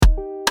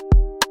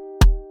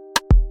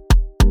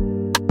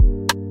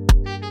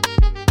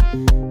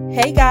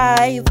Hey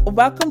guys,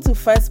 welcome to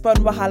Firstborn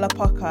Wahala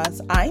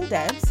Podcast. I'm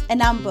Debs.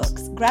 And I'm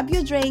Books. Grab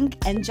your drink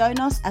and join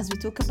us as we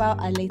talk about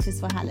our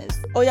latest Wahalas.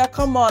 Oh yeah,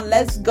 come on,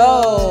 let's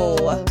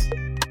go.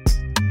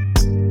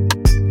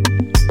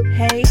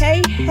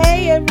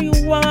 Hey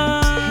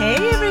everyone. Hey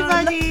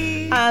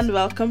everybody. And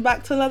welcome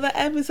back to another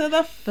episode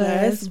of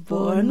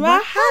Firstborn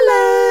Wahalas.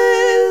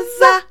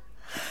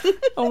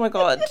 Oh my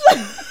god.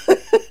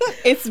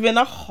 It's been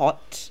a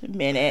hot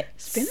minute.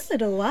 It's been a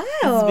little while.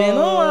 It's been a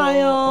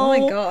while. Oh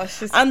my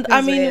gosh. And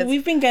I mean,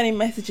 we've been getting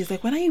messages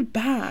like, when are you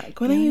back?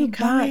 When are you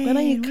back? When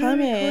are you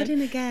coming? We're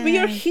recording again. We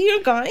are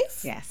here,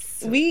 guys.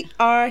 Yes. We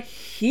are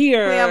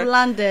here. We have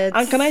landed.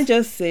 And can I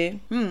just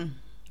say,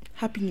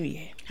 Happy New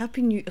Year.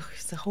 Happy New... Oh,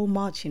 it's a whole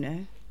March, you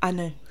know. I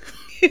know.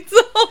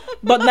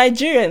 But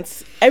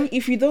Nigerians,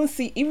 if you don't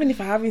see, even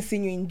if I haven't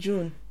seen you in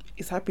June,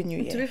 it's Happy New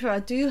Year. To be fair, I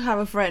do have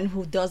a friend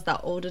who does that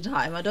all the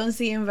time. I don't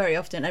see him very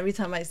often. Every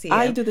time I see him,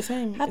 I do the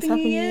same. Happy It's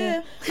New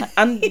Year.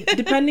 And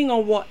depending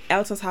on what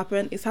else has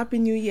happened, it's Happy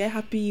New Year,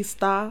 Happy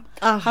Easter,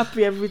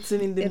 Happy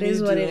everything in the middle. It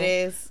is what it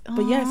is.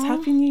 But yes,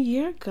 Happy New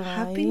Year, guys.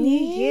 Happy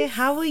New Year.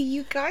 How are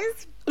you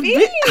guys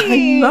been?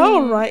 I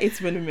know, right? It's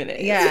been a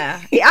minute.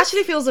 Yeah. It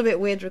actually feels a bit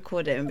weird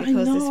recording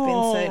because it's been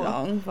so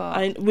long.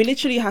 But we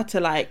literally had to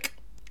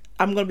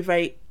I'm going to be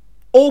very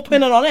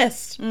open and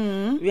honest.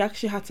 We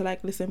actually had to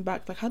listen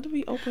back. How do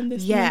we open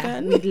this thing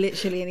again? We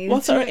literally needed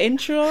What's our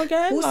intro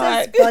again? Who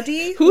says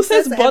body? Who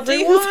says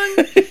body?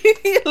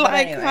 Everyone?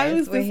 How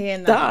is we're this here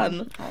now.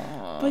 done?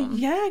 But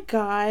yeah,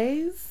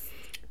 guys,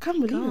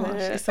 can't believe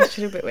it. It's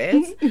actually a bit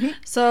weird.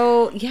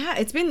 So yeah,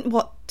 it's been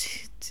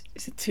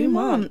is it 2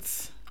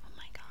 months? Oh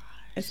my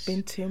gosh, It's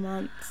been 2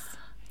 months.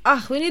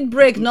 We need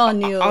break, no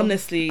new.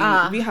 Honestly,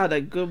 we had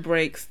a good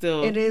break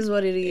still. It is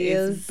what it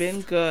is. It's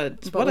been good.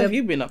 But what have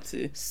you been up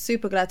to?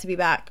 Super glad to be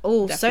back.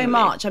 Oh, Definitely. so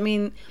much. I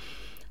mean,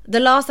 the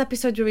last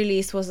episode we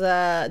released was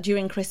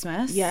during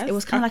Christmas. Yes, it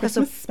was kind of like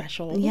Christmas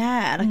special.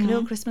 Yeah, like a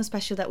little Christmas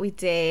special that we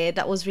did.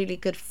 That was really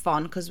good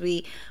fun because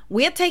we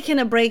had taken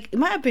a break. It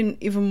might have been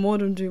even more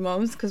than 2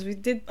 months because we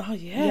did. Oh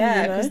yeah,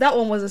 yeah, because that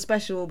one was a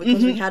special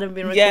because we hadn't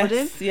been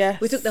recording. Yes.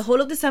 We took the whole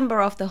of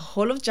December off, the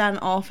whole of Jan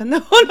off, and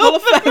the whole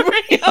of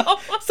February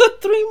off. So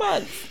 3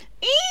 months.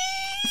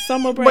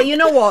 Summer break. But you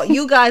know what?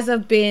 You guys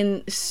have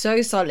been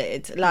so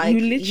solid. You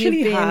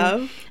literally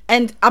have.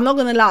 And I'm not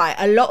gonna lie,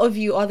 a lot of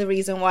you are the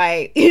reason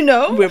why,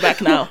 we're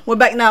back now. We're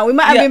back now. We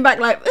might have been back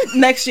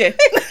next year.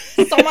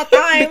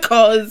 Summertime.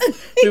 Because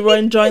we were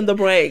enjoying the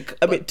break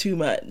a bit too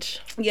much.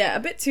 Yeah, a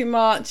bit too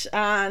much.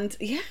 And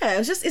yeah,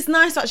 it's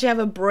nice to actually have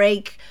a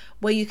break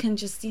where you can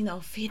just,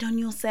 feed on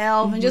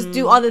yourself and just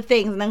do other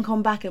things and then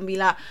come back and be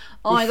like,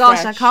 oh my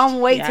gosh, I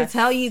can't wait to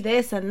tell you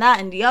this and that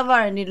and the other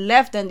and the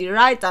left and the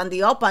right and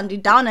the up and the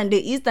down and the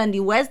east and the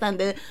west and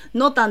the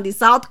north and the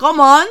south. Come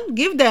on,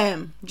 give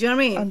them. Do you know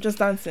what I mean? I'm just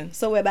dancing.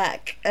 So we're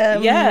back.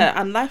 Yeah,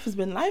 and life has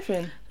been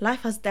lifing.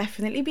 Life has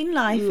definitely been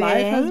lifing.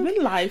 Life has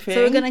been lifing.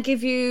 So we're going to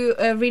give you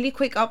a really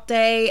quick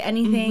update.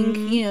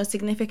 Anything,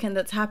 significant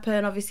that's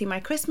happened. Obviously,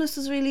 my Christmas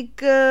was really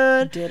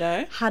good.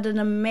 Ditto. Had an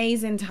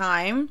amazing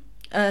time.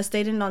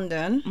 Stayed in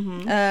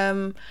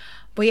London.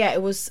 But yeah,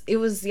 it was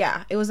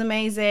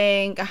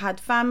amazing. I had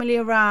family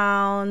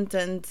around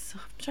and I'm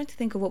trying to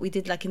think of what we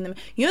did in the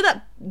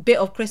that bit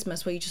of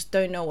Christmas where you just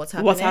don't know what's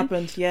happening. What's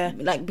happened, yeah.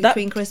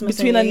 Between Christmas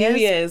and New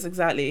Year's,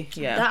 exactly.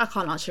 Yeah. That I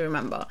can't actually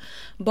remember.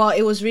 But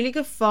it was really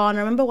good fun. I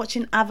remember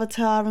watching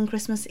Avatar on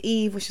Christmas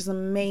Eve, which is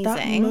amazing.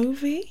 That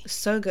movie?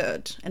 So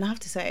good. And I have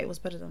to say it was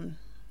better than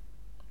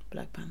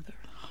Black Panther.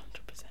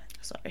 100%.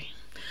 Sorry.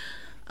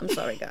 I'm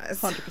sorry,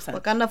 guys. 100%.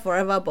 Wakanda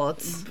forever,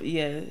 but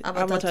yeah,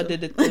 Avatar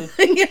did it too.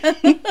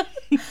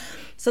 Yeah.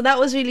 So that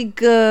was really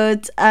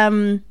good.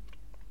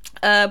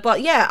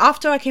 But yeah,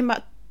 after I came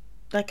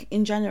back,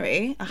 in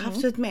January, I have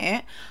to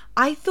admit,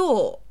 I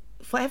thought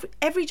for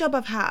every job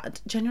I've had,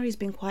 January's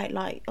been quite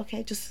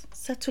okay, just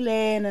settle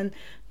in and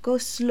go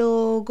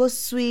slow, go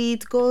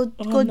sweet, go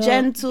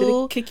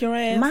gentle. Did it kick your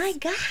ass? My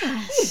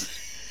gosh.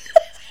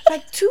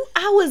 2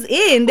 hours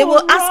in, they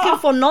were asking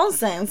for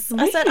nonsense.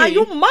 Really? I said, are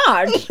you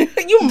mad?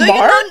 You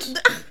mad?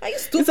 Are you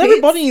stupid? Is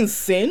everybody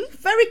insane?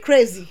 Very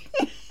crazy.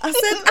 I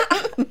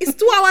said, it's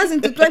 2 hours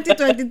into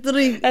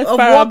 2023 That's of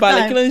work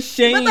time.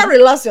 You better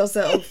relax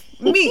yourself.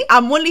 Me,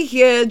 I'm only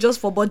here just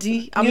for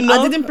body. I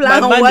didn't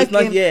plan on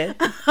working.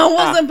 I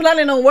wasn't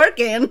planning on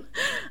working.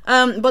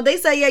 But they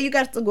say, yeah, you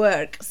got to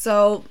work.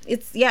 So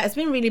it's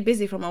been really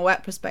busy from a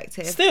work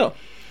perspective. Still.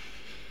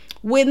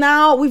 We've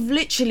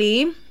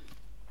literally...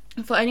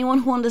 For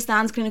anyone who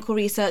understands clinical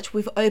research,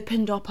 we've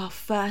opened up our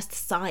first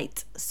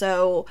site.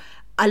 So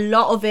a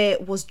lot of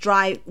it was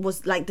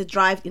the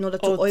drive in order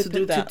to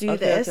do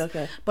this.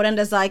 Okay. But then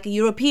there's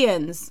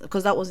Europeans,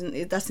 because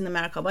that's in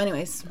America. But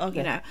anyways,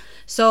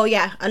 So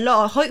yeah,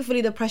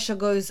 hopefully the pressure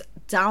goes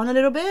down a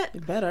little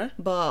bit. Better.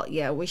 But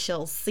yeah, we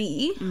shall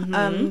see.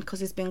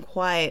 Because it's been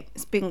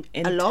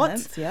intense, a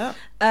lot. Yeah.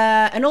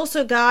 And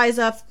also, guys,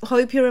 I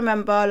hope you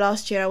remember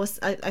last year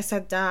I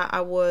said that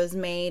I was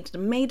made the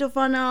maid of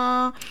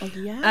honor. Oh,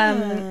 yeah.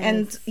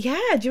 And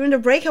yeah, during the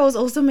break I was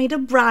also made a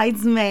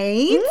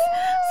bridesmaid.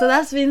 So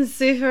that's been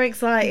super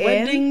exciting.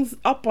 Weddings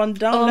up and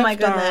down. Oh my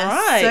goodness,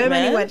 right, so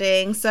many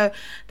weddings. So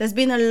there's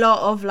been a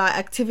lot of like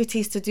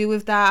activities to do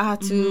with that. I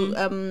had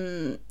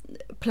to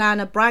plan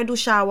a bridal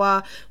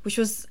shower, which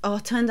was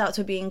turned out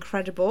to be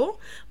incredible.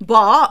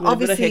 But with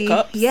obviously,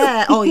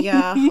 yeah,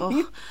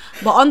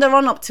 but on the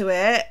run up to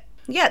it,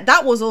 yeah,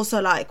 that was also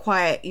like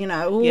quite,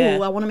 I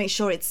want to make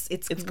sure it's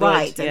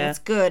right and it's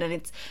good and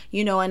it's,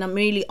 and I'm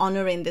really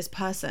honoring this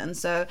person.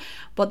 So,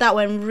 but that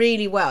went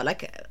really well.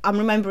 Like, I'm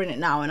remembering it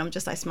now and I'm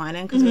just like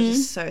smiling because it was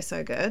just so,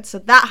 so good. So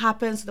that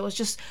happened. So there was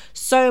just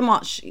so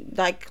much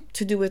like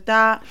to do with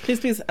that.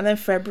 Please. And then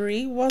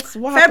February, what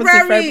February, happened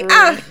in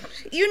February?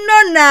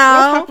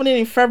 Now. What's happening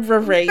in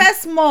February?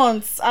 Best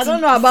months. I don't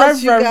know about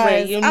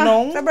February, you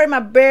guys. February,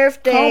 my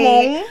birthday. Come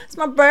on. It's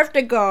my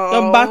birthday, girl.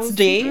 Your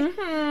birthday.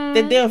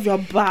 The day of your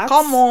birth.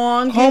 Come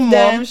on, give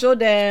them, show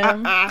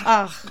them.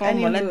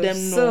 Come on, let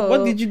them know. So,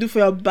 what did you do for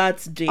your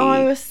birthday? Oh,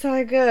 it was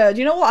so good.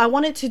 You know what? I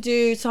wanted to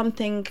do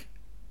something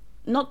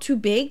not too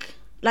big.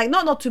 Like,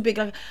 not too big.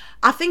 Like,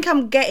 I think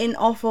I'm getting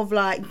off of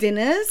like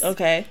dinners.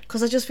 Okay.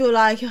 Because I just feel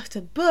like you have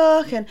to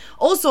book. And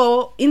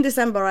also, in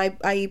December,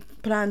 I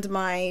planned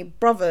my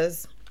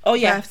brother's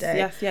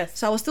birthday. Yes.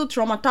 So I was still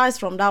traumatized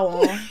from that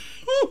one.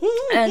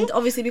 And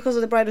obviously because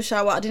of the bridal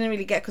shower I didn't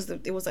really get because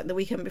it was like the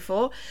weekend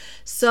before.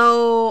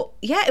 So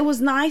yeah, it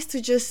was nice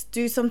to just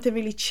do something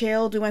really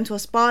chilled. We went to a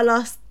spa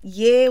last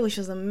year, which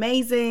was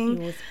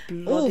amazing. It was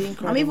bloody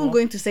incredible. I'm even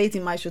going to say it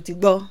in my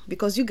shotigo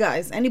because you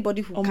guys,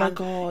 anybody who my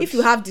God, if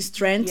you have the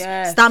strength,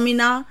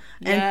 stamina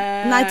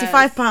and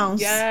 £95,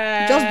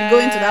 just be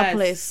going to that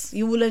place.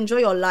 You will enjoy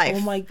your life.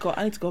 Oh my God,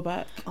 I need to go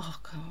back. Oh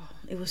God,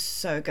 it was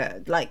so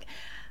good. Like,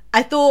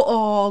 I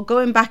thought,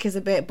 going back is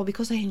a bit, but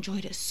because I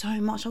enjoyed it so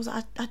much, I was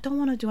like, I don't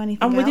want to do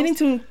anything else. And we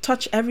didn't even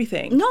touch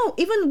everything. No,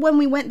 even when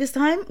we went this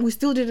time, we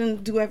still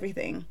didn't do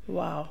everything.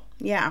 Wow.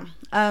 Yeah.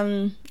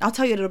 I'll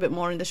tell you a little bit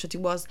more in the shooty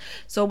was.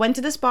 So went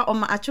to the spa on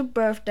my actual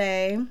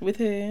birthday. With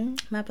who?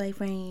 My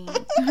boyfriend.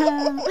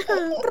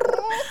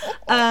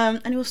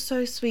 And it was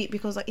so sweet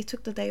because like he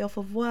took the day off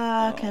of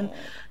work and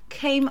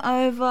came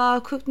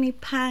over, cooked me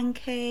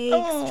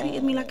pancakes,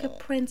 treated me like a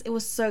prince. It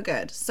was so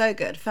good,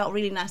 felt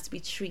really nice to be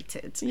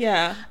treated.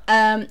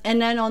 And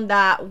then on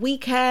that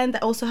weekend I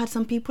also had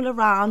some people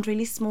around,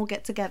 really small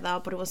get together,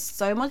 but it was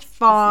so much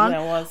fun. It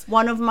was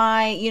one of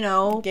my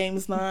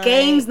games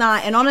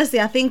night, and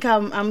honestly I think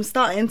I'm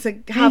starting to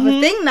have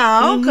a thing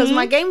now because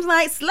my games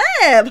night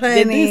slap,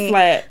 honey.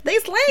 They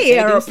slay.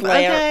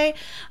 Okay.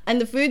 And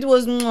the food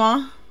was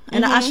mwah.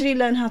 And I actually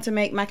learned how to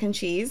make mac and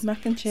cheese.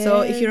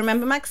 So if you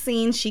remember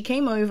Maxine, she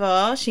came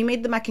over, she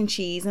made the mac and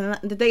cheese, and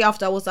the day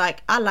after I was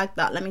like, I like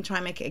that, let me try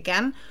and make it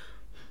again.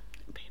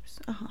 Babes,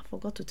 I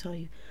forgot to tell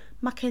you,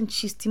 mac and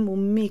cheese team will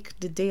make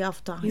the day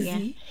after.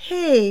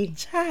 Hey,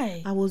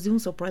 I was even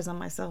surprised at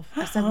myself.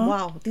 I said,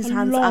 wow, these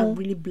hands are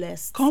really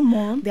blessed. Come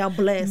on, they are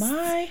blessed.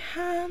 My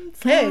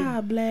hands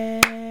are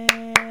blessed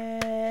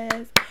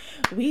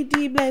with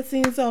the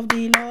blessings of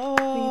the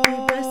Lord.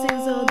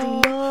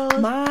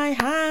 My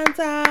hands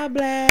are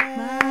blessed.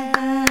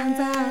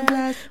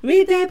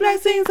 With the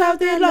blessings of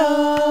the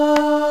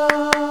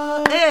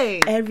Lord.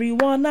 Hey.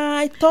 Everyone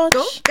I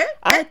touch,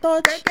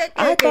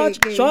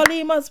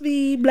 surely must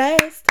be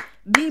blessed.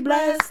 Be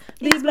blessed.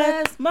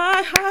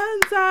 My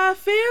hands are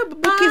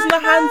filled. Because my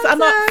hands are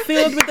not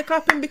filled with the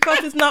clapping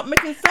because it's not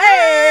making sense.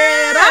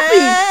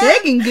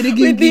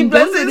 With the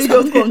blessings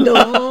of the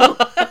Lord.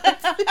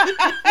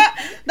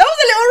 That was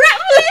a little rap.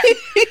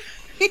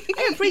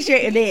 I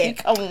appreciated it.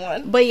 Come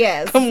on. But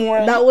yes, come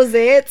on. That was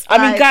it. I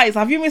mean, guys,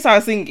 have you missed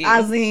our singing?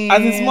 As in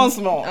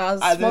small.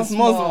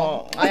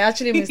 I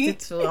actually missed it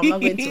too. I'm not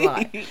going to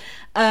lie.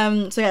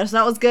 So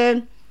that was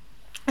good.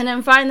 And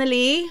then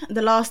finally,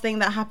 the last thing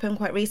that happened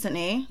quite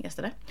recently,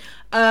 yesterday,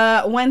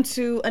 went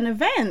to an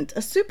event, a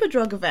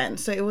Superdrug event.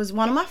 So it was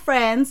one of my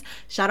friends.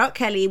 Shout out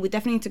Kelly. We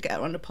definitely need to get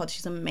her on the pod.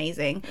 She's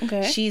amazing.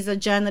 Okay. She's a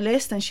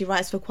journalist and she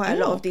writes for quite a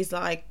lot of these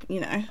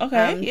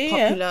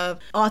popular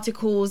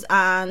articles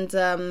and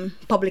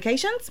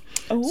publications.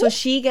 So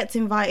she gets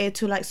invited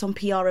to like some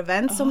PR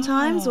events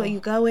sometimes where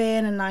you go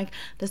in and like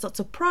there's lots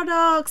of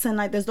products and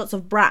like there's lots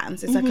of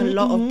brands. It's like a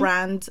lot of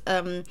brand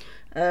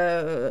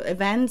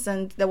events,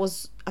 and there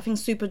was, I think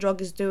Superdrug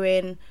is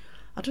doing,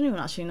 I don't even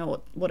actually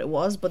know what it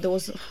was, but there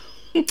was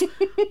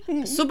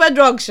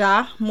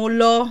Superdrug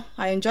Molo.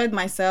 I enjoyed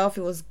myself.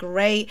 It was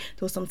great.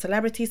 There was some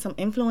celebrities, some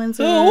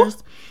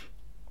influencers.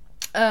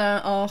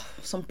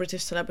 Some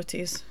British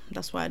celebrities.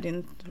 That's why I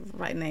didn't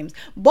write names.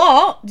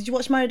 But did you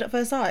watch Married at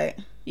First Sight?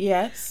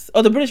 Yes.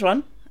 Oh, the British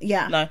one?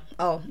 Yeah. No.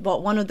 Oh,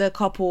 but one of the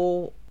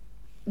couple,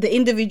 the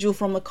individual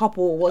from a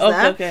couple was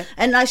there. Okay.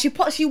 And like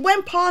she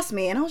went past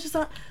me and I was just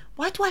like,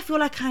 why do I feel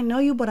like I know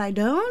you but I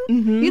don't?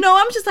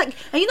 I'm just like,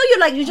 and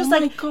you're just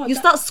you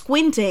start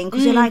squinting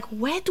because you're like,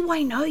 where do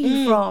I know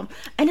you from?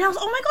 And then I was,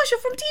 oh my gosh, you're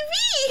from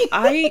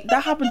TV.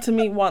 That happened to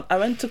me once. I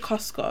went to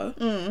Costco.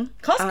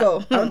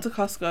 Costco. I went to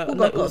Costco.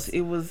 No, it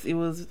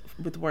was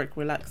with work.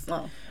 Relax.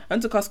 I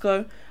went to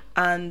Costco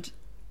and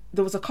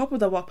there was a couple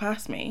that walked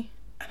past me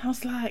and I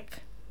was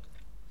like,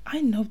 I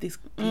know these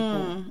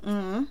people.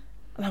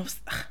 And I was,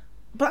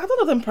 but I don't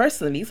know them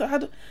personally. So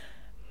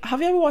have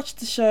you ever watched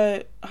the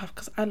show?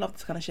 Because I love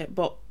this kind of shit.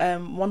 But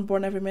One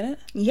Born Every Minute.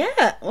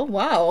 Yeah. Oh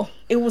wow.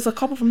 It was a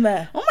couple from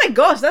there. Oh my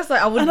gosh, that's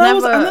like I would and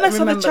never. And then I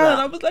saw the channel. That.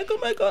 And I was like, oh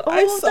my god,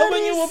 I saw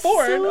when you were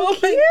born. So oh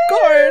cute. my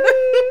god.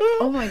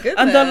 Oh my goodness.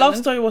 And the love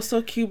story was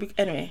so cute.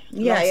 Anyway,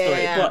 love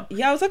story. But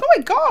yeah, I was like, oh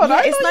my god.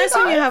 Yeah, it's nice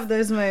when you have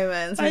those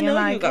moments. And you're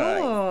like,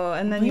 oh,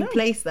 and then you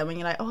place them, and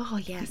you're like, oh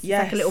yes. It's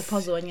like a little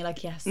puzzle, and you're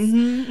like, yes.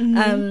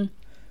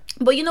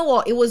 But you know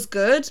what? It was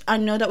good. I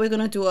know that we're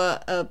gonna do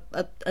a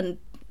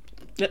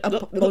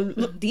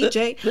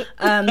DJ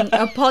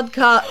a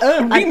podcast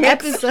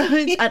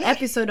an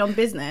episode on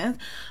business,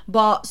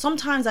 but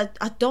sometimes I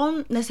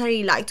don't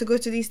necessarily like to go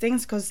to these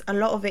things because a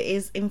lot of it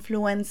is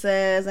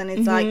influencers and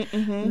it's like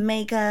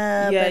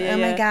makeup and oh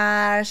my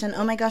gosh and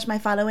oh my gosh my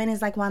following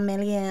is like 1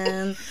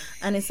 million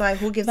and it's like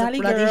who gives a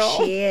bloody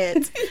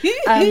shit.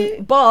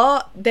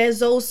 But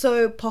there's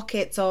also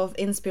pockets of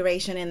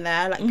inspiration in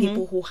there, like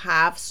people who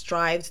have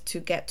strived to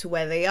get to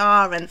where they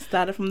are and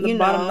started from the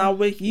bottom, now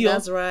we're here.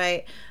 That's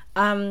right.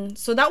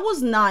 So that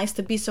was nice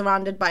to be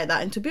surrounded by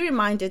that and to be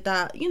reminded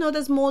that, you know,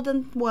 there's more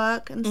than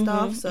work and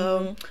stuff.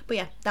 So but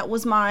yeah, that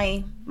was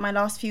my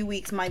last few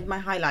weeks, my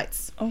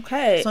highlights.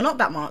 Okay, so not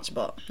that much,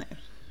 but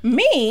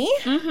me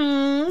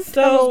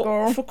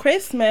so for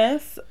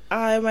Christmas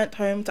I went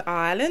home to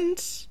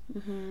Ireland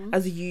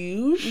as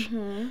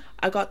usual.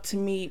 I got to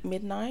meet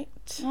Midnight,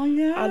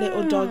 our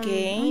little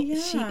doggy.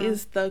 She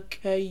is the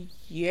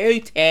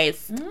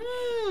cutest.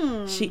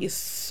 She is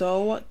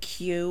so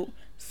cute,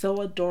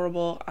 so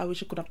adorable. I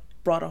wish I could have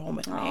brought her home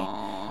with me.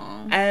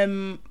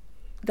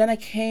 Then I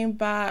came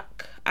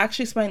back. I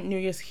actually spent New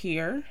Year's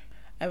here.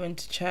 I went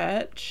to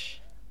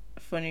church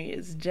for New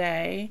Year's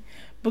Day.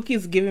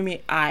 Bookie's giving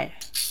me eye.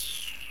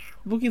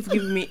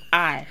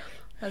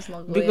 That's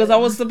not good. Because I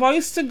was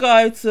supposed to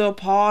go to a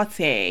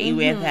party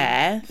with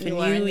her for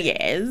New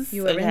Year's.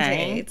 You were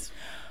indeed.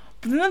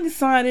 But then I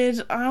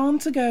decided I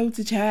want to go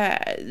to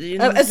church.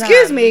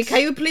 Excuse me,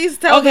 can you please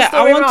tell the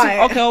story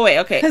right?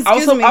 Okay.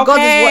 Excuse me, God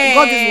is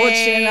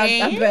watching.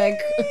 I beg.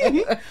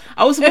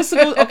 I was supposed to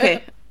go.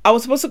 Okay, I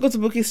was supposed to go to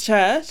Bookie's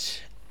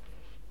church,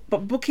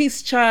 but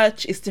Bookie's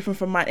church is different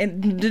from mine.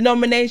 And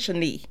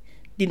denominationally,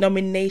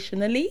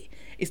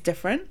 it's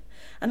different.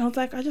 And I was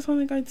like, I just want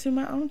to go to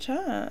my own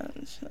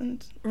church.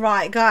 And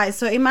right, guys.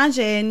 So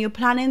imagine you're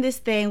planning this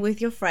thing with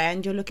your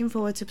friend. You're looking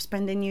forward to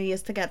spending New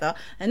Year's together.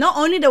 And not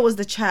only there was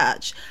the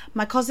church,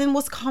 my cousin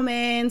was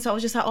coming. So I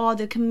was just like, oh,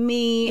 they can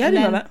meet. Yeah, I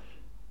didn't know that.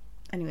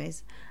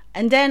 Anyways.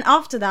 And then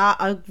after that,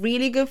 a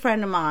really good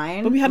friend of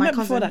mine. But we had met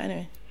before that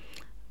anyway.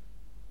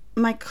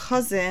 My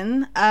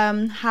cousin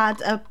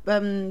had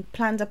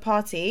planned a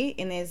party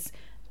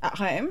at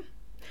home.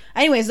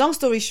 Anyways, long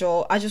story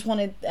short, I just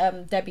wanted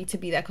Debbie to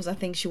be there because I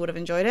think she would have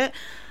enjoyed it.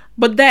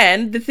 But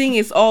then the thing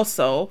is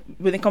also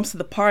when it comes to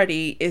the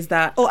party is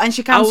that and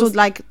she cancelled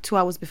like 2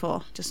 hours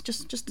before. Just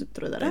to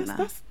throw that in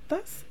there.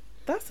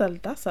 That's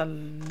a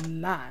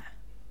lie.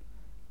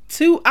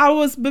 2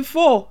 hours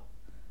before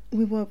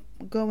we were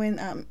going.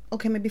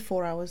 Maybe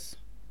 4 hours.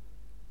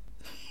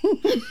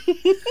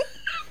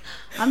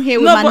 I'm here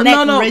with my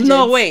neck rigid.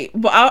 No, wait.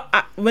 But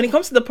I, when it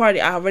comes to the party,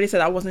 I already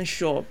said I wasn't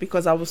sure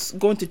because I was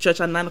going to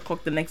church at 9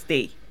 o'clock the next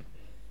day.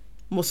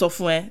 Most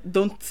often,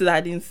 don't say that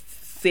I didn't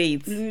say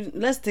it.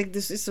 Let's take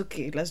this. It's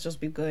okay. Let's just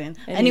be going.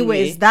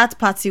 Anyways, that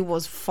party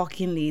was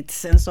fucking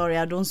lit. And sorry,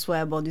 I don't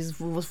swear, but this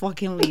was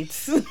fucking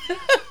lit. It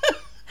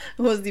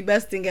was the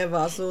best thing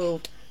ever. So.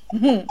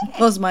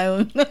 Was my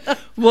own.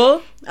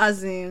 Well,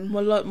 as in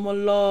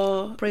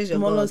Molo praise your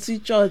God. See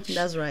church.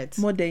 That's right.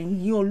 More than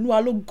you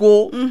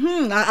go.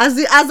 As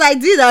I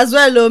did as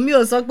well. Me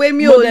also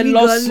more than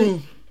lost.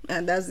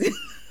 And that's it.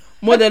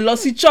 More than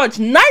lost church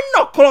 9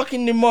 o'clock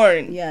in the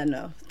morning. Yeah,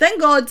 no.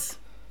 Thank God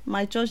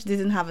my church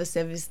didn't have a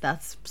service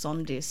that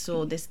Sunday,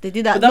 so they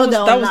did that. But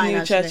that was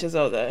new churches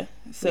out there.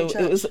 So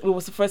it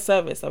was the first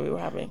service that we were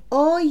having.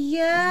 Oh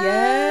yeah.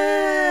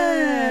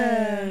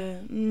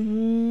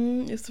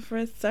 It's the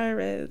first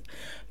service.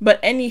 But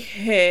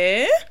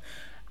anyhow,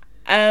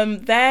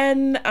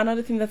 then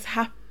another thing that's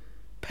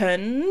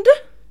happened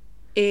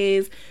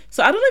is,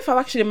 so I don't know if I've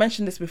actually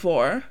mentioned this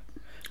before,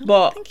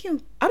 but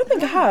I don't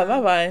think I have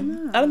I?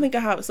 No. I don't think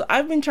I have. So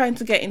I've been trying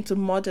to get into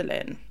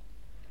modeling.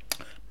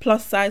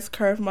 Plus size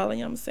curve modeling,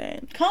 you know what I'm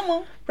saying? Come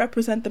on.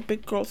 Represent the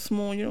big girl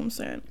small, you know what I'm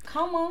saying?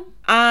 Come on.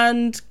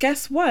 And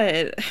guess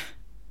what?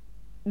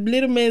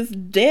 Little Miss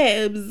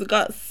Debs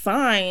got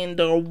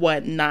signed or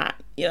whatnot.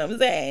 You know what I'm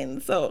saying?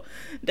 So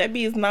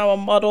Debbie is now a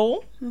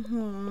model,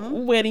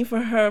 waiting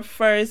for her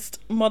first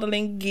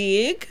modeling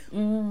gig.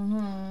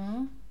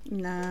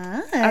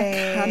 Nice. I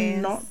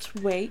cannot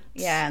wait.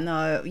 Yeah,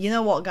 no. You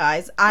know what,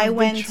 guys? I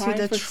went to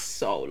the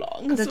so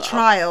long. The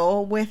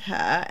trial with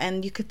her,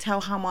 and you could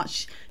tell how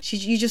much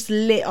you just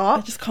lit up.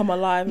 I just come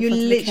alive. You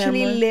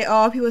literally lit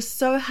up. You were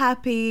so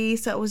happy.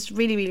 So I was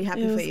really, really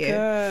happy for you.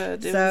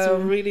 Good. It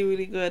was really,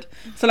 really good.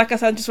 So like I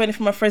said, I'm just waiting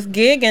for my first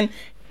gig, and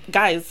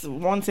guys,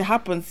 once it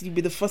happens, you'll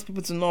be the first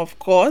people to know, of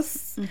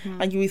course,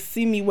 and you will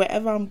see me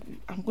wherever I'm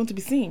going to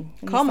be seen.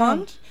 Come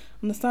on.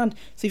 Understand?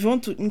 So if you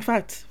want to, in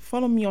fact,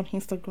 follow me on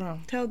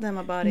Instagram. Tell them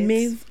about it.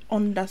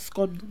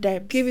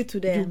 Maze_Debs. Give it to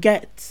them. You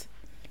get.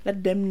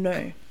 Let them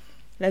know.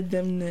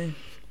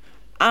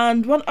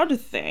 And one other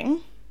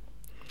thing,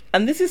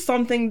 and this is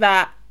something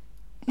that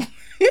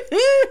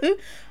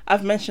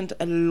I've mentioned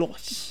a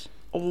lot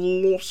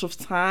of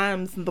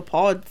times in the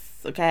pods,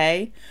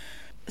 okay?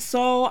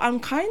 So I'm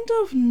kind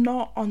of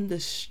not on the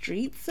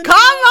streets anymore.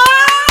 Come on!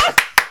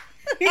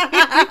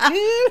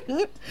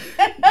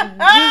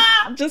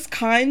 just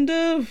kind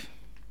of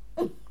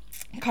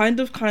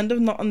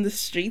not on the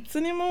streets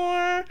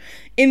anymore,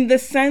 in the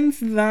sense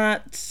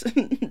that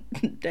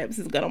Debs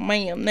has got a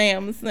man now.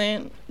 I'm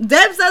saying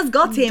Debs has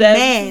got a man.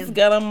 Debs has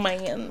got a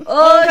man.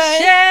 Oh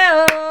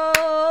shit!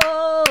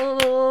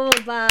 Oh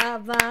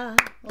baba!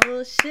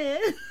 Oh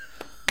shit!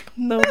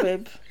 No,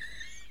 babe.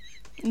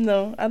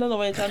 No, I don't know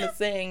what you're trying to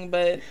sing,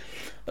 but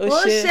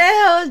oh shit!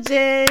 Oh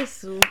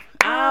Jesus!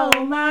 Ao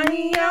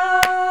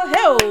mania,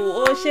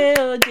 oh ṣé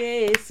o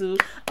Jésù,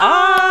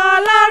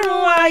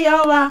 Ọlọ́run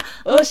ayọ̀ wa,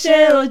 o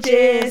ṣé o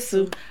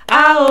Jésù,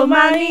 ao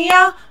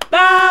mania,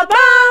 Baba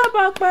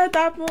bọpẹ́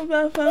tapun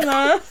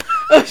bẹfẹlá.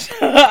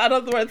 I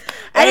don't know the words.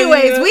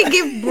 Anyways, we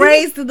give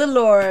praise to the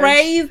Lord.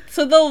 Praise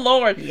to the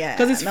Lord. Yeah,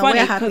 because it's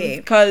funny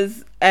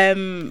because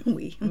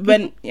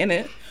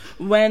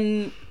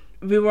when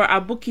we were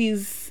at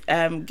Bookie's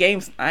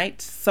games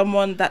night,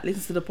 someone that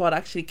listens to the pod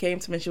actually came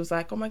to me and she was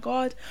like, oh my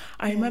God,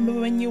 I remember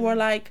when you were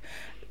like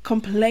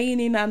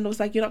complaining and was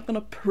like, you're not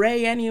gonna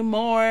pray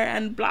anymore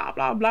and blah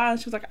blah blah, and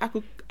she was like,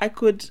 I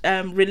could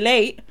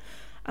relate.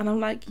 And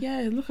I'm like,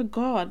 yeah, look at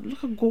God,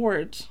 look at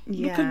God.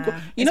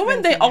 You know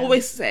when they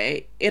always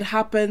say it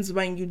happens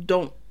when you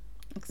don't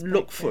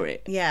look for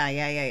it. Yeah.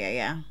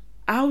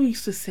 I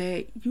used to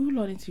say, you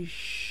lot need to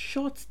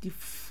shut the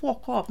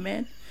fuck up,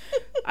 man.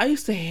 I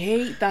used to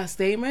hate that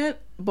statement,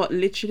 but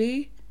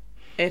literally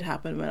it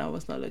happened when I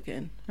was not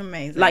looking.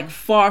 Amazing. Like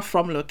far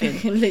from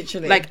looking.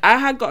 Literally. Like I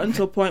had gotten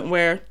to a point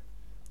where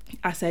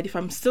I said, if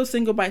I'm still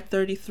single by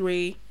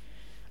 33,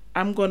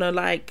 I'm gonna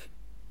like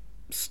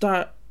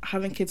start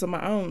having kids on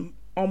my own.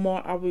 Or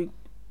more, I will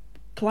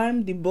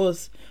climb the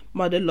bus,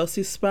 the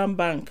lossy spam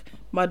bank,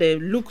 they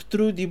look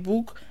through the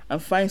book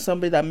and find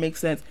somebody that makes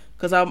sense.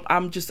 Because I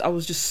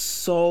was just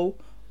so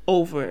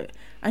over it.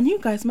 And you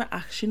guys might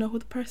actually know who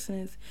the person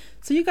is.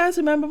 So you guys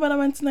remember when I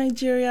went to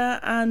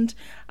Nigeria and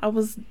I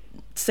was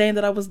saying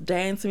that I was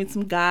dancing with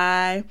some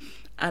guy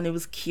and it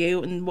was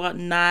cute and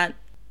whatnot.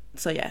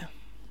 So yeah.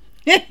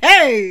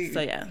 Hey.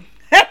 So yeah.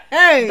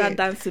 Hey. That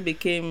dancing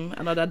became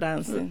another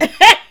dancing.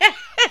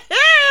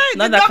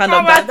 Not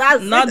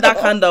that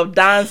kind of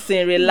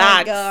dancing.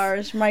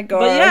 Relax. My gosh.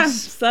 But yeah,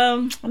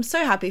 so I'm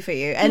so happy for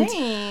you. And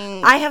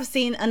I have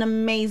seen an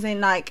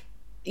amazing, like,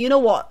 you know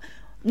what?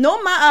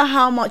 No matter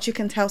how much you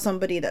can tell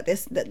somebody that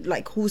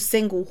who's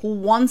single, who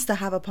wants to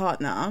have a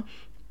partner,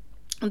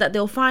 that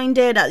they'll find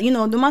it, that,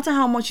 no matter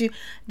how much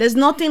there's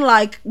nothing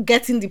like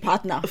getting the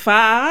partner.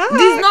 Facts.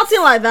 There's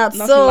nothing like that.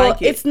 Nothing so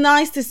like it. It's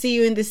nice to see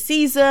you in this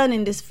season,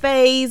 in this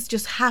phase,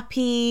 just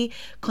happy,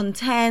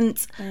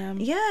 content.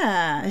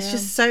 It's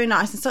just so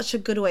nice and such a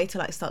good way to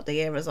like start the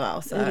year as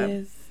well. So it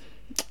is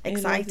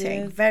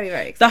exciting. Very,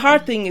 very exciting. The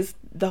hard thing is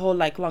the whole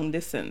like long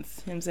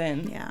distance. You know what I'm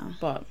saying? Yeah.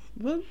 But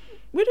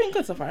we're doing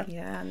good so far.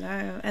 Yeah,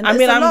 no. And a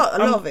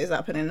lot of it is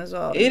happening as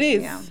well. It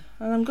is. Yeah.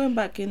 And I'm going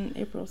back in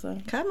April, so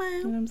come on.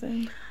 You know what I'm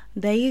saying?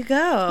 There you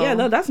go. Yeah,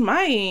 no, that's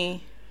my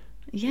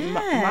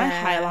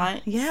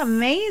highlight. Yeah,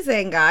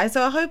 amazing, guys.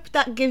 So I hope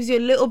that gives you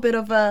a little bit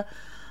of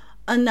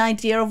an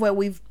idea of where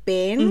we've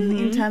been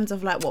in terms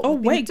of like what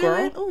we've been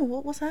doing. Oh,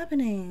 what's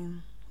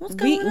happening? What's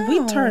going on?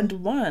 We turned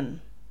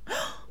 1.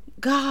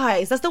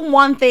 Guys, that's the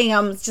one thing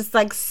I'm just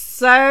like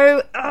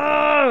so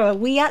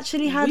we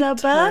actually had our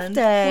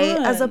birthday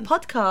as a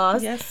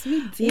podcast. Yes,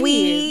 we did.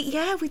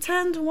 We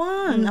turned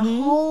 1 a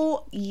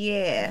whole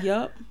year.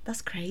 Yep.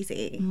 That's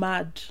crazy.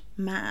 Mad.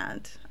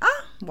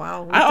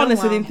 Wow. I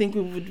honestly didn't think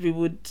we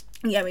would.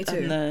 Yeah, me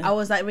too. I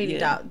was like really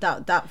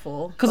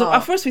doubtful. Because at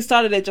first we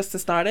started it just to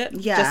start it.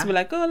 Yeah. Just to be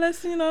like, oh,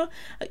 let's,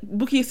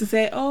 Bookie used to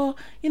say, oh,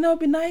 it'd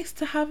be nice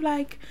to have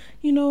like,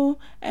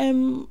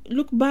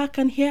 look back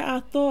and hear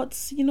our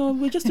thoughts.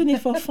 We're just doing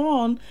it for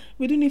fun.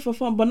 We're doing it for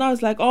fun. But now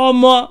it's like, oh,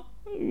 more.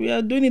 We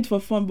are doing it for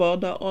fun,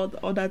 but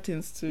other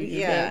things too.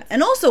 Yeah.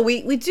 And also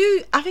we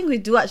do, I think we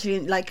do actually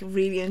like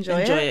really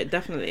enjoy it,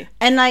 definitely.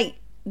 And like,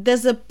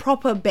 there's a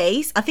proper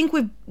base. I think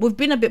we've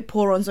been a bit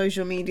poor on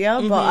social media,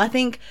 but I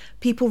think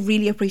people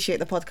really appreciate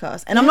the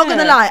podcast. And I'm not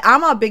gonna lie,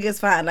 I'm our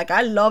biggest fan. Like,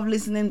 I love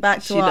listening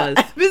back to our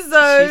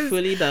episodes. She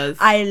fully does.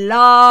 I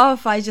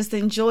laugh. I just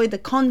enjoy the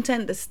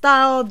content, the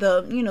style,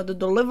 the the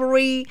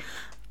delivery.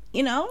 I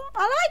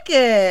like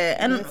it.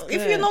 And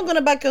if you're not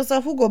gonna back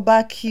yourself, who go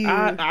back you?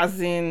 As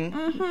in,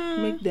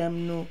 make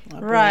them know.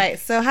 Right.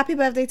 So happy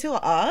birthday to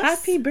us.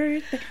 Happy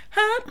birthday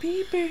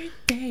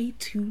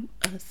to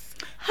us.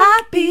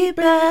 Happy Happy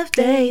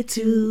birthday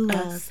to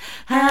us.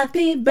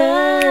 Happy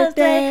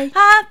birthday.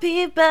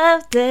 Happy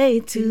birthday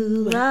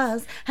to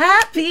us.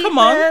 Happy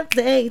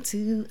birthday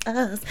to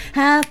us.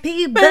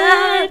 Happy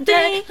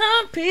birthday.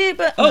 Happy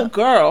birthday. Oh,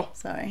 girl.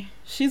 Sorry.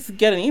 She's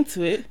getting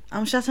into it.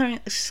 I'm scattering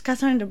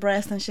the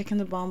breast and shaking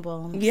the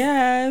bonbons.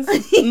 Yes.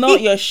 No,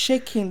 you're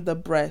shaking the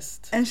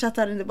breast. And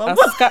shattering the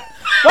bonbons. Why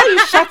are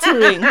you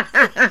shattering?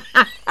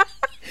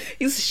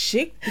 You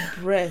shake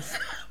the breast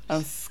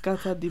and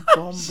scatter the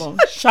bonbon.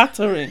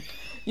 Shattering.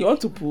 You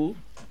want to pull?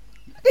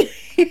 Oh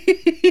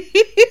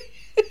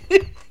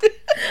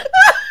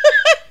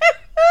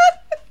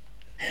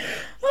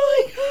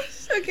my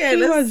gosh. Okay,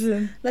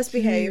 let's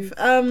behave.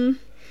 Sorry,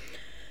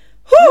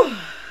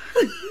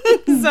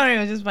 it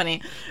was just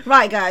funny.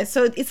 Right, guys,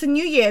 so it's a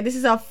new year. This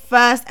is our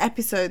first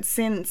episode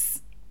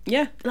since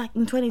like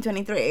in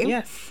 2023.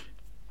 Yes.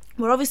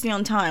 We're obviously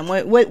on time.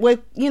 We're we're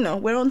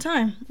on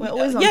time. We're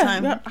always on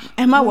time.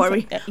 Am I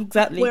worried?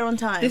 Exactly. We're on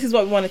time. This is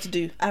what we wanted to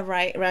do.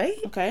 Right.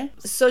 Okay.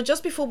 So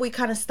just before we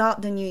kind of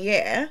start the new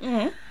year,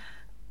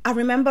 I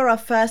remember our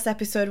first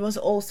episode was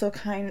also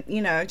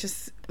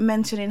just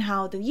mentioning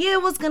how the year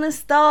was gonna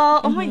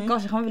start. Oh my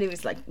gosh, I can't believe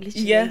it's like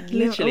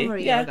literally over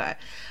a year ago.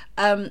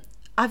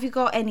 Have you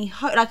got any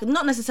like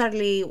not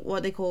necessarily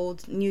what they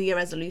called New Year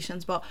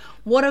resolutions, but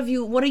what are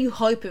you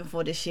hoping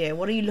for this year?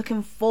 What are you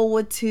looking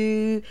forward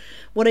to?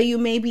 What are you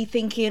maybe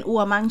thinking,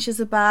 I'm anxious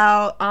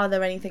about? Are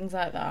there any things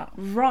like that?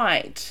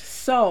 Right.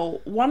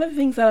 So one of the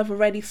things that I've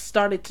already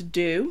started to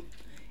do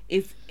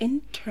is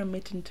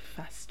intermittent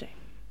fasting.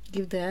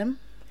 Give them.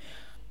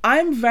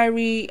 I'm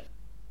very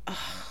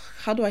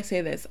how do I say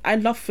this? I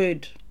love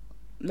food.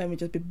 Let me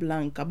just be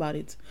blank about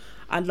it.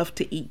 I love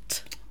to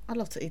eat. I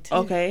love to eat too.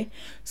 Okay,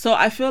 so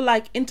I feel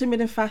like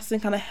intermittent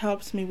fasting kind of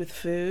helps me with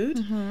food.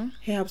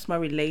 It helps my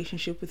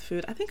relationship with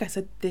food. I think I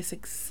said this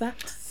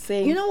exact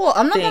same. You know what?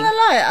 I'm not gonna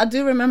lie. I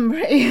do remember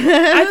it.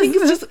 I think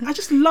I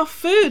just love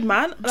food,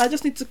 man. I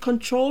just need to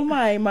control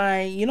my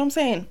you know what I'm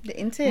saying? The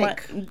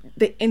intake.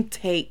 The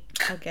intake.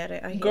 I get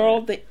it.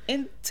 The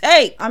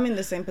intake. I'm in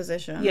the same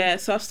position. Yeah,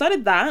 so I've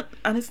started that,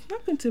 and it's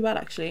not been too bad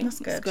actually. That's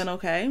good. It's going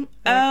okay.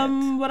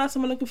 Good. What else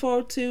am I looking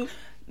forward to?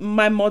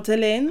 My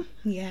modeling.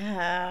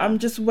 Yeah. I'm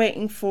just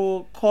waiting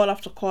for call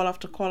after call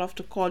after call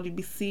after call. You'll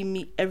be seeing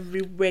me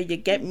everywhere. You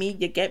get me.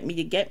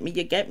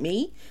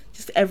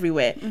 Just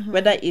everywhere.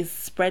 Whether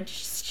it's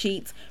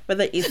spreadsheets,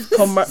 whether it's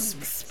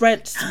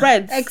spreads.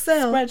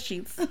 Excel.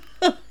 Spreadsheets.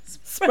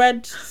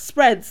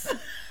 Spreads.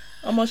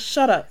 Almost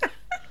shut up.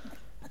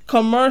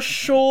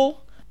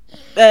 Commercial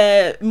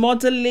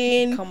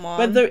modeling. Come on.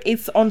 Whether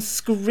it's on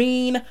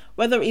screen,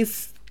 whether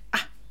it's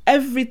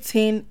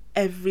everything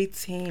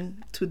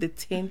to the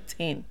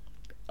 10.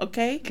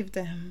 Okay, give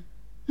them.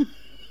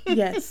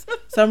 Yes.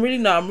 So I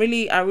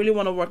really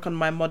want to work on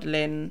my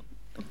modeling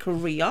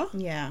career.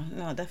 Yeah,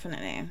 no,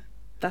 definitely.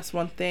 That's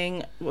one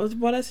thing.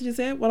 What else did you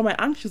say? What am I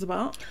anxious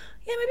about?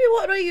 Yeah, maybe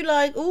what are you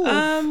like?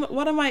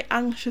 What am I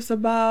anxious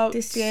about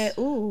this year?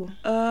 What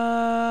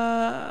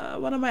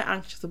am I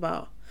anxious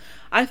about?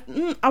 I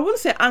wouldn't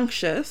say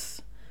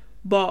anxious,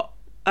 but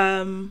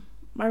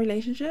my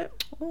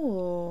relationship.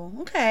 Oh,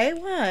 okay.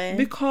 Why?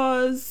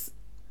 Because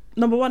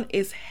number one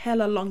is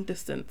hella long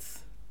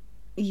distance.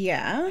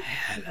 Yeah.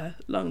 Hella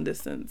long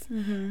distance.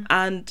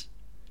 And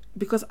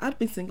because I've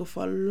been single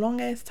for a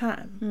longest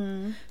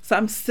time. So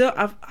I'm still,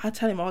 I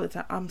tell him all the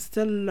time, I'm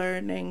still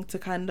learning to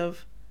kind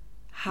of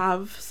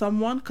have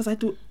someone, because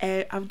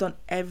I've done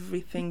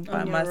everything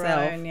by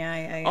myself.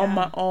 On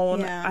my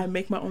own. Yeah. I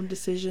make my own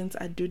decisions.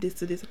 I do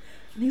this. And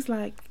he's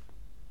like,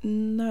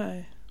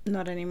 no.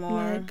 Not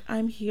anymore. Like,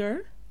 I'm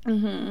here.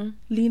 Lean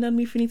on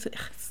me if you need to.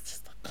 It's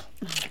just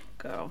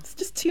girl. It's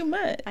just too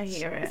much. I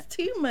hear it. It's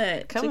too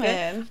much. Come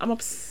in. I'm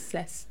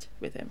obsessed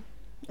with him.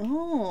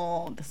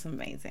 Oh, that's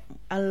amazing.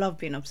 I love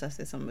being obsessed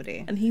with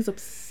somebody. And he's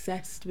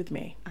obsessed with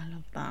me. I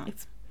love that.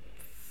 It's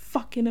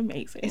fucking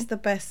amazing. It's the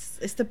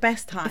best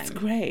time. It's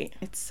great.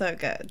 It's so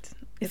good.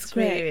 It's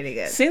great. really, really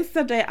good. Since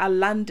the day I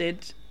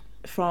landed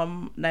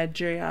from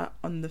Nigeria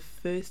on the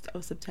 1st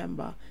of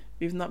September,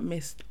 we've not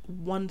missed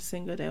one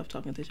single day of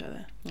talking to each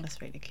other.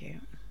 That's really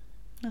cute.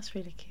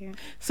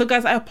 So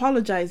guys, I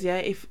apologize,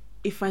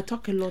 if I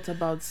talk a lot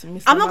about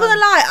Mr. I'm not gonna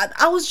lie,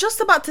 I was just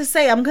about to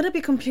say, I'm gonna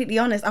be completely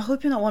honest, I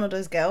hope you're not one of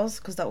those girls,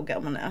 because that will get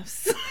on my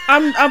nerves.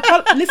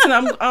 Listen,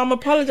 I'm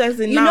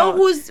apologizing now. You know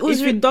who's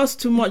if it does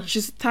too much,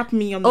 just tap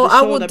me on the shoulder.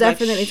 I will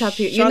definitely tap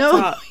you.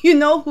 You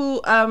know who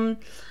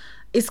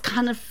is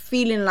kind of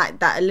feeling like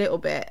that a little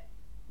bit?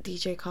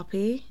 DJ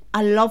Copy.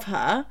 I love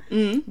her,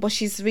 but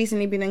she's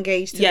recently been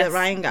engaged to the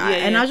Ryan guy,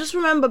 and I just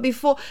remember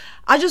before,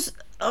 and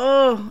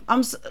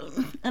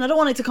I don't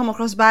want it to come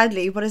across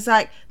badly, but it's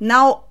like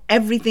now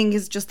everything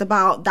is just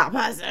about that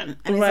person,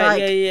 and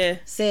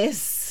it's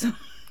sis,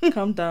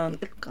 calm down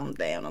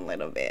a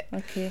little bit.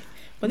 Okay,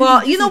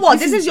 but you know what?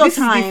 This is your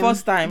time. This is the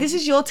first time. This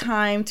is your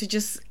time to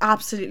just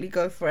absolutely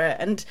go for it,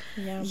 and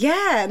I'm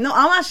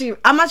actually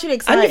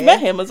excited. And you've met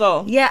him as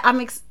well. Yeah,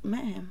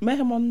 met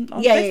him on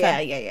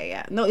FaceTime.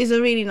 Yeah. No, he's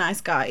a really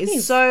nice guy.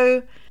 He's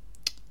so,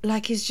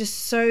 like, he's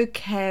just so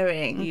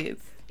caring.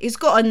 he's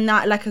got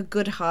a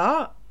good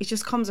heart. It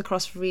just comes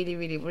across really,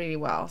 really, really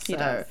well.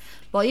 So,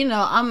 but you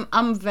know, I'm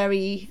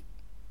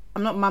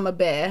not Mama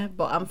Bear,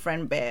 but I'm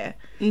Friend Bear.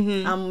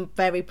 I'm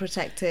very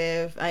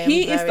protective.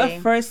 He is the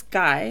first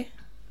guy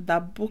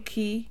that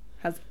Bookie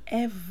has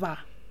ever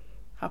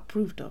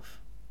approved of.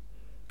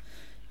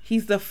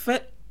 He's the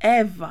first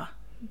ever.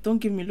 Don't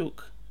give me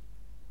look.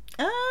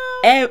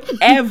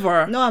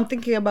 Ever. No, I'm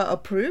thinking about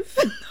approve.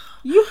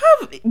 You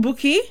have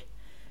Bookie.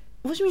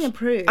 What do you mean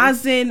approve?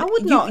 As in, I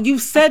would not.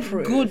 You've said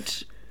good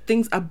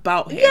things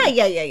about him.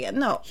 Yeah.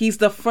 No, he's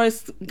the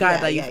first guy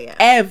that you've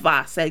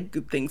ever said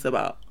good things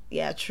about.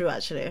 Yeah, true.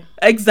 Actually,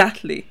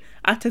 exactly.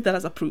 I take that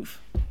as a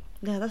proof.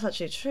 Yeah, that's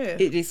actually true.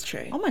 It is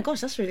true. Oh my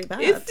gosh, that's really bad.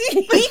 I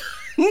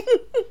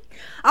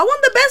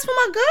want the best for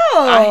my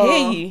girl. I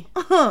hear you.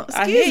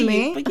 Excuse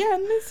me. You. But yeah,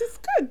 this is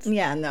good.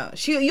 Yeah, no.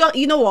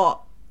 You know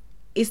what?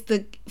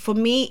 For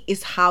me,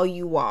 it's how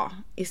you are.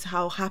 It's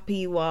how happy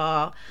you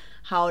are.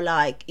 How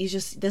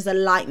there's a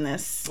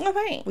lightness,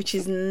 which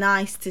is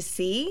nice to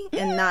see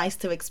and nice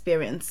to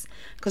experience.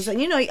 Because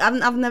you know,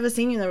 I've never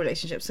seen you in a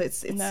relationship, so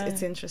it's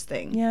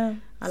interesting. Yeah,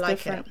 I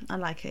like it.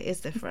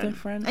 It's different. It's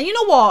different. And you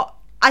know what?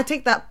 I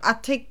take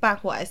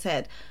back what I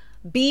said.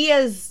 Be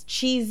as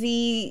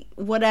cheesy,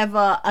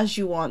 whatever, as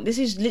you want. This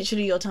is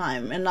literally your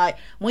time, and like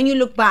when you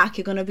look back,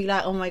 you're gonna be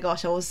like, "Oh my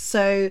gosh, I was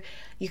so,"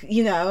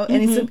 you know.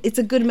 And it's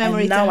a good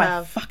memory to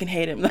have. I fucking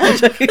hate him.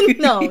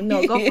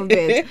 No, God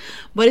forbid.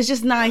 But it's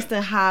just nice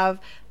to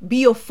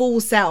be your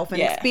full self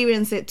and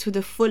experience it to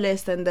the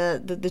fullest and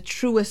the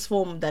truest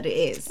form that it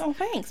is. Oh,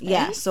 thanks. Man.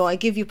 Yeah. So I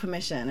give you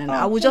permission, and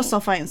I will just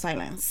suffer in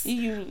silence.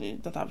 You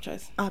don't have a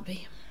choice. I'll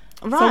be.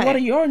 Right. So what are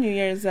your New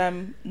Year's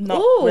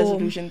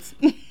resolutions?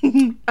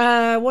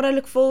 What I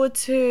look forward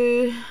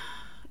to...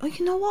 Oh,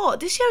 you know what?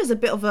 This year is a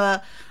bit of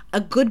a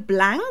good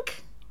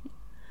blank.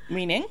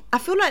 Meaning? I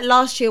feel like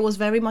last year was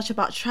very much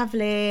about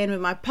travelling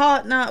with my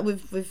partner,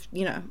 with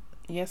you know...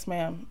 Yes,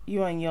 ma'am.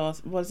 You and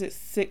yours. Was it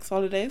 6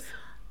 holidays?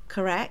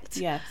 Correct.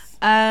 Yes.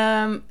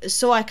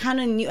 So I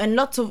kind of knew, and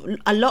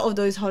a lot of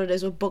those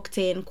holidays were booked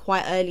in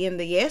quite early in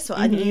the year, so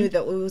I knew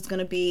that it was going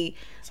to be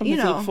something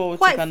to look forward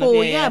quite to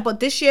full. Yeah, but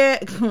this year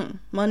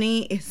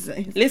money is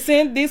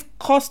listen, this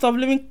cost of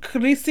living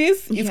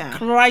crisis is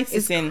crisising.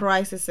 It's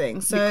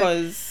crisising. So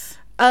because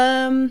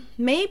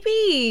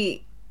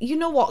maybe, you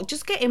know what,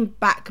 just getting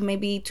back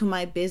maybe to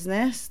my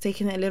business,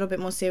 taking it a little bit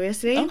more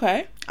seriously.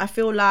 Okay. I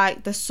feel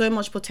like there's so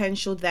much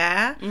potential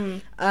there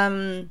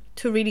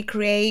to really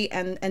create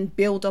and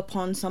build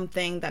upon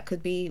something that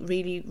could be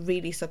really,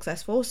 really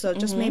successful. So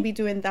just maybe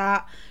doing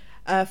that,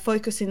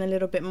 focusing a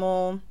little bit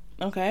more.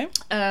 Okay.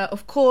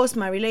 Of course,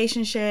 my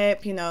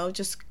relationship, you know,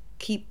 just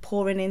keep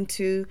pouring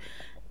into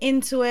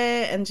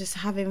it and just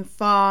having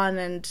fun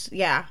and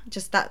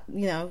just that,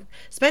 you know,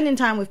 spending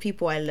time with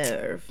people I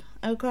love.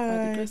 Okay.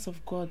 By the grace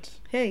of God.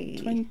 Hey.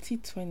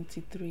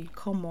 2023.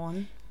 Come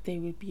on. There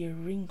will be a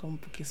ring on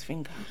Bookie's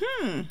finger.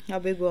 A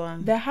big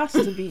one. There has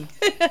to be.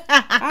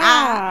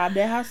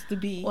 There has to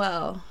be.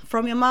 Well,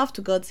 from your mouth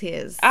to God's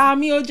ears.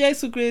 Mio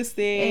Jesu Christ.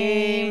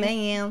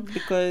 Amen.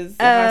 Because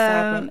it has to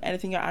happen.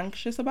 Anything you're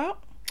anxious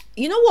about?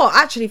 You know what?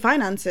 Actually,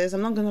 finances.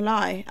 I'm not gonna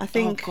lie. I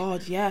think. Oh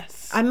God,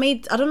 yes. I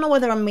don't know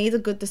whether I made a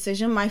good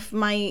decision.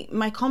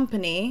 My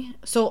company.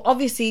 So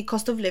obviously,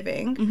 cost of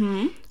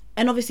living.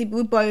 And obviously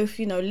we both,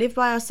 you know, live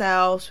by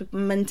ourselves, we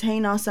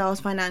maintain ourselves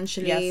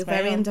financially,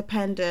 very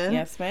independent.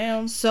 Yes,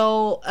 ma'am.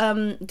 So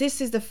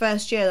this is the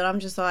first year that I'm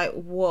just like,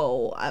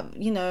 whoa,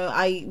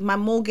 my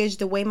mortgage,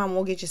 the way my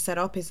mortgage is set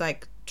up is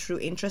like through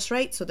interest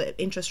rates. So the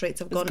interest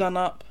rates have gone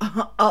up.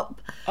 up.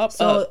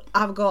 So up.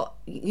 I've got,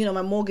 you know,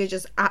 my mortgage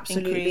is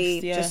absolutely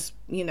just,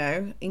 you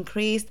know,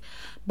 increased.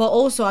 But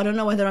also I don't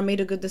know whether I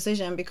made a good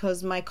decision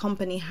because my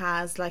company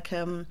has like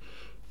a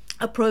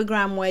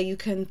program where you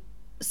can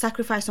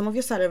sacrifice some of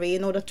your salary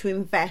in order to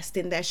invest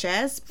in their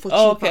shares for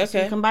cheaper. Okay.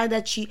 So you can buy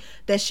their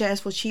shares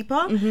for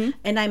cheaper.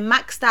 And I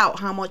maxed out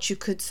how much you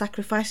could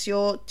sacrifice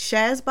your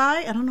shares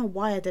by. I don't know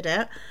why I did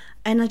it.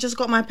 And I just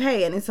got my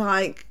pay and it's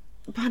like,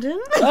 pardon?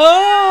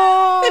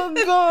 Oh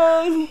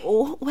God.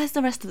 Oh, where's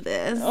the rest of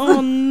this? Oh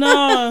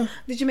no.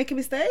 Did you make a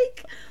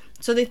mistake?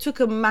 So they took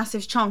a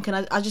massive chunk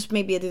and I just,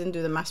 maybe I didn't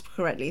do the maths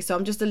correctly. So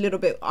I'm just a little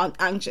bit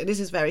anxious. This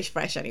is very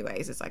fresh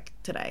anyways. It's like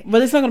today.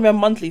 But it's not going to be a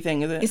monthly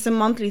thing, is it? It's a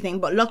monthly thing.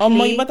 But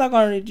luckily... but I'm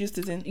going to reduce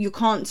it in. You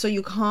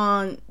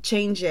can't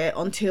change it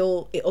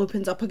until it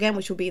opens up again,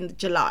 which will be in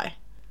July.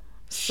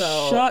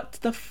 So shut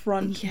the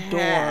front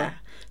door.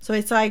 So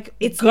it's like...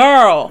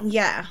 Girl!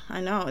 Yeah,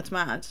 I know. It's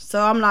mad.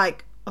 So I'm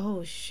like,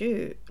 oh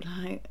shoot.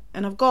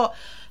 And I've got...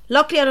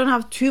 Luckily, I don't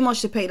have too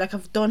much to pay. Like, I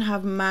don't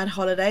have mad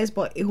holidays,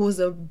 but it was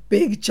a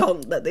big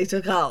chunk that they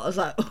took out. I was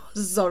like, oh,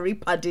 sorry,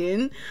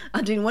 pardon.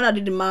 When I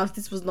did the math,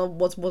 this was not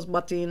what was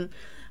button.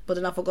 But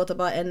then I forgot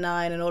about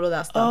N9 and all of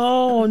that stuff.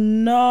 Oh,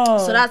 no.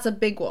 So that's a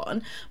big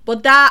one.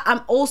 But that,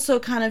 I'm also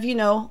kind of, you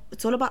know,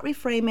 it's all about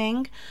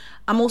reframing.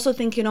 I'm also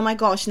thinking, oh my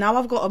gosh, now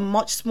I've got a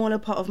much smaller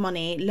pot of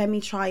money. Let me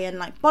try and,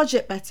 like,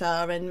 budget better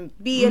and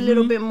be a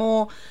little bit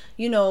more,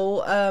 you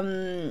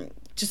know,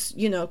 just,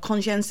 you know,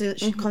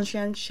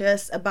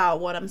 conscientious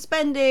about what I'm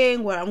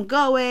spending, where I'm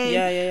going.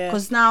 Yeah.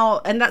 Because now,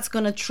 and that's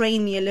gonna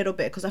train me a little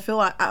bit, because I feel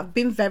like I've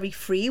been very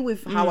free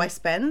with how I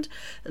spend.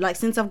 Like,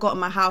 since I've gotten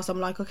my house, I'm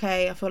like,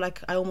 okay, I feel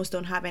like I almost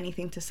don't have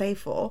anything to save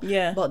for.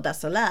 Yeah. But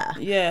that's a lie.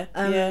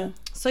 Yeah.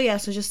 So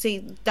just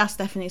see, that's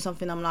definitely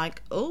something I'm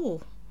like,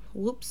 oh,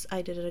 whoops,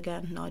 I did it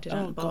again. No, I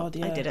didn't. I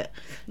did it.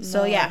 No.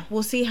 So yeah,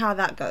 we'll see how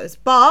that goes.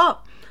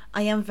 But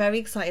I am very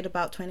excited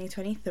about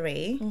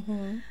 2023.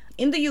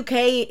 In the UK,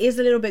 it is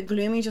a little bit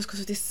gloomy just because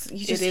of this.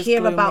 You just hear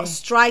gloomy. About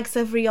strikes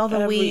every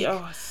other week.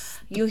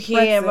 You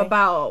hear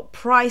about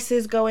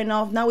prices going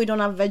off. Now we don't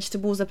have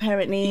vegetables,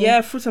 apparently.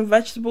 Yeah, fruits and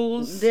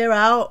vegetables. They're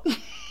out.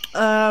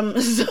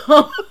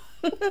 So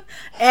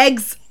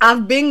eggs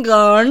have been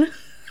gone.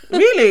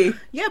 Really?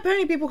 Yeah,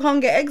 apparently people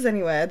can't get eggs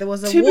anywhere. There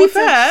was a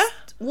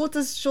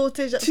water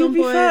shortage at some point.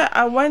 To be fair,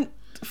 I went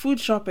food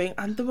shopping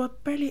and there were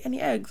barely any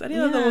eggs. I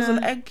didn't know there was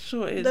an egg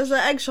shortage. There's an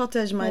egg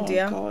shortage, my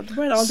dear. Oh God,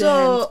 where are all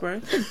the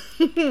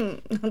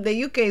hens, bro?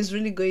 The UK is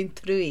really going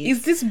through it.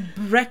 Is this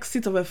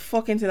Brexit of a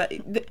fucking thing?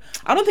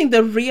 I don't think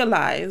they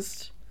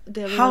realised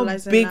how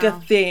big a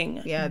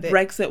thing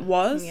Brexit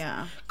was.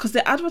 Yeah, because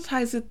they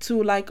advertise it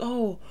to like,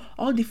 oh,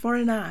 all the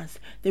foreigners,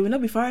 they will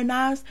not be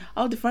foreigners.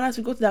 All the foreigners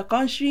will go to their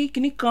country.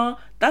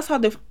 That's how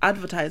they've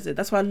advertised it.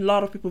 That's why a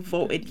lot of people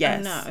voted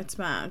yes. No, it's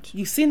mad.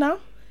 You see now?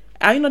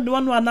 Are you not the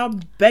one who are now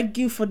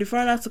begging for the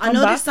foreigners to come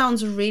back? I know this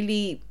sounds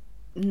really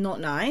not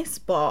nice,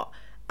 but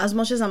as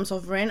much as I'm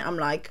suffering, I'm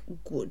like,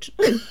 good.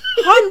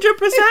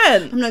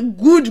 100%. I'm like,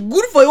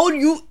 good for all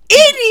you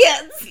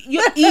idiots.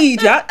 You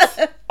idiots.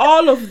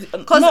 All of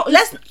because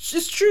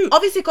it's true.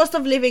 Obviously, cost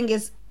of living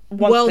is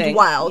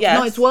worldwide. Yes.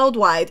 No, it's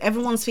worldwide.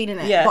 Everyone's feeling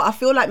it. Yeah. But I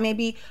feel like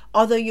maybe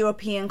other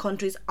European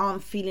countries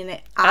aren't feeling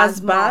it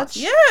as bad.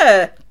 Much.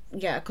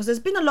 Yeah, because there's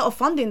been a lot of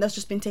funding that's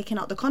just been taken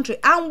out of the country,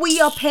 and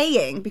we are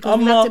paying because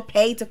we have to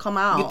pay to come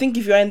out. You think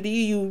if you're in the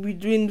EU, you'll be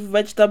doing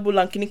vegetable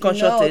and kinikon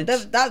shortage?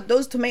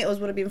 Those tomatoes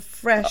would have been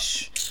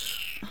fresh.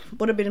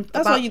 Would have been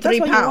about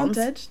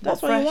 £3.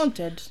 That's what you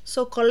wanted.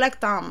 So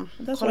collect them.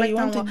 That's what you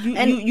wanted.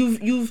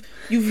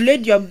 You've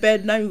laid your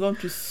bed. Now you're going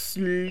to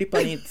sleep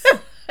on it.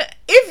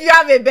 If you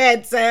have a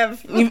bed,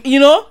 Sev.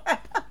 You know,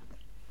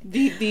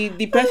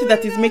 the person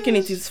that is making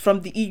it is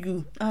from the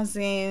EU. As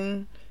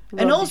in.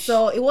 Rubbish. And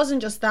also, it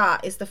wasn't just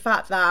that. It's the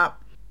fact that...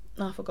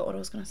 Oh, I forgot what I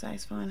was going to say.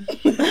 It's fine.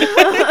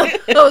 I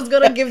was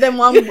going to give them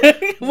one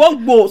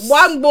boss.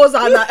 One boss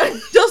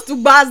and just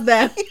to bash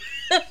them.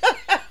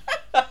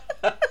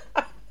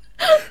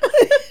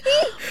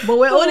 But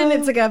we're all in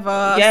it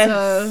together. Yes.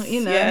 So,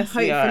 you know,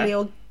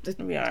 hopefully...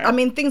 We are. I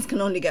mean, things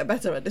can only get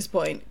better at this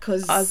point.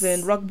 Cause as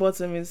in, rock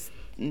bottom is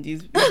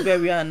where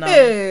we are now.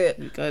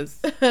 Because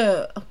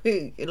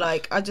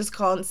like, I just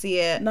can't see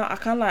it. No, I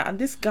can't lie. And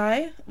this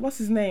guy, what's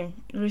his name?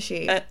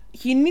 Rishi.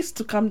 He needs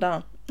to calm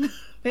down.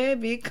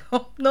 Baby,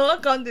 no, I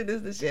can't do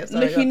this year.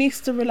 Sorry, no, he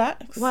needs to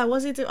relax. Why?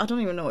 What's he doing? I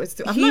don't even know what he's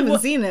doing. I've not even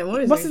seen him.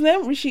 What's his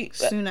name? Rishi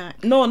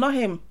Sunak. No, not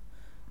him.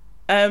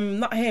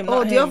 Not him.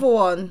 Oh, the other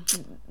one.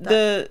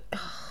 The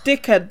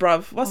dickhead,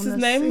 bruv. What's his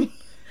name?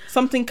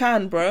 Something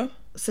Khan, bro.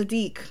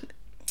 Sadiq.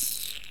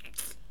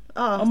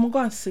 I'm gonna go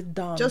and sit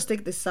down. Just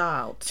take this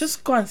out.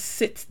 Just go and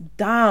sit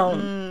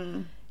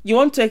down. You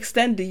want to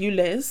extend the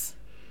ULEZ?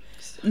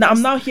 Now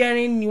I'm now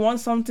hearing you want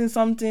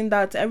something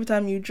that every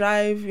time you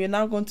drive you're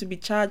now going to be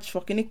charged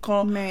for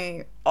kinikon.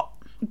 Mate,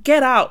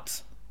 get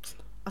out.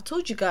 I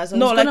told you guys I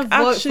was gonna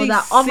vote for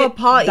that other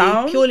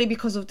party purely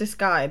because of this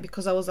guy,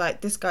 because I was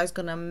like, this guy's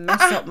gonna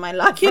mess up my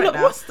life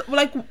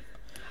right now.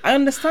 I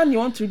understand you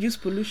want to reduce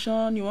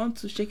pollution, you want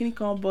to shake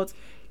kinikon, but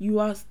you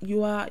are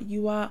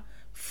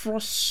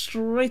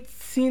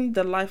frustrating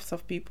the lives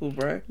of people,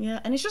 bro. Yeah,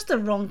 and it's just the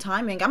wrong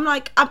timing. I'm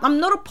like, I'm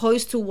not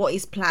opposed to what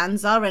his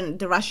plans are and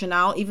the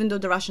rationale, even though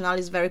the rationale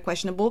is very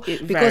questionable.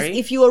 Because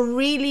if you are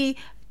really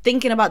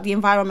thinking about the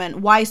environment,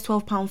 why is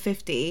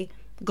 £12.50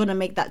 gonna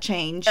make that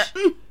change?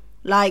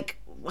 Like,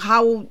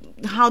 how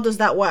does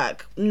that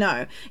work?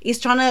 No, he's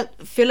trying to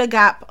fill a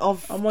gap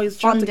of funding.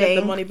 Trying to get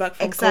the money back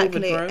from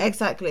COVID, bro.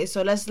 Exactly.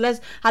 So let's be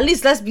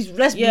honest. Let's be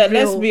say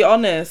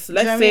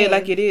it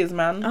like it is,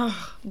 man.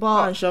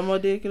 But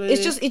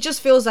it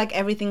just feels like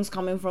everything's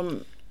coming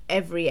from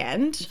every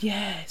end.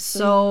 Yes.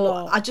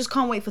 So I just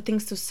can't wait for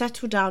things to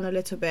settle down a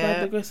little bit.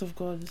 By the grace of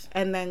God.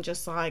 And then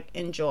just like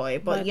enjoy.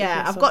 But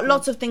yeah, I've got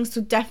lots of things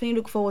to definitely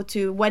look forward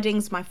to.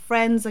 Weddings, my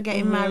friends are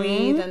getting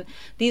married, and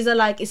these are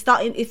like,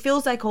 it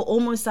feels like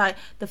almost like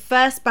the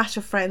first batch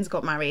of friends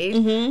got married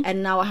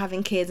and now are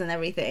having kids and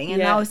everything. And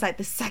now it's like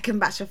the second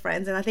batch of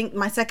friends. And I think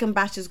my second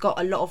batch has got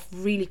a lot of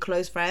really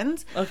close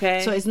friends.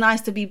 Okay. So it's nice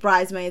to be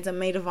bridesmaids and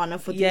maid of honor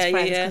for these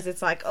friends, because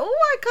it's like, oh,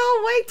 I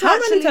can't wait to How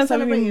many times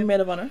have you been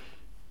maid of honor?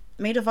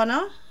 Maid of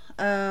honor,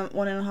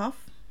 1.5.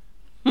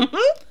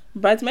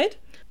 Bridesmaid?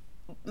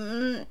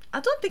 I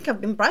don't think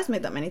I've been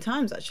bridesmaid that many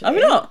times, actually. Have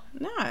you not?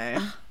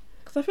 No.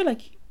 Because I feel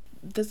like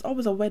there's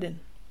always a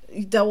wedding.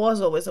 There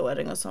was always a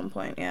wedding at some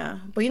point, yeah.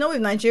 But you know,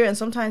 with Nigerians,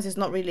 sometimes it's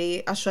not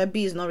really,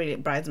 Ashwabi is not really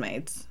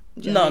bridesmaids.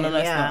 No,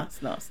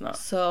 it's not.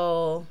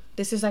 So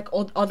this is like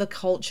other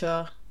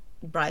culture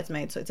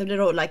bridesmaid, so it's a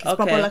little like it's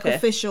proper like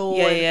official.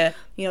 And,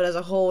 you know, there's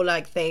a whole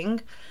like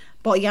thing.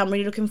 But yeah, I'm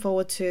really looking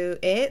forward to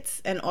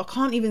it, and I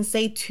can't even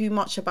say too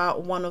much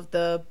about one of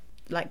the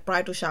like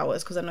bridal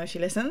showers because I know she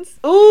listens.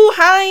 Oh,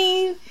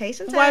 hi. Hey,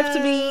 Chantal. Wife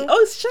to be. Oh,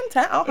 it's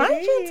Chantal. Oh, hi,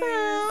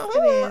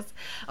 Chantal. It is.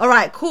 All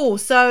right, cool.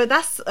 So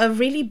that's a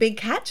really big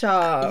catch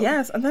up.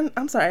 Yes, and then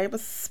I'm sorry, but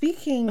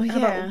speaking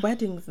about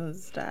weddings and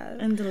stuff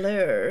and the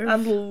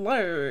love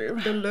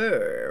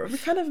we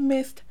kind of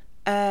missed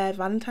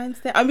Valentine's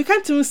Day, and we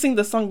can't even sing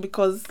the song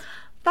because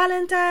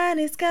Valentine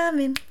is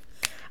coming.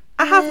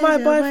 I have my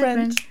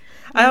boyfriend.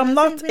 I am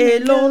not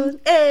alone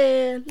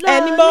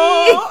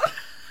anymore.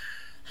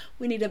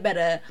 We need a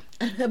better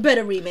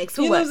remix.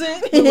 We'll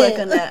work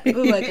on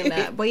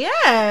that. But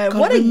yeah,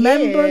 what a year.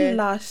 Remember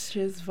last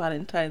year's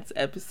Valentine's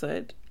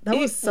episode? That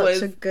was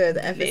such a good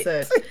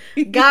episode.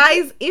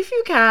 Guys, if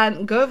you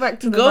can, go back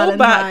to the Valentine's.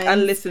 Back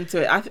and listen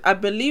to it. I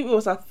believe it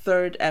was our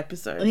 3rd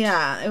episode.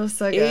 Yeah, it was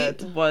so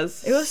good. It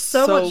was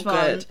so much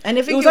fun. Good. And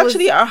if it was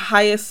actually our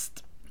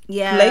highest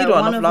played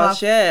one of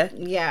last year.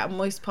 Yeah,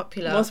 most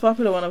popular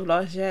one of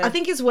last year. I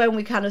think it's when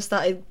we kind of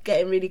started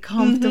getting really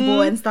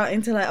comfortable and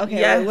starting to like,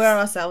 okay, we're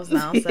ourselves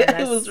now. So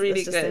it was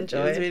really good.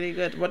 It was really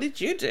good. What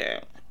did you do?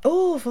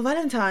 Oh, for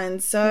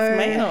Valentine's.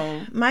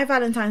 So my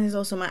Valentine's is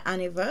also my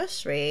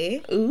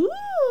anniversary. Ooh.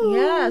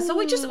 Yeah. So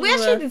we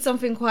actually did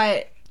something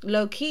quite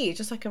low key,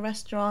 just like a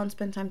restaurant,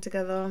 spend time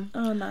together.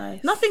 Oh,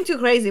 nice. Nothing too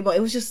crazy, but it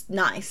was just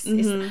nice.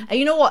 And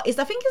you know what?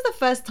 I think it's the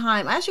first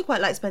time I actually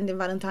quite like spending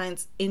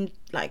Valentine's in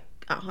like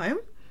at home.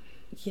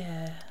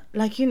 Yeah.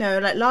 Like, you know,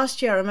 like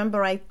last year I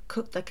remember I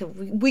cooked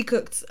we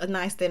cooked a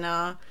nice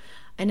dinner,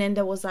 and then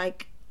there was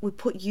like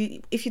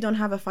if you don't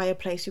have a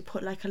fireplace, you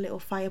put like a little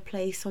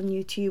fireplace on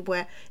YouTube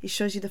where it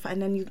shows you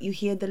and then you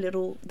hear the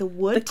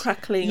wood, the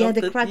crackling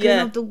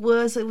of the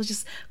wood. So it was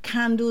just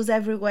candles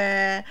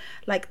everywhere,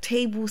 like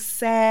table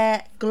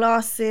set,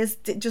 glasses,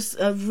 just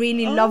a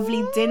really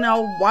lovely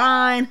dinner,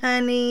 wine,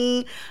 honey.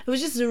 It was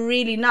just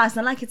really nice,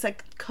 and like it's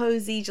like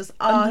cozy, just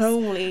us,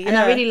 and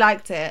I really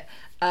liked it,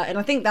 and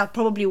I think that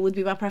probably would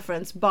be my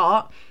preference.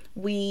 But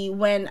we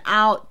went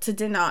out to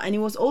dinner, and it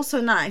was also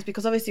nice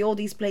because obviously all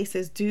these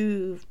places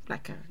do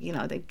like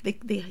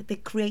they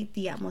create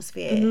the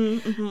atmosphere,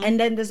 and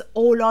then there's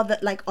all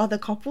other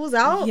couples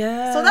out.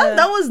 Yeah, so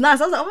that was nice.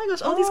 I was like, oh my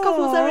gosh, all these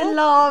couples are in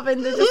love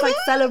and they're just like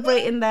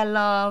celebrating their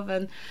love.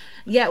 And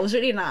yeah, it was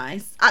really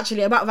nice.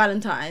 Actually, about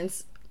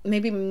Valentine's,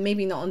 maybe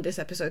not on this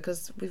episode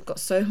because we've got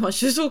so much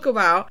to talk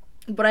about,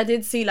 but I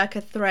did see like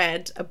a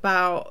thread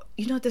about,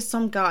 you know, there's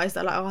some guys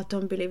that are like, oh, I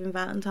don't believe in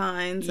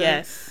Valentine's.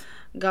 Yes.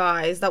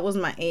 Guys, that was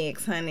my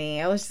ex,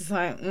 honey. I was just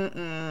like,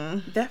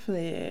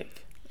 definitely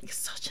ick. It's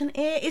such an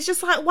ick. It's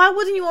just like, why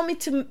wouldn't you want me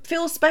to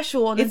feel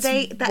special on a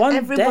day that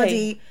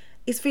everybody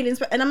is feeling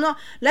special? And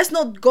let's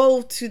not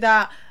go to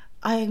that,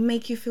 I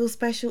make you feel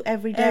special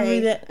every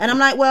day. And I'm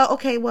like,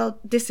 well,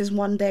 this is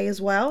one day as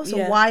well. So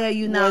why are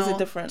you now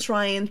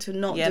trying to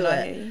not do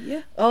it?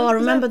 Yeah. Oh, I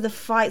remember the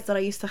fights that I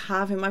used to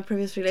have in my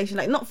previous relation.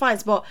 Like, not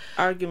fights, but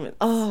arguments.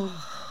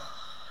 Oh,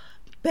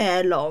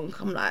 bare long.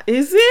 I'm like,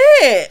 is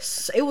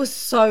it? It was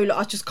so long.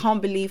 I just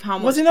can't believe how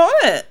much. Was he not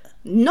on it?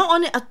 Not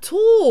on it at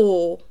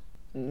all.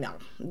 No,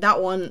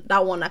 that one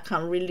I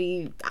can't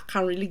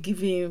really give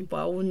him,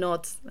 but I will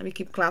not. Let me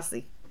keep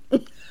classy.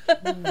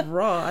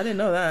 Raw, I didn't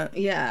know that.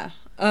 Yeah.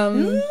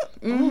 To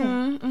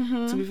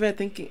be fair,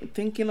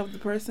 thinking of the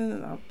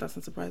person, that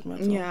doesn't surprise me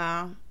at all.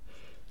 Yeah.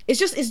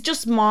 It's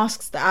just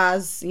masked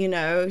as, you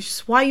know,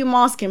 just why are you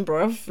masking,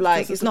 bruv?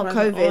 Like, it's not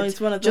COVID.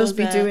 It's one of those, just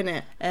be doing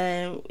it.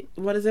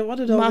 What is it? What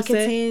did I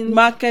say?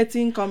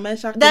 Marketing,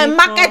 commercial. Then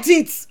market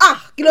it.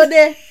 You know,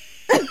 they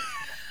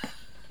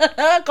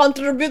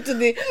contribute to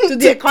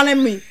the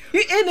economy.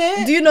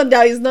 Do you know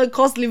there is no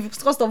cost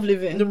of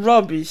living? The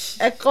rubbish.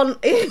 It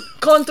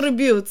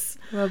contributes.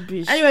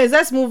 Rubbish. Anyways,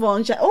 let's move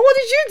on. Oh, what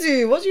did you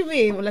do? What do you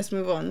mean? Well, let's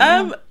move on.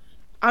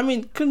 I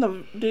mean, couldn't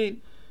have really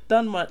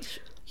done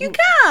much. You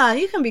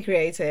can be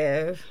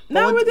creative.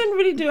 No, we didn't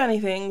really do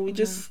anything. We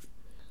just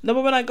but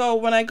when I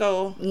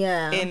go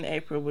in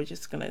April, we're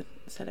just gonna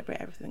celebrate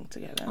everything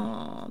together.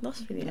 Oh,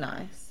 that's really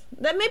nice.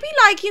 Then maybe,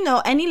 like, you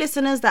know, any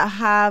listeners that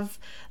have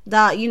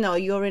that, you know,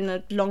 you're in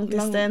a long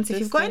distance, if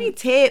you've got any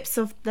tips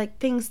of like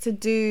things to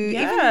do,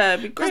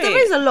 it'd be great. Because there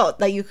is a lot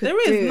that you could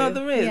do.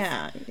 There is.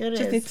 Yeah,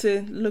 just need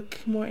to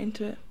look more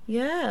into it.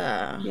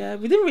 Yeah,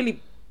 we didn't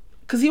really,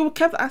 because he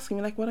kept asking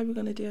me like, what are we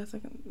gonna do? I was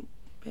like,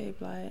 babe,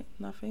 like,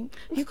 nothing.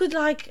 You could,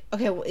 like,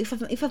 okay, well,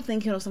 if I'm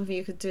thinking of something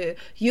you could do,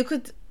 you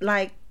could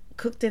like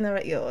cook dinner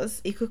at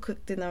yours, he could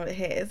cook dinner at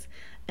his,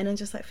 and then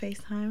just like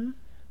FaceTime.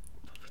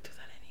 But we do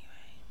that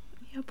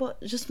anyway. Yeah,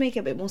 but just make it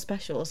a bit more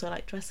special. So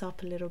like dress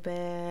up a little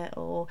bit,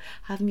 or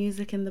have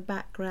music in the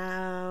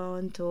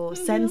background, or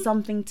send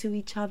something to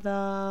each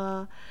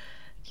other.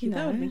 You know,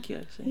 that would be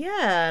cute, actually.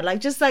 Yeah, like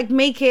just like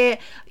make it.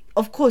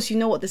 Of course, you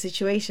know what the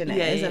situation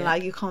is, and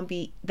like you can't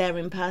be there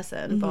in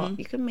person, but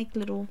you can make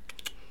little.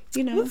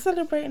 You know, we'll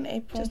celebrate in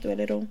April. Just do a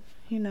little,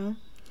 you know.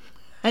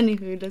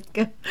 Anywho, let's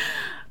go.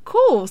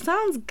 Cool,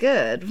 sounds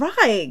good.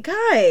 Right,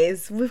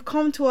 guys, we've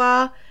come to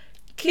our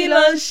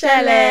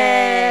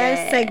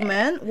Kilonshele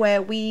segment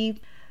where we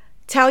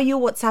tell you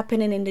what's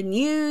happening in the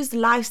news,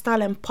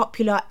 lifestyle, and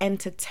popular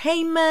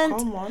entertainment.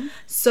 Come on.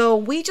 So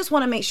we just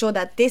want to make sure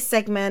that this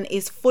segment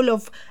is full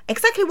of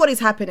exactly what is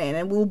happening,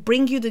 and we'll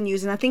bring you the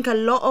news. And I think a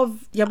lot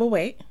of but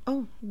wait.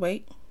 Oh,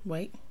 wait.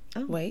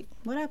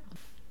 What happened?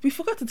 We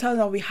forgot to tell you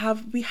that we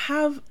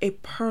have a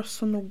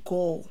personal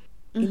goal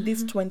in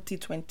this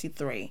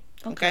 2023.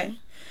 Okay.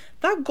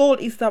 That goal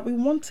is that we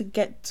want to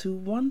get to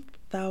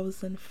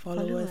 1,000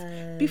 followers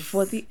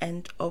before the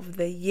end of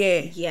the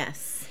year.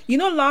 Yes. You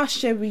know,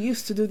 last year we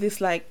used to do this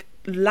like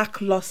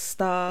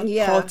lackluster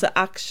call to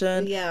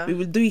action. Yeah. We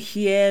will do it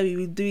here, we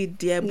will do it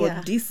there,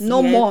 but this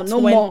no year, more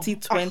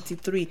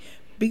 2023,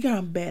 bigger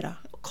and better.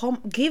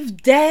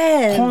 Give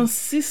them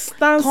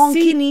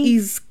consistency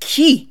is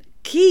key.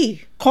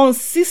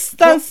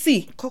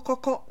 Consistency.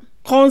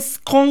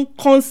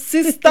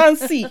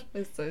 Consistency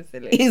It's so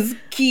silly. is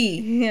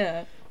key.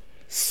 Yeah.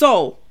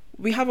 So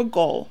we have a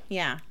goal.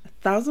 Yeah.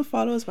 1,000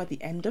 followers by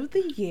the end of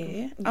the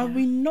year, and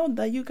we know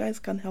that you guys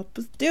can help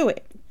us do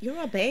it.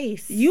 You're a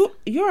base. You're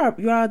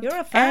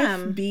a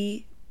fam.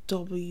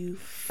 FBW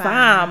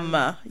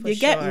fam. You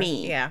get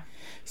me? Yeah.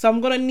 So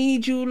I'm gonna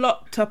need you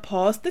lot to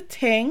pause the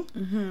thing,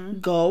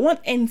 go on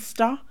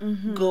Insta,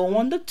 go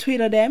on the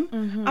Twitter them,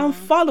 and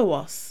follow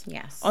us.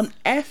 Yes. On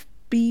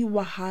FB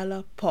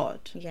Wahala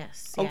Pod.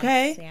 Yes.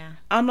 Okay. Yeah.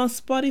 And on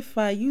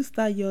Spotify, use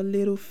that your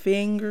little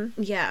finger.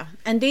 Yeah.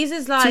 And this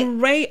is like To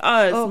rate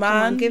us, come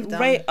man. on, give them.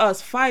 Rate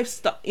us 5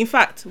 stars. In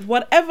fact,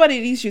 whatever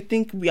it is you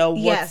think we are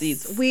worth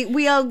it.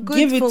 We are good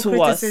Give it for to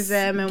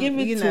criticism us. and Give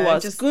it you to know,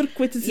 us. just Good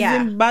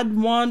criticism, bad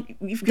one.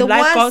 If you The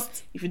like worst-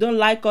 us, if you don't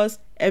like us,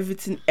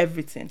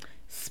 everything.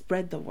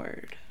 Spread the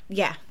word.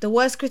 Yeah, the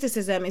worst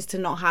criticism is to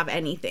not have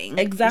anything.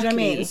 Exactly. Do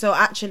you know what I mean? So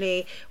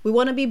actually, we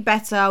want to be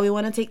better. We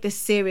want to take this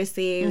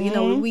seriously. You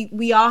know,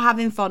 we are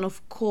having fun,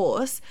 of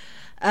course.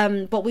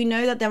 But we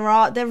know that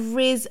there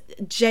is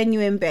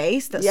genuine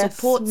base that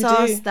supports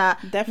us,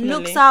 that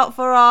looks out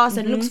for us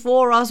and looks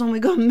for us when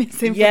we go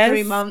missing for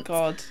 3 months.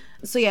 God.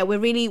 So yeah, we're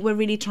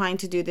really trying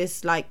to do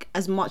this like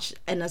as much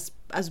and as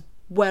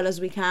well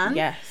as we can.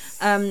 Yes.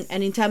 And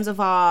in terms of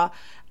our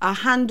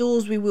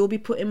handles, we will be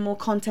putting more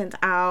content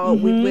out.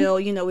 We will,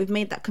 we've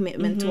made that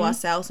commitment to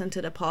ourselves and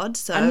to the pod.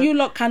 So And you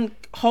lot can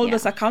hold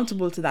us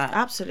accountable to that.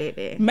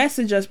 Absolutely.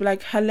 Message us, be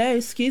like, hello,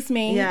 excuse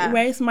me,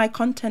 where is my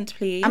content,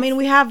 please? I mean,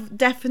 we have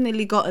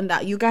definitely gotten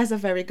that. You guys are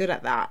very good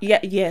at that. Yeah,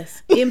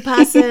 yes. In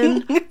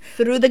person,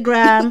 through the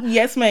gram,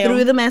 yes, ma'am.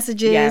 through the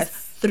messages, yes.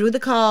 through the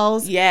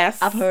calls. Yes.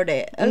 I've heard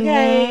it.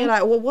 Okay.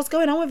 Like, well, what's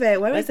going on with it?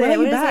 Where is it?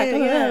 Where is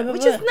it? Yeah.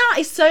 Which is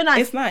nice. It's so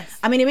nice. It's nice.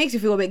 I mean, it makes you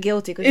feel a bit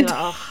guilty because you're like,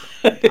 oh,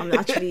 I'm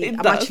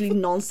actually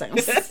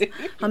nonsense.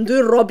 I'm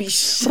doing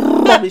rubbish.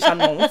 Rubbish and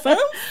nonsense.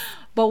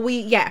 But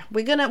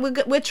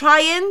we're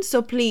trying.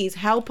 So please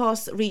help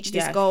us reach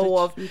this goal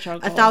of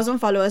 1,000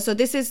 followers. So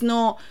this is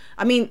not,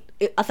 I mean,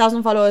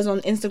 1,000 followers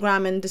on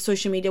Instagram and the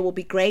social media will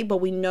be great, but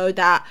we know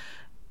that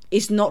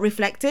it's not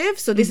reflective.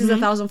 So this is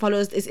 1,000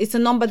 followers. It's a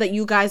number that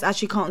you guys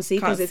actually can't see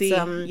because it's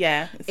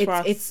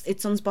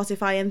on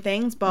Spotify and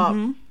things, but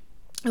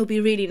it'll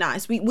be really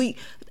nice. We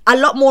a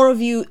lot more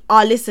of you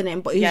are listening,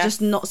 but you're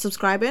just not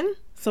subscribing.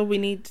 So we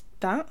need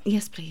that.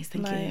 Yes, please.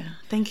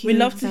 Thank you. We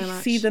love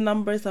to see the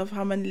numbers of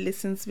how many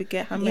listens we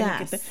get, how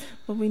many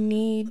but we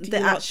need the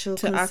actual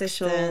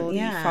consistent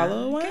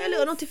follow us. Get a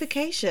little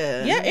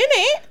notification. Yeah,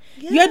 innit?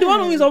 Yeah. You're the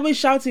one who is always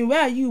shouting,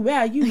 where are you?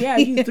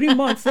 3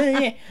 months.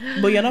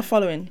 But you're not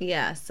following.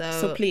 Yeah,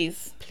 so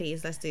please,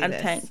 let's do and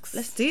this. thanks.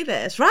 Let's do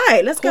this.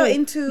 Right, let's go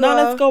into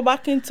let's go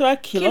back into our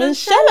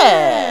Kilonshele.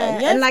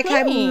 Yes, and like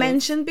I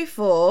mentioned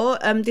before,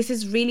 this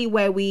is really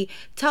where we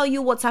tell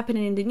you what's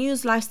happening in the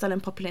news, lifestyle,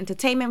 and popular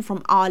entertainment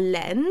from our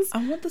lens.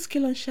 And what does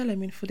Kilonshele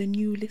mean for the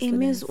new listeners? It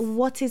means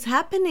what is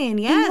happening.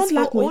 Yes,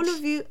 for all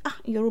of you.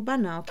 Yoruba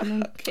now.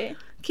 Okay.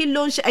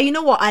 Kilonshele. And you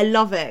know what? I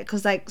love it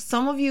because like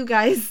some of you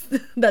guys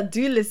that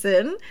do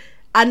listen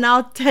are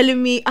now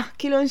telling me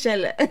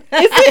Kilonshele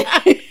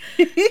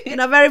in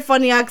a very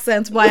funny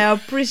accent, but I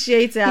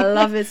appreciate it. I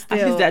love it still.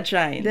 At least they're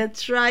trying.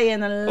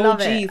 I love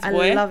it.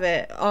 Boy. I love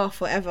it. Oh,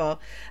 forever.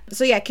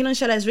 So yeah,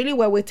 Kilonshele is really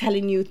where we're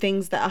telling you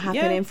things that are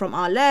happening from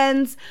our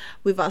lens,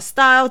 with our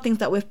style, things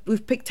that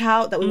we've picked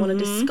out that we want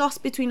to discuss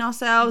between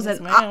ourselves,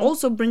 and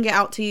also bring it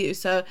out to you.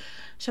 So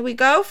shall we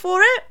go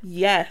for it?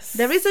 Yes.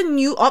 There is a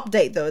new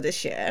update though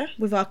this year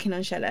with our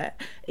Kilonshele.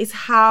 It's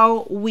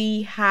how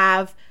we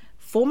have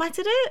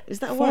formatted it. Is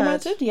that a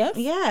formatted? Word? Yes.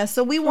 Yeah.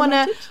 So we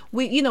wanna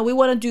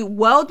do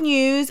world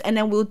news, and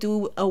then we'll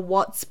do a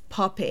what's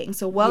popping.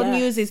 So world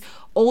news is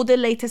all the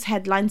latest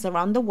headlines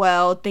around the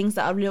world, things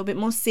that are a little bit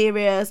more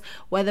serious,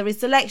 whether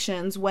it's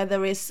elections,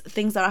 whether it's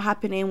things that are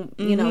happening,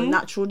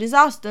 natural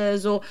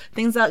disasters, or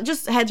things that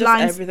just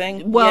headlines, just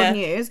everything, world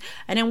news.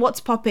 And then what's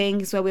popping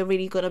is where we're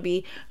really gonna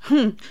be.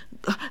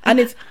 And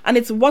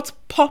it's what's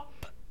pop.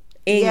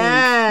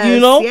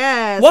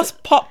 Yes, what's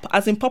pop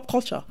as in pop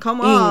culture.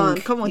 Come on.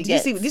 Do you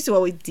see? This is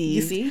what we did.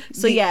 You see?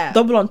 So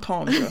double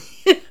entendre.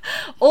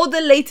 All the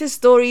latest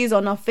stories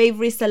on our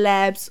favorite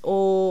celebs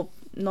or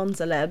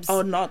non-celebs.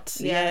 Oh, not.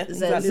 Yeah.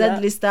 Exactly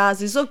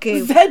Z-listers. It's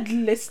okay.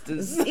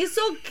 Z-listers. It's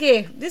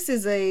okay. This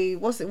is a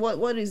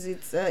what is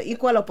it?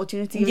 Equal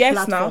opportunity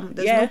platform. Now.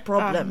 There's no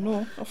problem.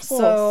 No, of course.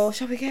 So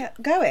shall we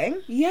get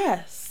going?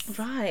 Yes.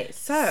 Right.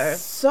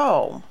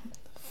 So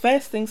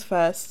first things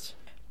first,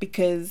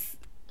 because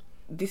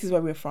this is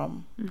where we're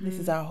from. This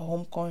is our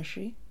home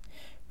country.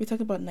 We're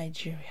talking about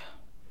Nigeria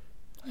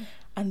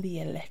and the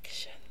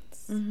elections.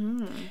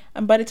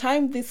 And by the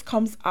time this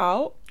comes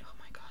out,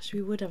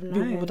 we would have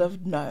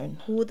known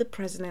who the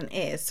president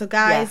is. So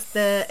guys,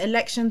 the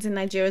elections in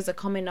Nigeria are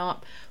coming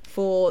up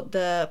for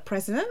the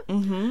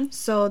president.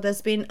 So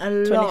there's been a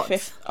lot.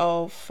 25th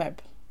of Feb.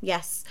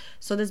 Yes.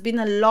 So there's been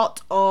a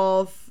lot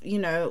of,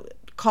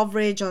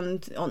 coverage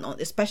on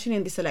especially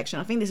in this election.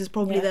 I think this is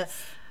probably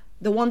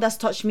the one that's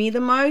touched me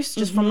the most,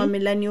 just from a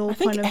millennial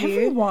point of view.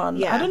 Everyone.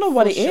 Yeah, I don't know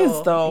what it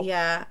is though.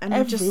 Yeah, and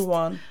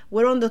everyone.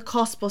 We're on the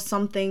cusp of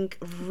something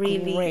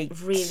really,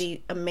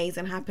 really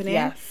amazing happening.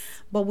 Yes.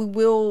 But we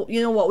will,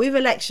 with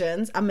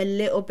elections, I'm a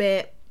little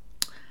bit,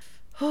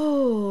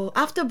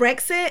 after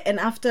Brexit and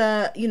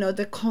after,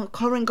 the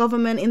current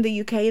government in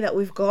the UK that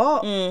we've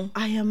got,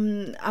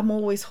 I'm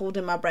always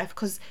holding my breath,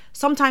 because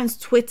sometimes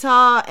Twitter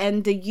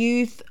and the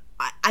youth,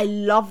 I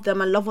love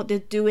them. I love what they're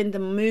doing, the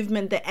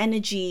movement, the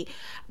energy,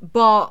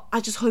 but I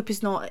just hope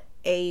it's not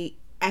a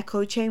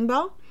echo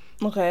chamber.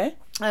 Okay.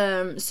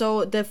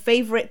 So the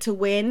favorite to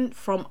win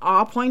from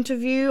our point of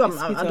view,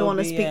 I don't want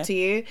to speak to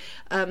you.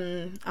 I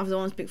don't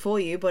want to speak for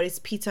you, but it's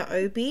Peter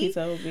Obi.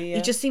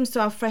 He just seems to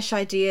have fresh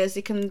ideas.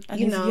 He can, and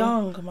he's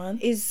young, man.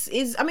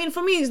 I mean,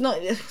 for me, it's not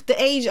the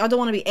age. I don't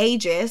want to be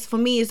ageist. For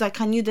me, it's like,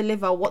 can you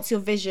deliver? What's your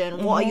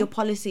vision? What are your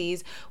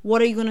policies?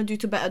 What are you going to do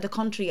to better the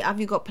country?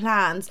 Have you got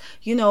plans?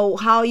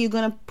 How are you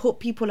going to put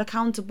people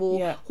accountable?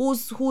 Yeah.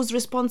 Who's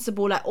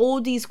responsible? Like all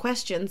these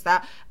questions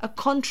that a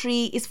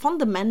country is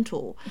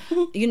fundamental,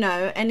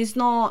 and it's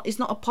not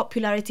a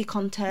popularity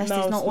contest.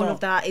 No, it's not all of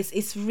that.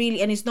 It's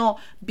really, and it's not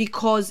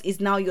because it's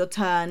now your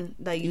turn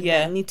that you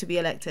need to be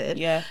elected.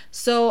 Yeah.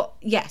 So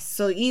yes,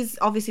 so he's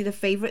obviously the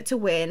favorite to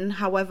win.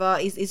 However,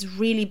 is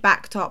really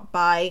backed up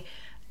by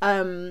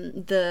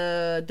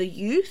the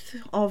youth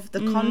of the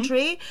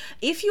country.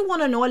 If you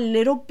want to know a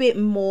little bit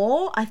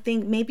more, I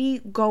think maybe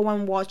go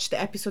and watch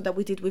the episode that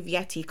we did with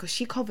Yeti, because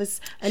she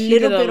covers a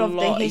little bit of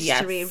the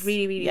history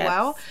really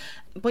well.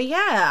 But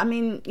yeah, I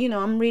mean,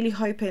 I'm really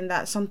hoping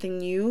that something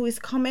new is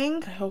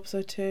coming. I hope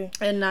so too.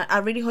 And I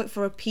really hope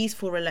for a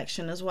peaceful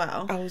election as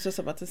well. I was just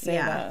about to say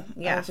that.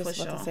 Yeah, I was just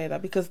about to say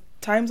that, because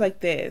times like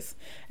this,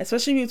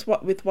 especially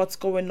with what's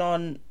going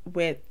on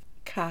with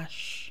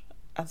cash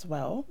as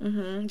well. Do you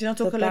want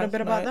to talk a little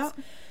bit about that?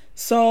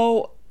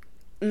 So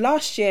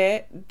last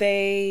year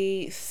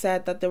they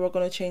said that they were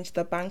going to change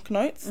the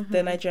banknotes,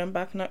 the Nigerian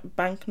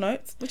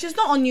banknotes, which is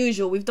not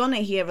unusual. We've done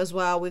it here as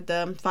well with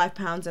the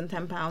 £5 and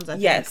 £10. I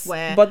think,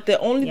 where, but the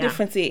only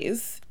difference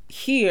is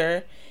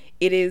here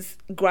it is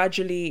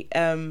gradually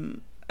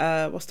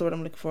what's the word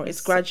I'm looking for?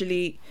 It's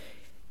gradually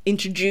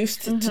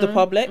introduced to the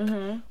public,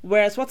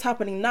 whereas what's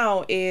happening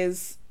now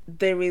is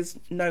there is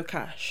no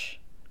cash.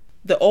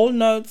 The old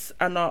notes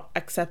are not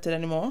accepted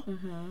anymore.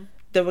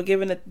 They were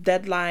given a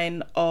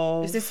deadline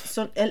of... Is this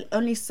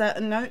only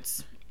certain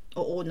notes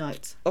or all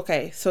notes?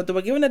 Okay, so they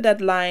were given a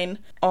deadline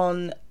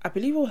on, I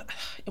believe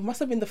it must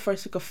have been the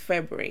first week of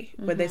February,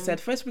 where they said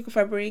first week of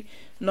February,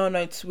 no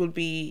notes will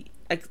be...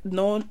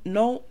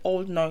 No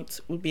old notes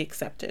will be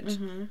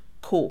accepted.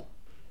 Cool.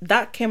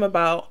 That came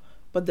about,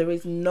 but there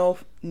is no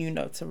new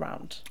notes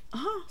around.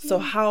 So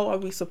how are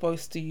we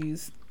supposed to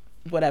use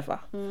whatever?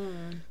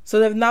 So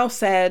they've now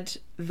said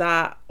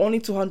that only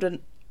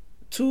 200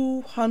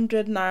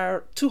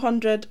 naira,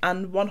 200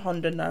 and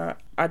 100 naira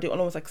are the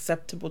only ones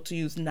acceptable to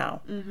use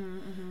now,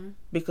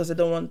 because they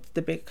don't want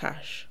the big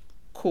cash.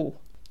 Cool.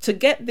 To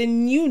get the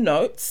new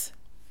notes,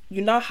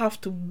 you now have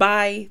to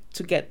buy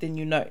to get the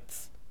new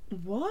notes.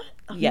 What?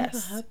 I've never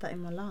heard that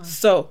in my life.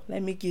 So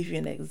let me give you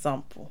an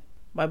example.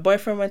 My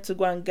boyfriend went to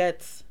go and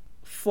get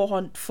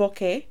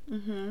 4K.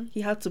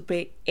 He had to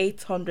pay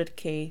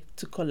 800K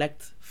to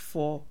collect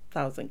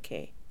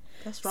 4,000K.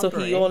 That's robbery. So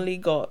he only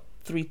got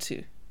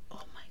 3.2.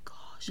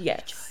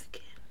 Yes,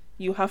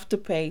 you have to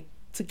pay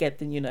to get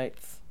the new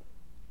notes.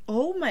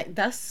 Oh my,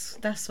 that's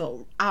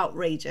so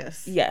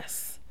outrageous.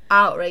 Yes,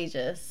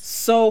 outrageous.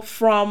 So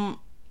from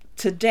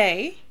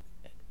today,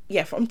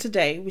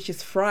 which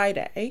is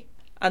Friday,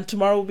 and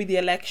tomorrow will be the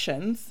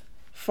elections.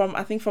 From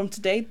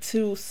today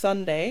to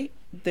Sunday,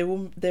 they're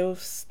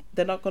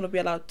not going to be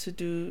allowed to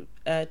do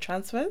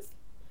transfers,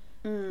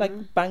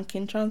 like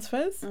banking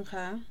transfers.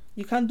 Okay,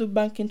 you can't do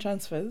banking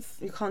transfers.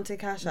 You can't take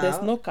cash out.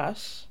 There's no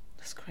cash.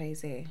 That's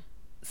crazy.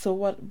 So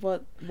what?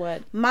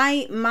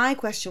 My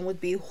question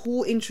would be,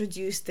 who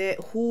introduced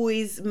it? Who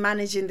is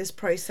managing this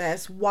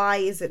process? Why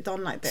is it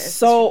done like this?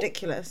 So it's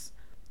ridiculous.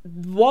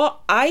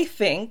 What I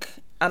think,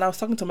 and I was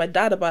talking to my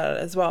dad about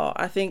it as well,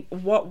 I think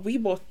what we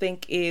both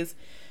think is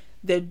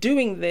they're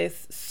doing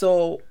this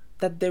so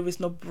that there is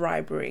no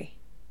bribery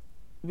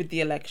with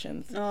the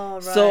elections. Oh,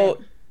 right.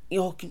 So,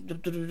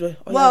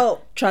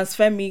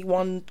 transfer me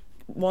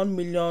 1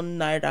 million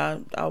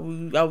naira,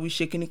 are we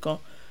shaking it?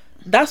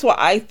 That's what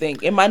I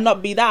think. It might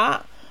not be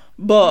that,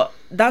 but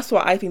that's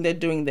what I think they're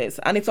doing this.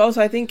 And it's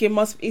also, I think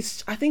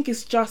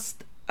it's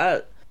just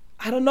I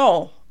don't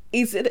know.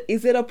 Is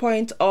it a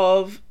point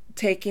of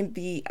taking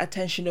the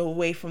attention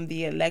away from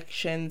the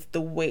elections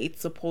the way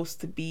it's supposed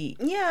to be?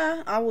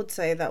 Yeah, I would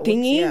say that.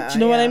 Thingy, yeah, do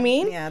you know what I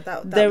mean? Yeah,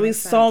 that there is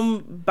sense.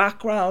 Some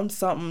background,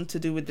 something to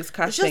do with this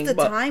cash thing. It's just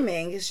the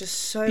timing. It's just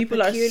so people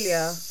peculiar.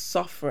 Are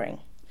suffering.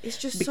 It's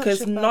just because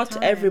such a bad not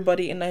time.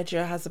 Everybody in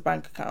Nigeria has a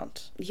bank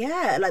account.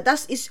 Yeah, like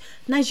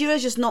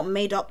Nigeria's just not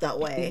made up that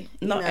way.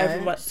 Not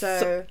everyone.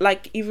 So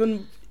like,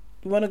 even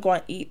you want to go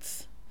and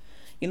eat,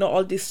 you know,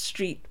 all these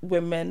street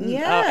women,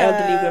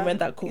 elderly women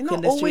that cook in the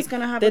street. You're always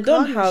gonna have they a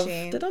don't card have.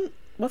 machine. They don't.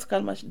 What's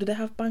card machine? Do they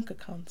have bank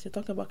accounts? You're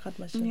talking about card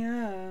machine.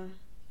 Yeah.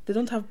 They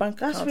don't have bank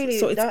accounts. Really,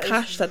 so it's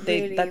cash that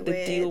they weird.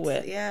 deal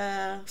with.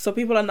 Yeah. So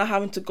people are not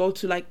having to go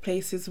to like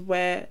places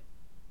where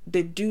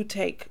they do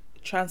take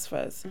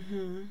transfers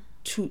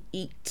to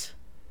eat.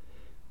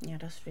 Yeah,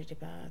 that's really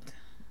bad.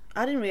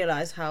 I didn't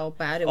realize how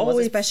bad it was,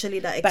 especially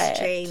that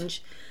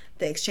exchange.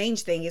 The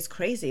exchange thing is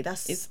crazy.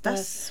 That's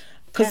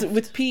because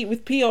with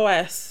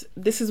POS,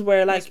 this is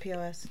where like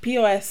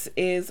POS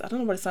is, I don't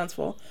know what it stands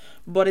for,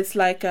 but it's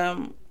like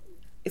an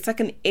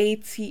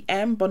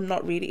ATM, but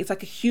not really. It's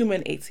like a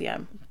human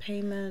ATM.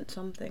 Payment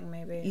something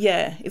maybe.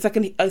 Yeah, it's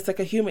like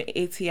a human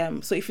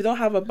ATM. So if you don't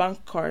have a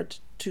bank card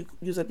to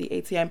use at the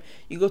ATM,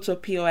 you go to a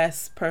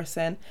POS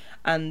person,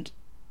 and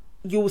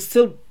you will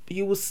still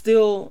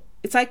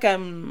it's like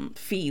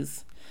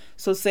fees.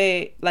 So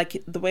say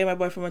like the way my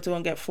boyfriend went to go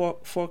and get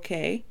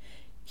 4K,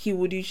 he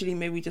would usually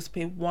maybe just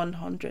pay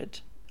 100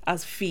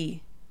 as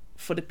fee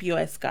for the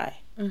POS guy.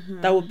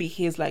 That would be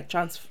his like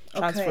transfer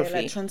fee,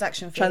 like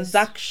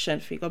transaction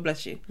fee. God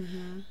bless you.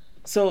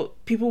 So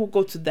people will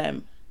go to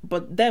them,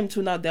 but them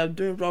too now they're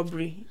doing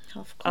robbery.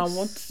 Of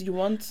course.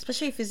 And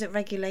especially if it's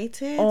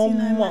regulated,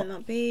 it might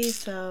not be.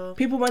 So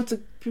people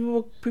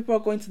are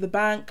going to the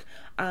bank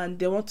and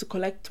they want to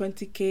collect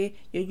 20k.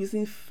 You're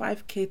using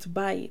 5k to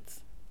buy it.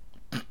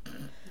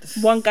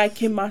 One guy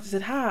came out and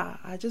said,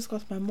 I just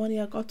got my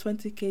money, I got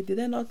 20k. Did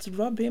I not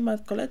rob him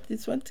and collect the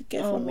 20k from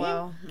him? Oh,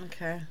 wow.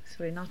 Okay.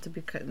 So we have to be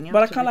quiet.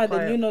 But I can't lie,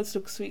 the new notes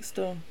look sweet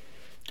still.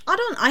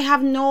 I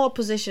have no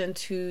opposition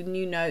to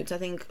new notes. I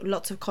think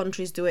lots of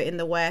countries do it in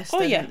the West.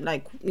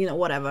 Like, you know,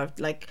 whatever.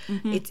 Like,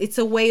 it's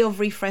a way of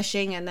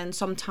refreshing, and then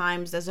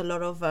sometimes there's a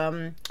lot of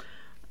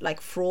like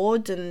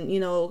fraud and, you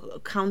know,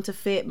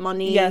 counterfeit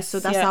money. Yes, so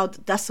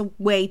that's a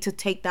way to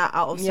take that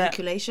out of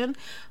circulation.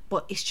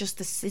 But it's just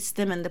the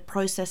system and the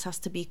process has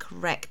to be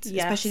correct,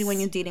 especially when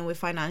you're dealing with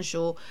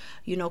financial,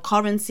 you know,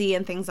 currency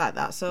and things like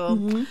that.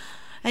 So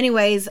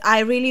anyways,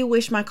 I really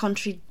wish my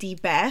country the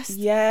best.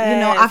 Yeah. You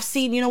know, I've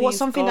seen, you know, what's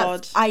something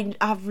that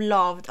I've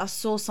loved. I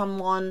saw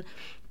someone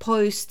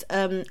post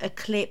a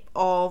clip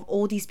of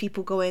all these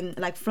people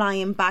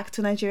flying back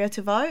to Nigeria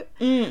to vote.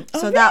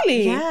 So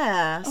really?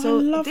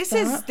 So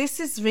this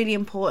is really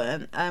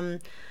important.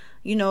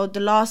 You know, the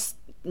last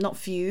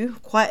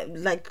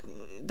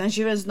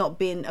Nigeria's not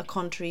been a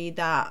country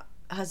that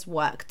has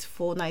worked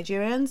for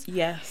Nigerians.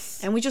 Yes.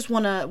 And we just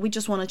wanna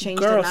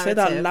change the narrative. Say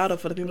that louder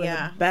for the people in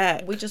the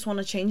back. We just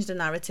wanna change the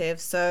narrative.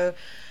 So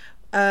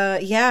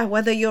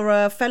whether you're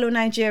a fellow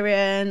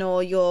Nigerian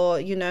or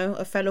you're, you know,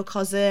 a fellow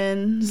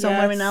cousin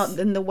somewhere out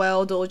in the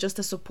world, or just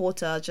a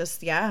supporter,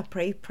 just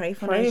pray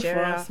for Nigeria. Pray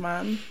for us,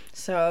 man.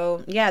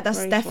 So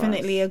that's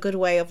definitely a good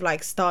way of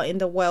like starting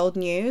the world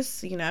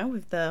news, you know,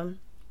 with the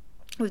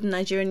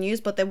Nigerian news.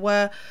 But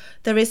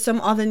there is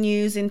some other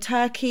news in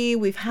Turkey.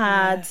 We've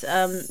had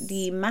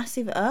the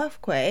massive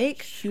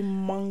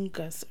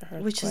humongous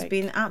earthquake, which has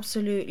been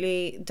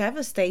absolutely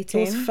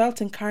devastating. It was felt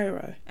in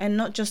Cairo, and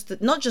not just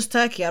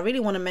Turkey. I really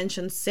want to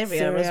mention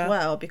Syria as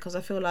well, because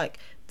I feel like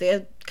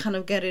they're kind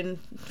of getting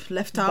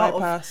left out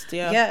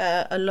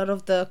bypassed, a lot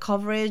of the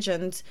coverage,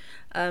 and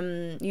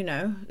you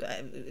know,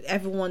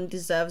 everyone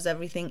deserves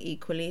everything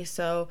equally.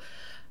 So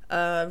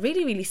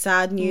really, really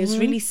sad news,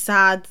 really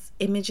sad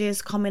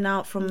images coming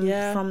out from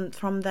them.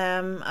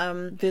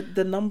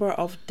 The number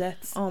of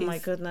deaths. Oh my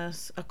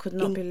goodness, I could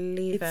not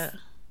believe it.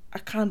 I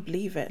can't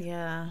believe it.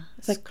 Yeah,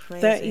 it's like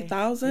crazy.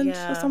 30,000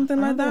 or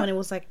something like that. When it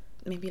was like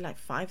maybe like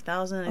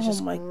 5,000. It's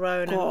just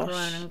grown and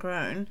grown and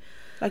grown.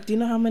 Like, do you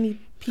know how many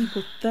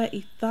people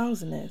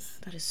 30,000 is?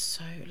 That is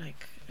so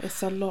like.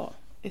 It's a lot.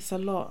 It's a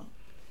lot.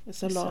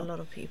 It's a lot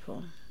of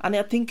people. And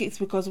I think it's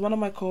because one of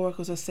my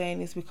coworkers was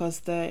saying it's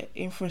because the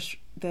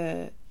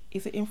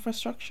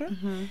infrastructure?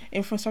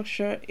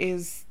 Infrastructure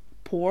is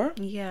poor.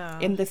 Yeah.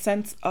 In the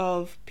sense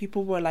of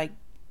people were like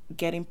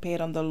getting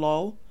paid on the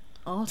low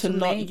to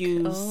not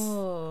use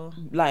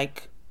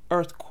like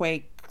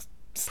earthquake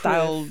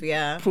style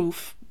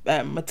proof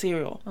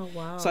material. Oh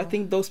wow. So I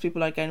think those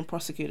people are getting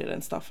prosecuted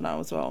and stuff now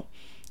as well,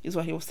 is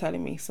what he was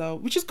telling me. So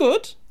which is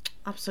good.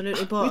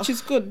 Absolutely, but which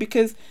is good,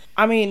 because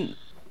I mean,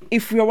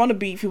 if you want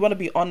to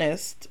be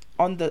honest,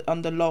 on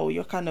the low,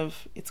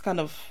 it's kind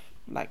of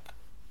like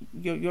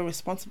you're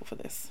responsible for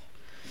this.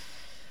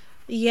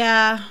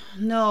 Yeah,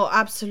 no,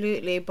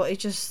 absolutely, but it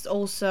just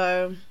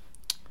also,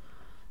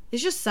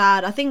 It's just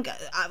sad. I think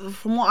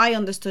from what I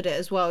understood it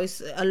as well,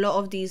 is a lot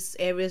of these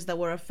areas that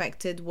were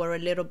affected were a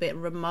little bit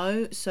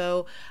remote.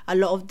 So a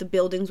lot of the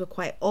buildings were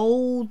quite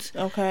old.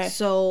 Okay.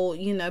 So,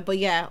 you know, but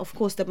yeah, of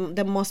course,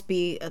 there must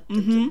be,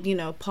 you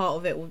know, part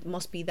of it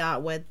must be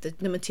that where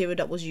the material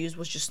that was used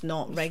was just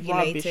not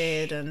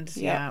regulated and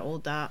all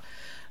that.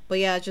 But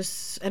yeah, I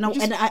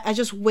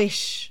just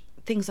wish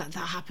things like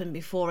that happened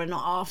before and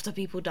not after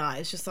people die.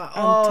 It's just like,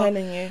 I'm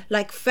telling you,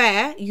 like,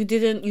 fair, you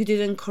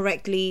didn't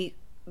correctly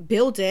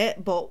build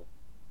it, but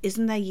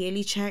isn't there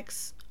yearly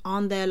checks?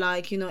 Aren't there,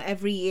 like, you know,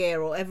 every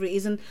year or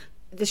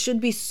there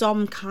should be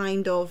some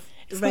kind of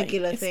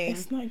regular thing.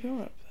 It's not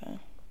Europe though.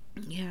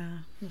 Yeah,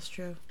 that's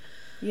true.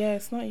 Yeah,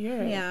 it's not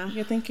Europe. Yeah,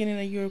 you're thinking in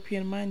a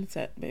European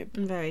mindset, babe.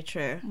 Very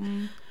true.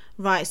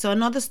 Right, so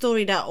another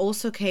story that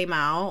also came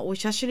out,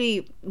 which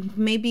actually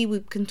maybe we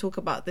can talk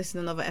about this in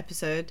another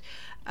episode,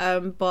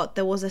 but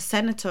there was a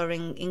senator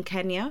in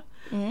Kenya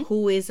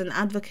who is an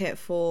advocate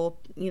for,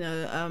 you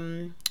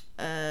know,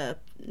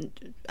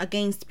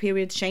 against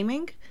period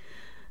shaming.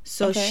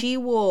 So she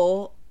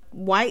wore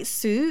white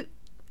suit,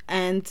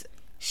 and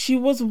she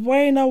was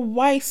wearing a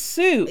white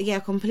suit. Yeah,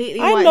 completely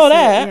I white know suit.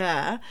 that.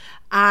 Yeah.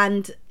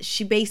 And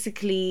she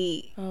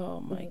basically, oh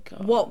my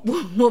god,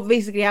 what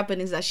basically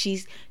happened is that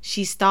she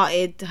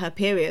started her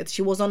period.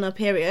 She was on her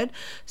period,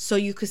 so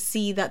you could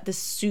see that the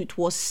suit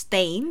was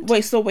stained.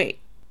 Wait,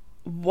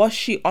 was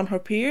she on her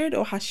period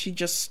or has she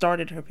just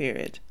started her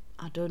period?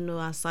 I don't know,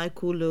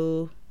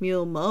 Asaikulu,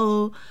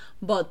 Milmo,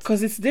 but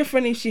because it's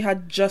different if she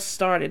had just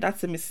started.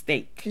 That's a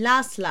mistake.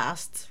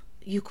 Last,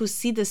 you could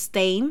see the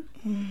stain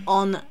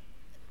on,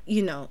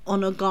 you know,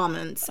 on her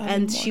garments,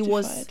 and she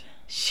was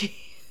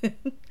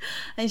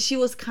and she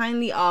was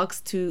kindly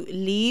asked to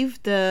leave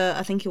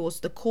I think it was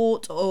the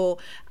court,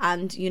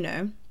 and you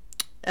know,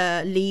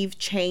 leave,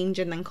 change,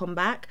 and then come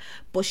back.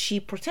 But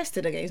she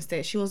protested against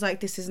it. She was like,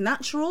 this is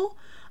natural.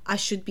 I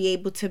should be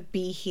able to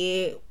be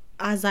here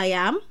as I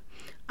am,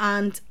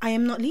 and I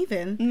am not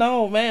leaving.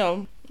 No,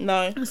 ma'am.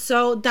 No.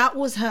 So that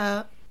was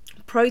her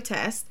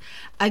protest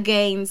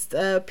against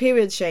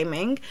period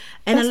shaming.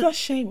 And that's not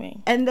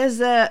shaming. And there's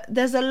a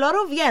lot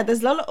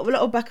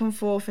of back and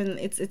forth, and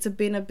it's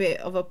been a bit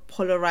of a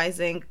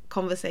polarizing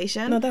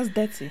conversation. No, that's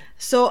dirty.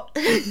 So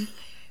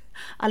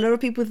a lot of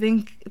people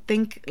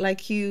think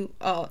like you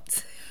are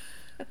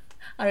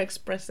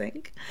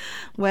expressing,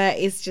 where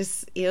it's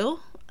just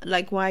ill.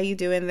 Like, why are you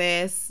doing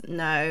this?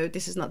 No,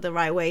 this is not the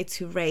right way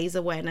to raise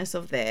awareness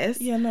of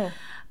this. Yeah, no.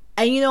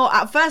 And, you know,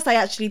 at first I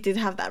actually did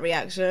have that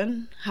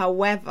reaction.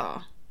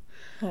 However...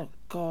 Oh,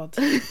 God.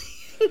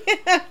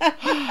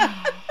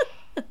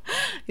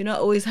 You know,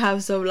 always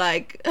have some,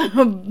 like,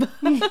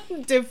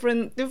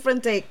 different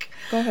take.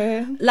 Go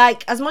ahead.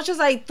 Like, as much as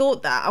I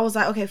thought that, I was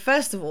like, okay,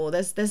 first of all,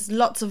 there's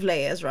lots of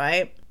layers,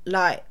 right?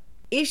 Like,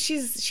 if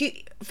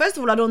first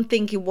of all, I don't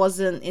think it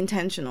wasn't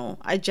intentional.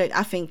 I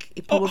think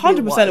it probably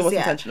 100% it was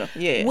intentional.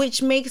 Yeah.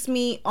 Which makes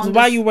me...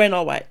 Why are you wearing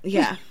all white?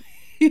 Yeah.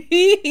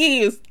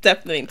 He is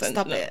definitely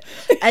intentional. Stop it.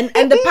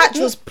 And the patch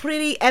was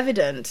pretty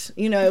evident.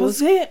 You know,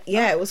 was it?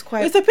 Yeah, it was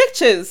quite... It's the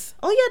pictures.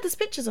 Oh, yeah, there's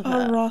pictures of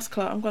her. Oh,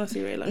 rascal. I'm going to see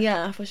it later.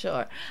 Yeah, for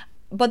sure.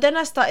 But then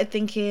I started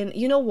thinking,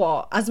 you know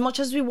what? As much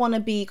as we want to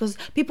be... Because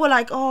people are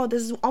like, oh,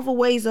 there's other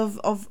ways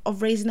of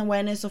raising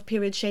awareness of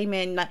period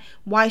shaming. Like,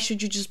 why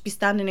should you just be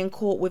standing in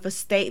court with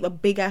a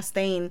big-ass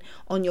stain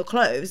on your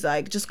clothes?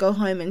 Like, just go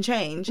home and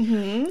change.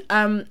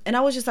 Mm-hmm. And I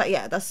was just like,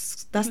 yeah,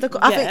 that's the...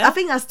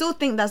 I still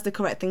think that's the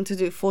correct thing to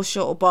do, for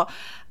sure. But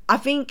I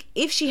think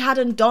if she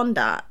hadn't done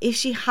that, if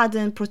she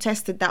hadn't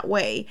protested that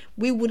way,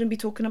 we wouldn't be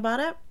talking about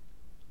it.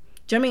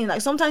 Do you know what I mean?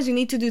 Like, sometimes you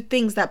need to do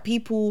things that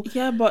people...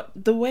 Yeah, but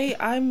the way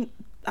I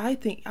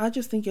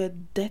just think you're a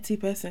dirty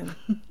person.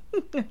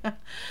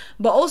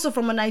 But also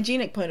from an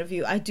hygienic point of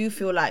view, I do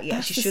feel like,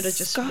 yeah, she should have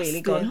just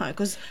really gone home.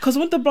 Because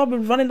when the blood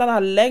was running down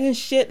her leg and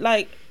shit,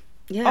 like...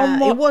 Yeah,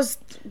 it was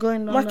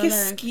going down like her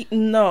leg.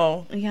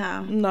 No.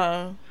 Yeah.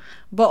 No.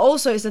 But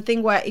also, it's a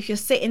thing where if you're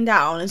sitting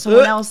down and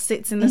someone else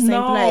sits in the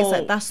same place,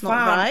 like, that's not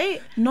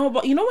right. No,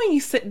 but you know when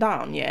you sit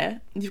down, yeah?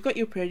 You've got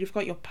your period, you've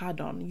got your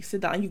pad on, you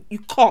sit down and you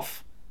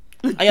cough.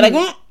 And you're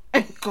like,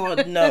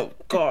 God no,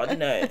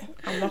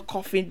 I'm not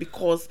coughing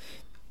because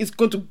it's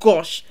going to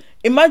gush.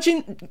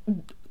 Imagine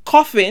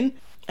coughing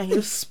and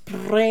you're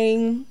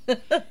spraying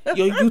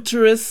your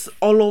uterus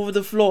all over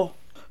the floor.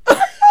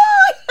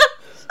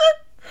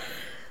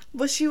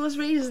 But she was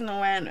raising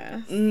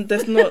awareness.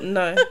 There's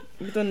no,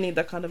 we don't need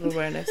that kind of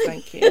awareness,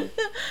 thank you.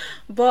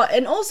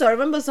 And also I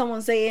remember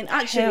someone saying,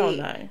 actually, hell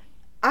no.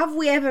 Have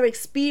we ever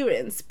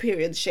experienced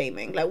period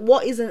shaming? Like,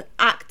 what is an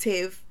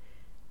active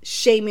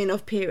shaming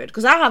of period?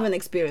 Because I haven't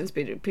experienced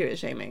period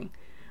shaming.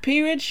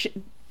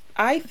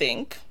 I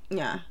think,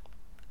 yeah,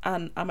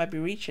 and I might be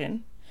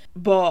reaching,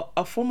 but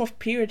a form of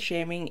period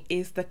shaming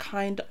is the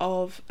kind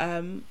of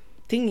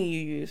thingy you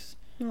use.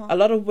 Oh. A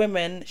lot of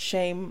women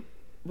shame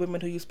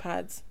women who use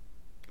pads.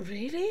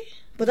 Really?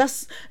 But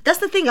that's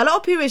the thing. A lot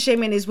of period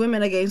shaming is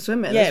women against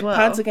women as well. Yeah,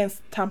 pads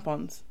against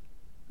tampons.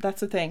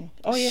 That's the thing.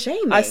 Oh yeah,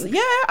 shaming.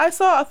 I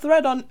saw a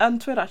thread on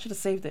Twitter. I should have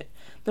saved it.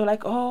 They're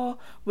like, oh,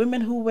 women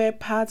who wear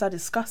pads are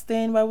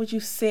disgusting. Why would you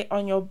sit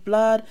on your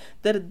blood?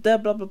 Blah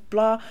blah blah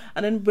blah.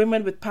 And then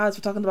women with pads.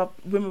 We're talking about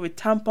women with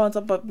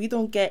tampons, but we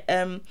don't get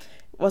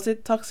was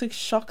it toxic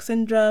shock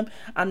syndrome?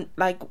 And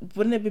like,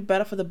 wouldn't it be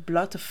better for the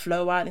blood to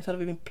flow out instead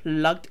of being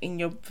plugged in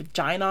your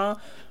vagina?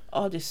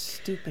 All this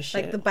stupid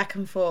shit. Like the back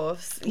and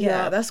forths.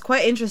 Yeah, that's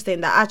quite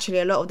interesting that actually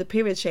a lot of the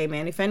period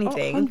shaming, if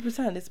anything.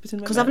 100%. It's between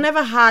women. Because I've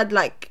never heard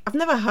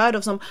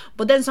of some,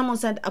 but then someone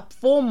said a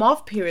form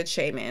of period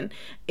shaming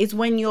is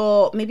when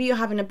maybe you're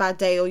having a bad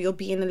day or you're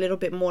being a little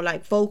bit more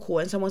like vocal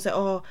and someone said,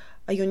 oh,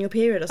 are you on your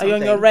period or something? Are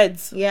you on your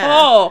reds? Yeah.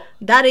 Oh!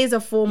 That is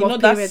a form of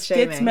period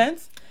shaming.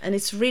 Statement? And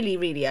it's really,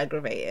 really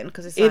aggravating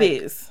because it's like...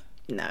 It is.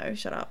 No,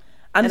 shut up.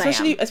 And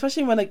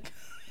especially when like...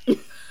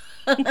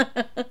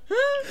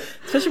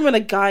 especially when a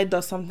guy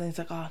does something, it's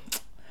like, oh,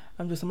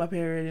 I'm just on my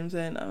period. I'm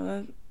saying, I'm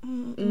like,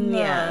 no.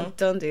 Yeah,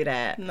 don't do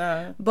that.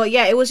 No. But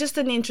yeah, it was just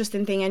an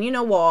interesting thing. And you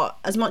know what?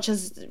 As much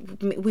as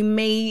we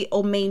may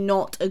or may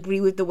not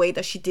agree with the way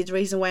that she did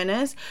raise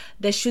awareness,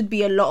 there should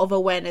be a lot of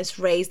awareness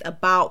raised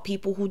about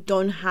people who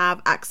don't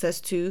have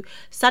access to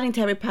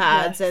sanitary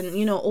pads and,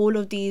 you know, all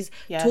of these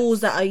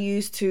tools that are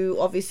used to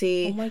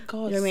obviously. Oh my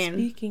God, you know what I mean?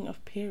 Speaking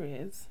of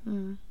periods.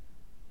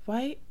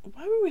 Why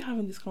were we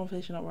having this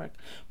conversation at work?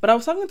 But I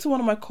was talking to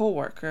one of my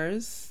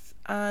co-workers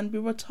and we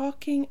were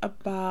talking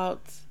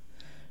about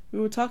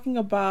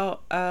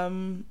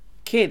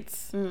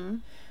kids.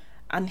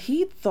 And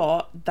he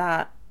thought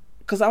that,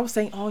 because I was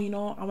saying, oh, you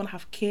know, I want to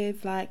have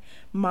kids, like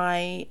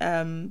my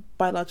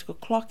biological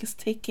clock is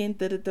ticking,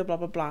 blah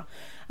blah blah.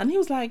 And he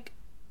was like,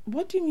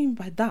 what do you mean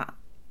by that?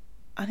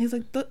 And he's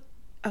like, I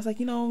was like,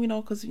 you know,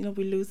 because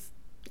we lose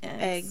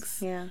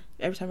eggs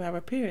every time we have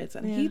our periods.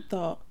 And he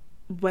thought,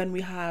 when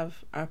we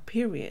have our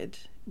period,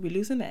 we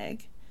lose an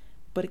egg,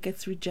 but it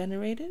gets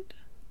regenerated.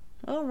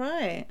 All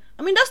right.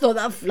 I mean, that's not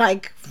that,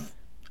 like,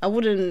 I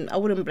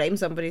wouldn't blame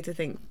somebody to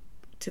think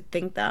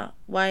that.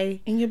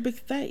 Why? In your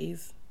big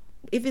 30s.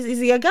 Is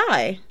he a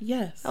guy?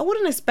 Yes. I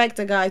wouldn't expect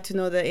a guy to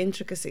know the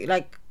intricacy.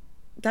 Like,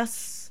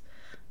 that's,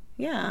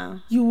 yeah.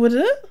 You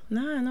wouldn't?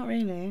 No, not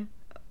really.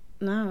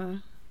 No.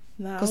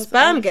 Because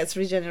sperm gets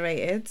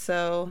regenerated,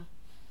 so...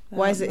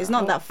 Why is it? It's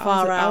not that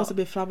far out. I was a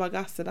bit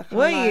flabbergasted. I can't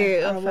were lie. You?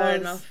 Oh, fair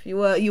enough.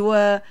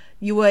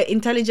 You were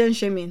intelligent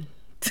shaming.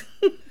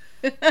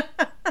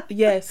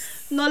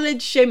 Yes.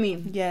 Knowledge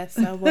shaming. Yes,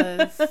 I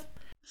was.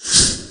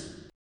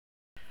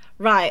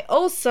 Right.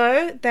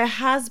 Also, there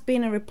has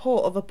been a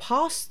report of a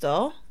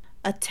pastor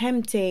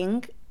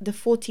attempting the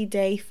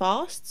 40-day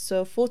fast.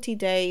 So 40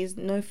 days,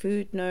 no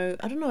food, no...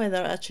 I don't know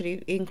whether it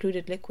actually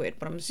included liquid,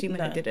 but I'm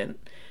assuming it didn't.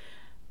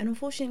 And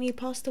unfortunately, he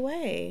passed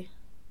away.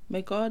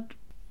 May God...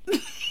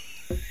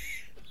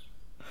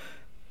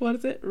 What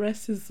is it?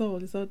 Rest his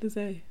soul. Is that what they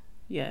say?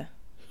 Yeah.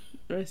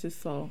 Rest his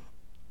soul.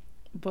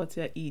 But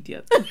you're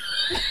idiot.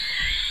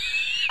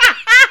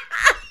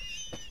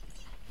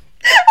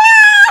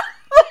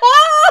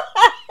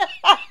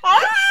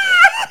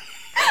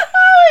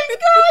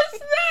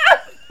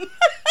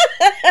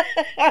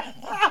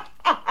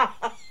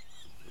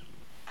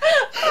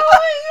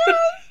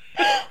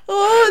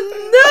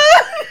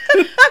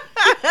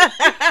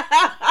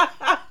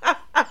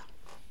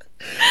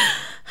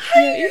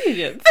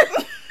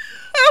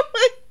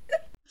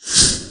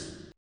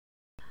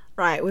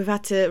 Right, we've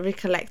had to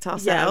recollect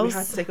ourselves. Yeah, we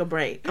had to take a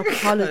break.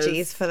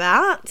 Apologies for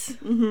that.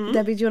 Mm-hmm.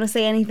 Debbie, do you want to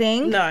say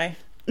anything? No.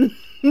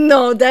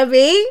 No,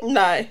 Debbie?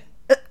 No.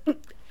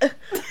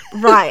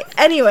 Right,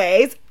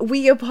 anyways,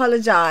 we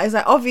apologise.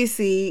 Like,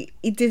 obviously,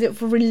 he did it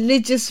for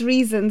religious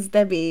reasons,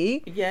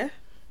 Debbie. Yeah.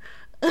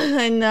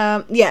 And,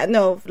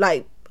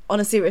 like, on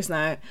a serious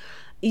note,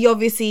 he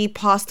obviously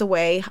passed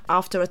away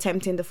after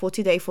attempting the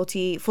 40 night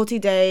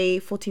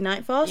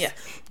fast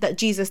that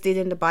Jesus did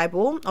in the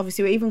Bible.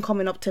 Obviously, we're even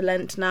coming up to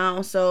Lent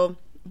now, so...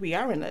 We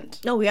are in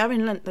Lent. No, we are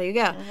in Lent. There you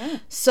go. Mm-hmm.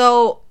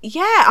 So,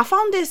 yeah, I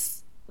found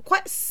this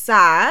quite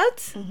sad,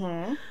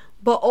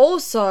 but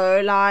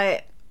also,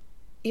 like,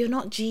 you're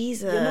not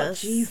Jesus. You're not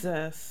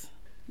Jesus.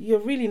 You're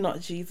really not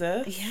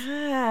Jesus.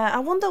 Yeah, I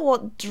wonder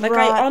what... Like,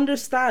 I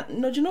understand...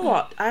 No, do you know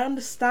what? I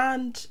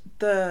understand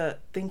the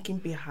thinking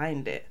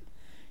behind it.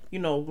 You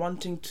know,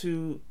 wanting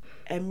to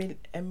emulate,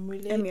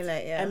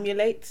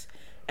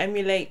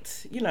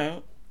 you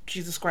know,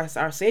 Jesus Christ,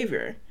 our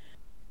Savior.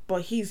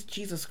 But he's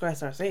Jesus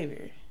Christ, our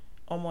Savior.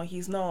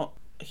 He's not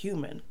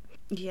human.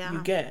 Yeah.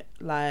 You get,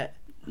 like,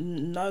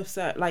 no,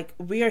 sir. Like,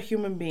 we are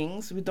human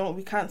beings. We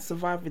can't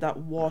survive without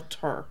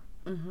water.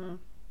 Mm-hmm.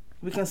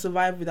 We can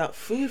survive without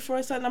food for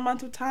a certain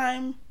amount of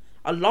time,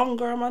 a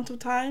longer amount of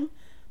time.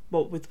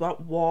 But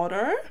without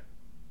water...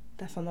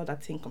 That's another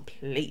thing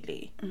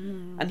completely.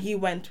 And he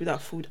went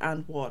without food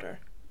and water.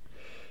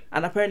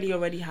 And apparently he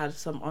already had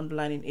some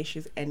underlying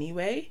issues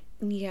anyway.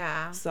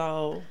 Yeah.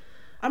 So,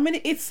 I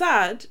mean, it's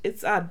sad.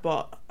 It's sad,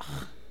 but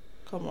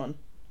come on.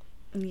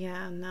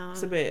 Yeah, no.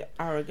 It's a bit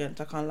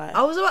arrogant, I can't lie.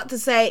 I was about to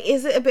say,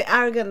 is it a bit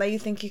arrogant that you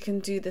think you can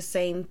do the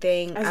same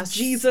thing as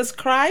Jesus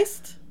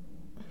Christ?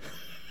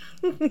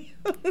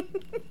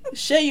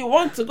 Sure, you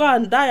want to go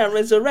and die and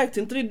resurrect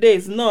in 3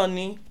 days,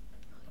 Noni?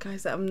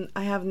 Guys,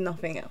 I have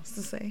nothing else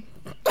to say.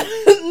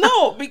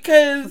 No,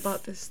 because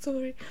about this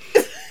story,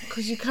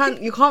 because you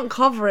can't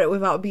cover it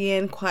without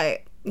being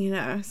quite,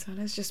 So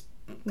let's just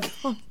move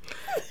on.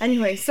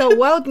 Anyway, so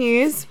world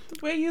news.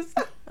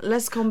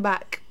 Let's come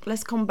back.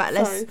 Let's come back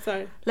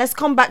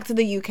to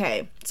the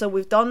UK. So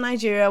we've done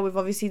Nigeria. We've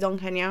obviously done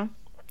Kenya.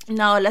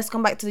 Now let's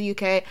come back to the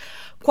UK.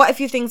 Quite a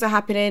few things are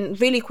happening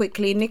really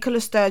quickly. Nicola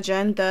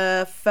Sturgeon,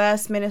 the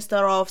First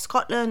Minister of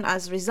Scotland,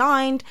 has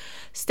resigned,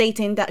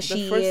 stating that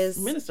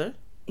Minister?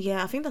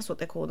 Yeah, I think that's what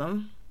they call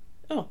them.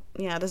 Oh.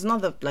 Yeah, there's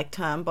another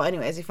term, but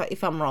anyways,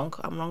 if I'm wrong,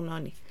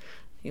 Nani.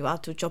 You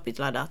have to chop it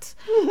like that.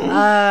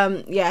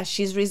 Yeah,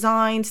 she's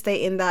resigned,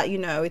 stating that,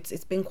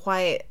 it's been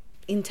quite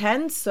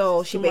intense,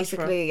 so she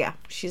basically,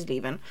 she's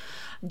leaving.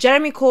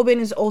 Jeremy Corbyn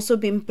has also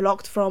been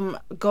blocked from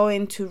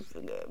going to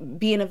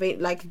being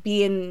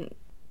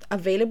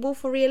available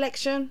for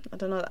re-election. I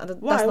don't know.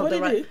 Why? That's not what the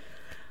did right. he do?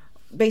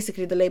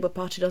 Basically, the Labour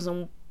Party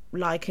doesn't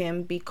like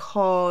him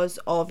because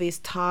of his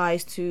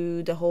ties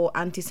to the whole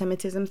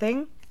anti-Semitism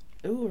thing.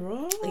 Ooh,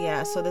 right.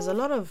 Yeah, so there's a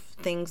lot of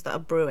things that are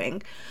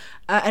brewing.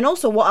 And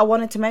also what I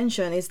wanted to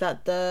mention is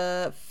that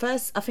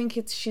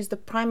she's the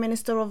Prime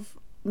Minister of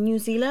New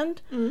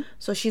Zealand.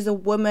 So she's a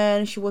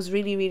woman. She was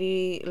really,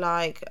 really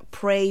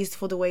praised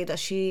for the way that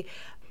she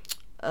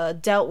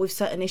dealt with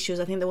certain issues.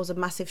 I think there was a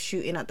massive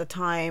shooting at the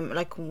time,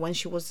 when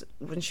she was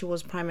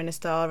Prime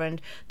Minister, and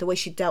the way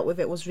she dealt with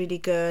it was really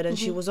good. And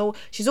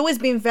she's always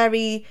been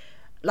very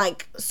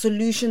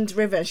solution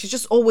driven. She's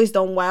just always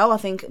done well. I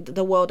think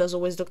the world has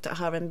always looked at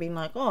her and been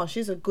like, oh,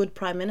 she's a good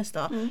Prime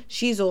Minister.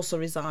 She's also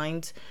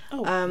resigned.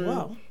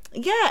 Wow.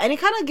 Yeah, and it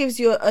kind of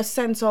gives you a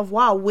sense of,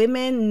 wow,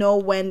 women know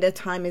when their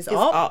time is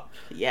up.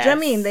 Yes. Do you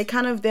know what I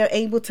mean? They're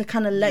able to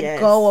kind of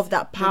let go of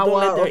that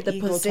power of the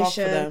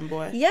position.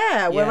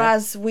 Yeah,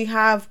 whereas we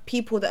have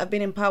people that have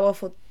been in power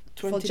for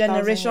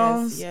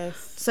generations,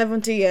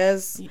 70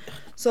 years. Yeah.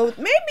 So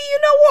maybe, you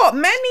know what,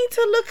 men need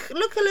to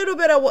look a little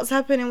bit at what's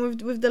happening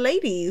with the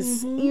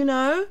ladies,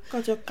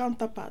 Got your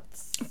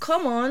counterparts.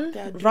 Come on.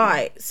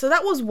 Right. So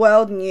that was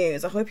world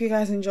news. I hope you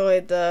guys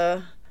enjoyed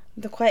the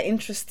quite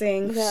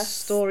interesting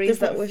stories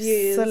that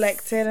we've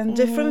selected and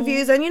different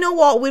views. And you know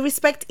what? We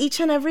respect each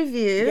and every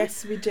view.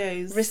 Yes, we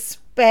do.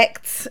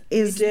 Respect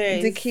is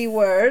the key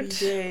word.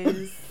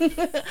 We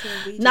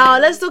now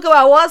let's talk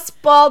about what's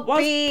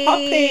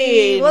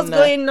popping. What's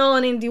going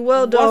on in the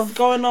world What's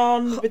going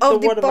on with the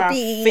world of our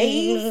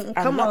faith?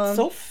 Come on. Not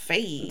so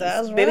faith.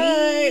 That's baby.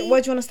 Right.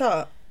 Where do you want to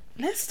start?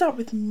 Let's start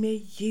with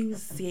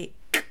music.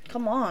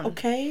 Come on.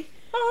 Okay.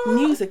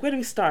 Music. Where do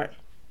we start?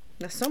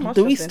 There's so much.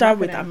 Do we start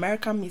with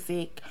American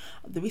music?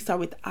 Do we start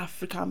with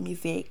African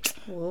music?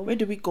 Whoa. Where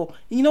do we go?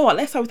 You know what?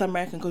 Let's start with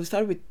American, because we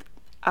started with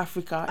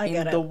Africa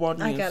the world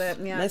news. I get it.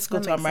 Yeah, let's go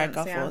to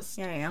America first.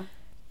 Yeah.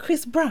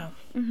 Chris Brown.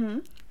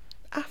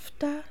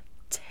 After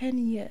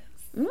 10 years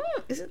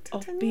is it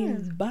of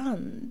being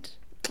banned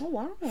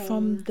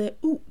from the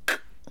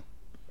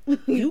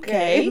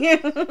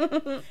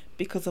UK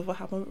because of what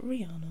happened with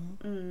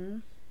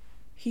Rihanna,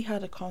 he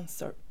had a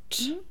concert.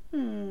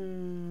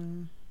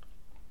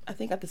 I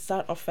think at the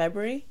start of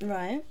February.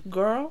 Right.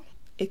 Girl,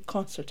 it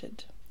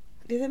concerted.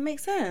 Did it make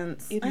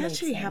sense? I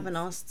actually haven't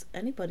asked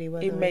anybody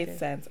whether it made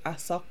sense. I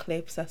saw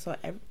clips.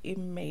 It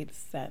made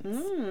sense.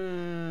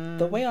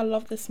 The way I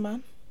love this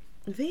man.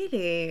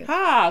 Really?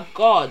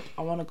 God.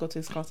 I want to go to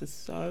his concert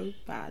so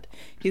bad.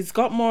 He's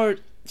got more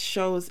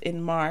shows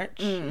in March,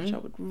 which I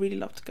would really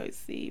love to go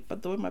see.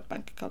 But the way my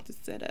bank account is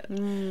set up.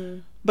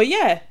 But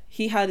yeah,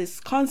 he had his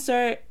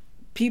concert.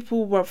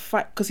 People were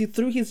because he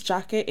threw his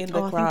jacket in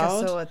the crowd. I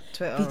think I saw a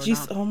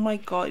Twitter. Oh my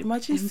God!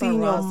 Imagine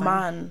seeing your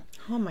man.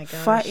 Oh my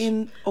gosh.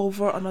 Fighting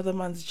over another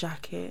man's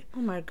jacket.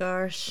 Oh my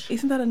gosh.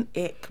 Isn't that an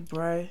ick,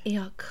 bro?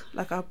 Yuck.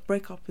 I'll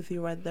break up with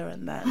you right there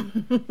and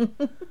then.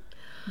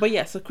 But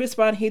yeah, so Chris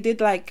Brown, he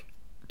did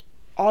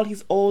all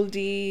his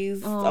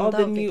oldies, all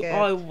the new.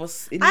 I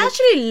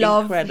actually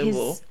love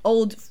incredible. His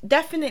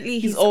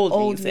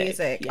old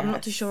music. Yes. I'm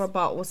not too sure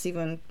about what's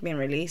even been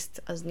released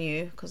as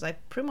new, because I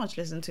pretty much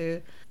listen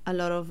to a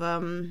lot of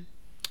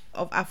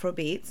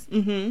Afrobeats.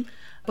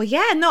 But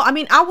yeah, no, I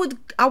mean, I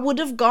would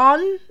have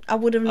gone. I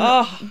would have,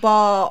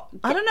 but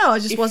I don't know.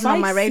 It just wasn't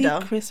on my radar.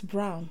 If I see Chris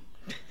Brown,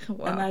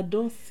 and I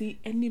don't see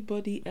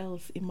anybody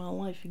else in my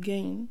life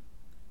again,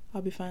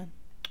 I'll be fine.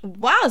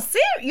 Wow,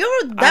 see,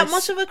 you're that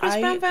much of a Chris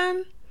Brown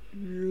fan?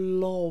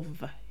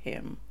 Love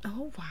him.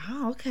 Oh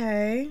wow,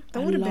 okay,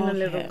 that would have been a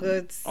little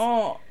good.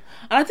 And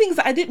I think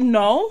I didn't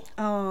know.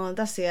 Oh,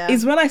 that's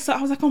Is when I saw,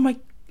 I was like, oh my,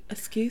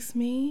 excuse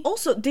me.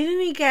 Also,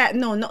 didn't he get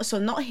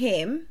not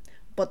him,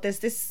 but there's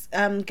this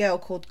girl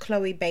called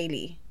Chloe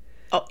Bailey.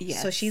 Oh yeah.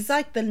 So she's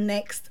the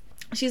next.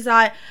 She's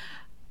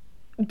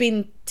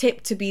been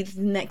tipped to be the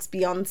next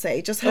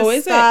Beyonce. Just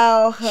her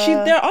style.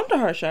 They're under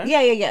her, sure.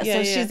 Yeah.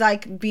 So she's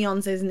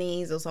Beyonce's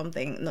niece or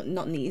something.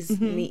 Not niece,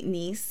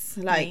 niece.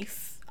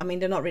 Niece. I mean,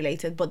 they're not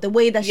related, but the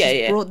way that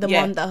she's brought them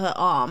under her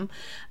arm,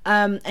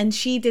 and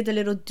she did a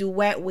little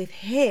duet with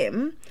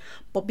him,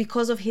 but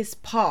because of his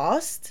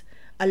past,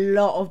 a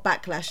lot of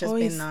backlash has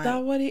been is that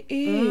what it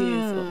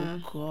is?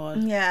 Oh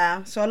God.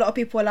 Yeah. So a lot of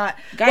people are like,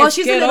 guys, well,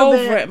 she's get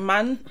over it,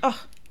 man.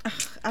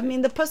 I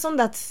mean, the person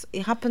that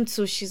it happened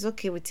to, she's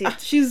okay with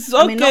it. She's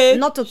okay. I mean,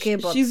 not okay,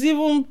 but she's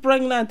even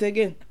pregnant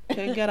again.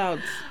 Okay, get out.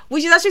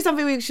 Which is actually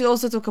something we should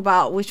also talk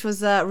about, which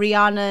was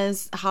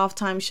Rihanna's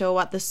halftime show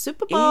at the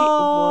Super Bowl. It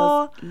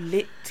was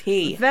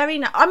litty. Very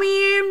nice. I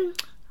mean,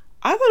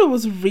 I thought it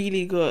was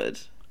really good.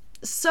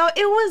 So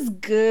it was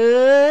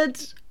good,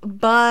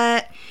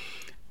 but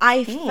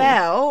I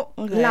felt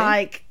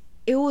like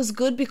it was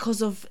good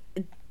because of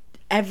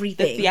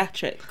everything. The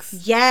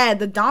theatrics. Yeah,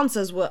 the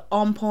dancers were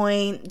on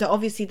point.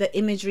 Obviously the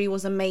imagery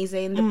was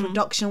amazing. The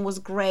production was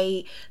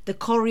great. The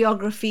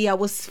choreography I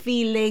was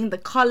feeling. The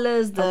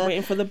colours. I'm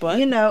waiting for the butt.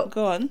 You know.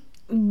 Go on.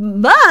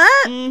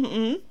 But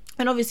and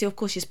obviously, of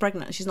course, she's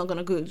pregnant. She's not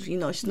gonna go. You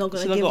know, she's not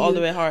gonna give go all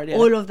the way hard. Yeah.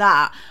 All of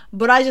that.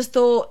 But I just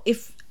thought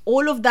if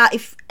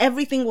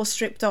everything was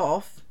stripped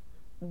off,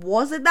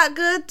 was it that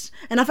good?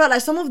 And I felt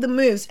like some of the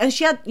moves, and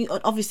she had,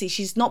 obviously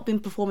she's not been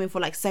performing for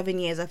like 7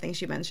 years, I think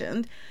she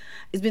mentioned.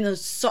 It's been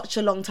such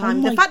a long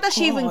time. The fact that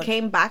she even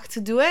came back to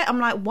do it, I'm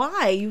like,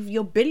 why?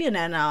 You're a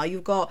billionaire now.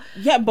 You've got...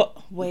 Yeah,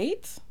 but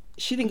wait.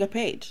 She didn't get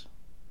paid.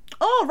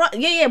 Oh, right.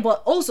 Yeah,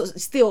 but also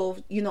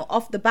still,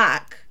 off the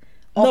back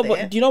of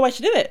but do you know why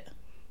she did it?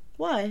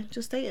 Why?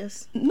 Just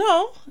status.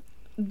 No.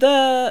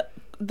 The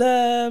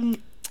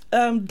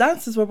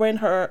dancers were wearing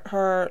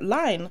her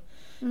line.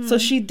 So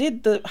she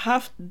did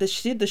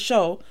the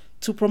show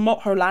to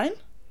promote her line.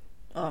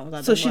 Oh,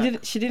 that so she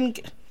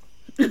didn't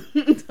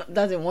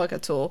that didn't work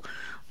at all,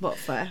 but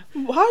fair.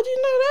 How do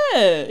you know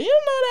that? You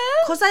don't know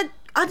that? Because I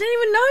didn't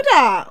even know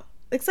that.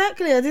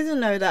 Exactly, I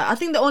didn't know that. I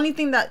think the only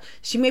thing that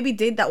she maybe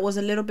did that was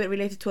a little bit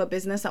related to her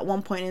business at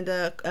one point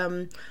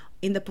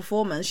in the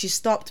performance, she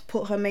stopped,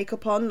 put her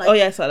makeup on, like,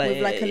 with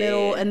like a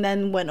little, and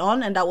then went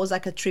on, and that was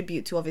like a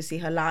tribute to obviously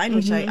her line,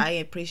 which I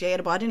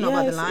appreciated, but I didn't know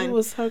about the line. It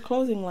was her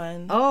closing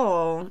line.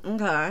 Oh,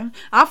 okay.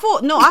 I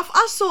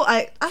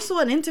saw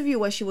an interview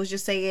where she was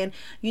just saying,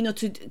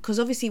 because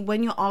obviously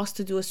when you're asked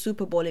to do a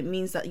Super Bowl, it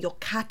means that your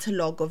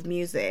catalogue of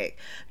music,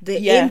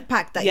 the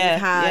impact that you've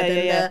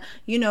had,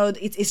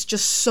 it's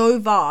just so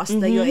vast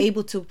that you're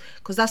able to,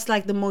 because that's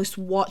like the most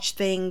watched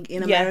thing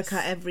in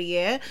America every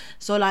year.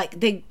 So like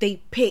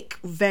they pick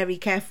very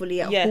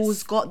carefully at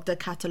who's got the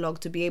catalogue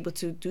to be able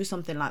to do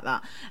something like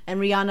that, and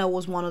Rihanna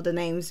was one of the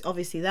names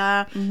obviously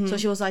there. So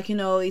she was like,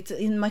 it's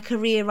in my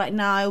career right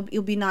now,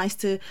 it'll be nice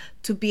to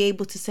be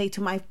able to say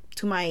to my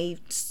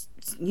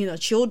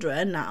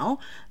children now,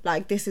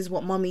 like, this is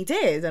what mommy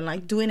did, and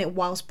like doing it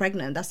whilst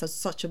pregnant, that's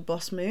such a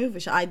boss move,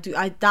 which I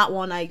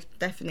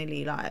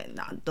definitely like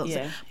that.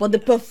 But the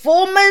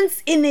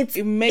performance in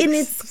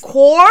its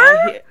core,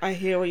 I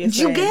hear what you're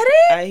saying. You get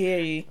it? I hear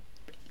you.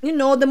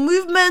 The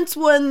movements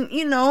when,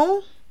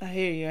 I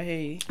hear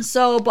you.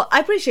 So, but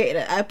I appreciated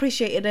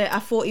it. I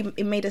thought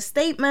it made a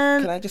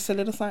statement. Can I just say a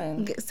little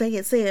something? Say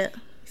it.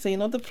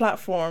 So, the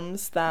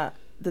platforms that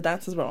the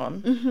dancers were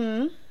on?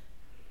 Mm-hmm. You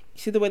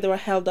see the way they were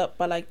held up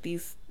by, like,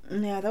 these...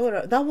 Yeah,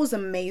 that was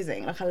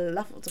amazing. Like, I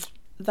love it.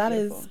 That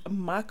beautiful. Is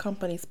my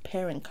company's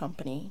parent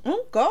company.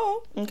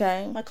 Go.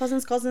 Okay. My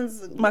cousins,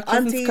 my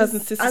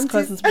cousins, sisters,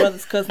 cousins,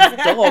 brothers, cousins,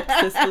 dog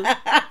sisters.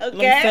 Okay. You know what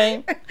I'm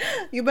saying?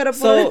 You better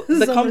put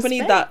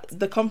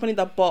the company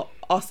that bought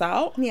us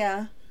out.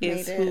 Yeah.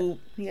 Is who.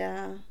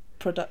 Yeah.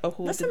 Who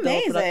that's did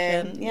amazing. The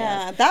production.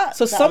 Yeah.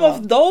 Yes. Some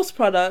of those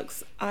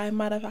products I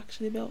might have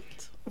actually built.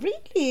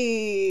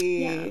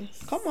 Really?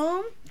 Yes. Come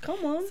on.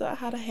 So I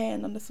had a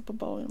hand on the Super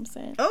Bowl, you know what I'm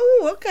saying?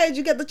 Oh, okay. Did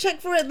you get the check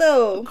for it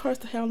though? Of course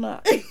the hell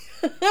not.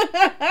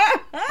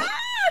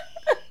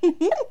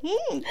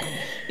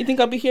 You think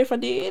I'll be here if I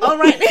did? All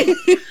right.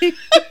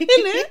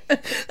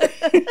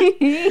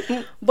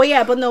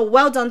 But no,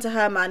 well done to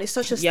her, man. It's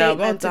such a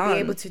statement to be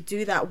able to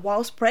do that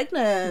whilst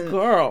pregnant.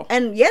 Girl.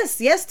 And yes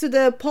to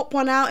the pop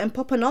one out and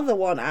pop another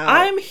one out.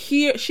 I'm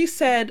here. She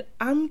said,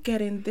 I'm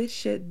getting this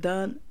shit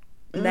done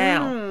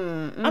now.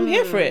 I'm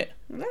here for it.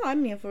 No,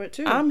 I'm here for it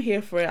too. I'm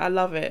here for it. I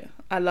love it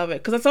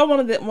because I saw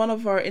one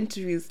of her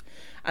interviews,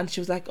 and she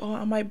was like, "Oh,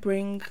 I might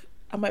bring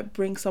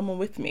someone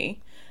with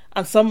me,"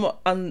 and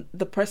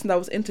the person that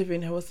was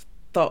interviewing her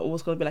thought it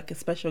was going to be like a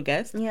special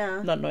guest.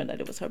 Yeah. Not knowing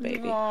that it was her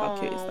baby. How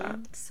cute is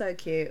that? So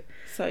cute.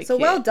 So cute.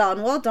 well done,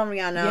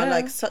 Rihanna. Yeah.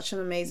 Like such an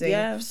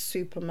amazing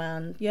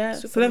Superman. Yeah.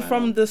 Superman. So then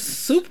from the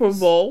Super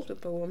Bowl,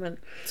 Superwoman,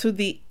 to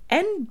the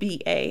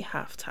NBA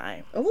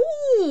halftime.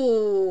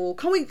 Ooh,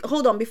 can we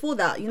hold on before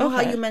that? You know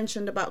how you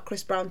mentioned about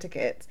Chris Brown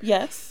tickets?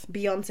 Yes.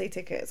 Beyonce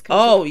tickets.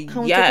 Can we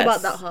talk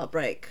about that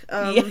heartbreak?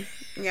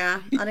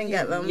 Yeah, I didn't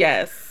get them.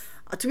 Yes.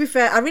 To be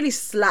fair, I really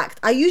slacked.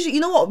 I usually,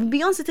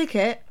 Beyonce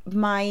ticket,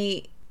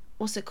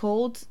 what's it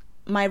called?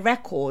 My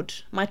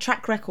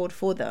track record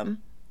for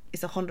them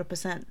is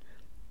 100%.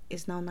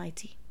 It's now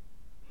 90.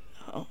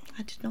 Oh,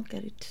 I did not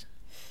get it.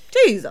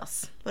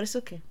 Jesus, but it's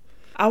okay.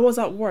 I was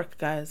at work,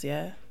 guys.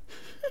 Yeah.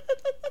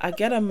 I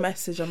get a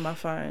message on my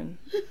phone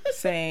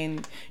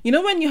saying,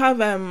 when you have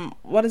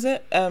what is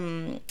it,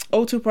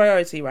 O2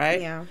 Priority,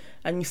 right? Yeah.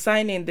 And you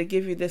sign in, they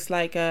give you this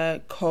like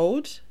a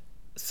code,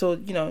 so,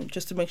 you know,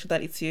 just to make sure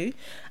that it's you.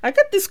 I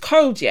get this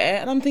code,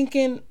 yeah, and I'm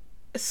thinking,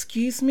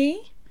 excuse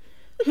me?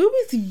 Who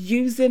is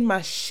using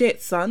my shit,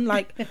 son?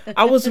 Like,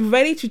 I was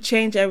ready to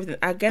change everything.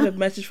 I get a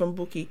message from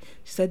Bookie.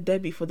 She said,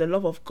 Debbie, for the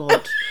love of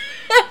God,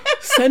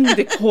 send me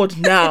the code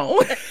now.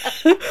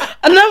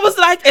 And I was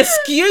like,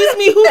 excuse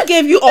me, who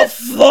gave you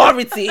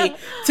authority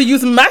to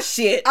use my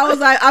shit? I was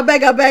like, I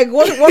beg.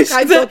 What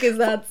kind of talk is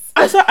that?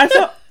 I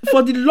thought,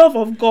 for the love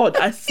of God,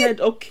 I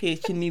said, okay,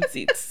 she needs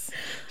it.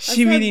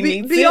 She really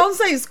needs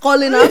Beyonce is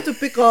calling. I have to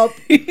pick up.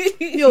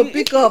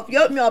 Pick up. You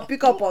help me, I'll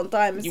pick up on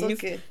time. It's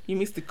okay. You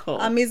missed the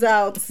call. I miss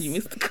out. You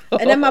missed the call.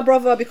 And then my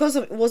brother, because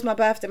it was my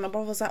birthday, my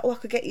brother was like, oh, I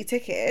could get you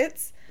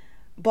tickets.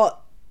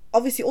 But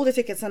obviously all the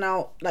tickets are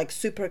now like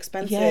super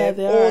expensive. Yeah,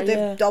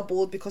 they've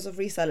doubled because of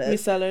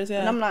resellers.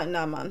 Yeah. And I'm like,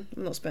 nah, man,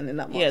 I'm not spending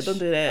that much. Yeah, don't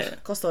do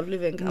that. Cost of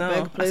living.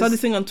 No. I saw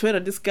this thing on Twitter.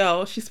 This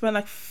girl, she spent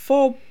like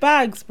 4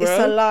 bags, bro.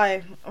 It's a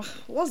lie.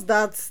 What's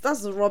that?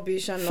 That's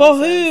rubbish and for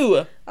nonsense.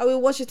 who? I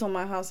will watch it on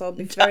my house. I'll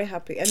be very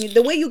happy. I mean,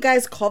 the way you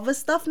guys cover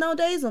stuff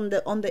nowadays on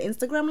the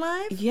Instagram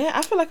live. Yeah,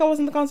 I feel like I was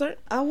in the concert.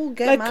 I will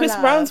get like my Chris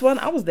life. Brown's one.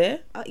 I was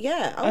there.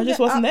 I just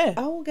wasn't there.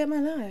 I will get my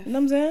life. You know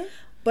what I'm saying?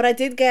 But I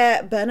did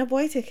get Burna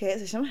Boy tickets,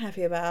 which I'm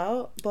happy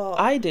about. But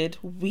I did.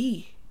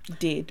 We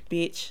did,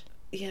 bitch.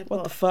 Yeah.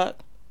 What the fuck?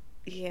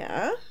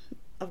 Yeah,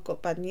 I've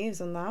got bad news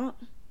on that.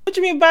 What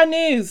do you mean bad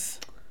news?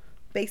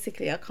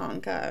 Basically, I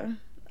can't go.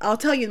 I'll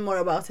tell you more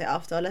about it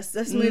after. Let's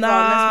move on.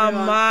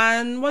 Nah,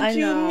 man. What do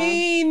you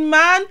mean,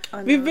 man?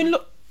 We've been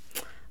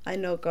I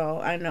know,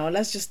 girl. I know.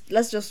 Let's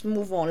just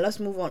move on. Let's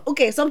move on.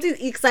 Okay, something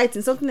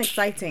exciting.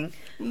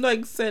 I'm not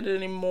excited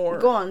anymore.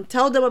 Go on.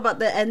 Tell them about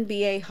the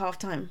NBA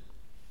halftime.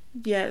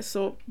 Yeah,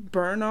 so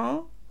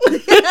Burna,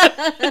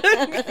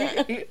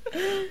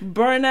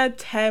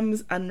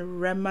 Thames, and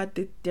Rema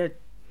did their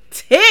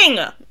thing.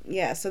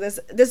 Yeah, so there's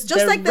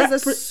just like there's a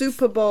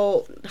Super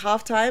Bowl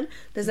halftime.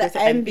 There's an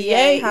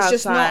NBA. It's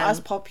just not as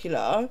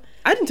popular.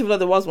 I didn't even know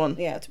there was one.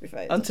 Yeah, to be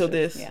fair. Until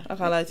this. Yeah, I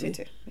can't lie to you.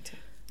 Me too.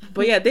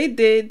 But yeah, they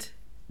did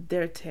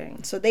their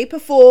thing. So they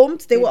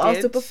performed. They were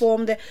asked to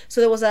perform.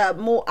 So there was a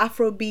more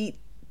Afrobeat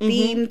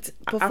themed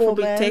performance.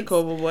 Afrobeat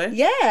takeover, boy.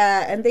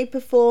 Yeah, and they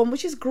perform,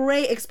 which is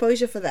great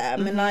exposure for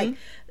them. And like,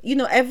 you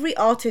know, every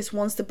artist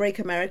wants to break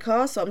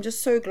America, so I'm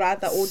just so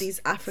glad that all these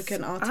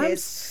African artists. I'm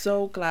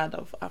so glad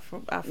of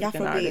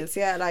African artists.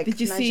 Yeah, like did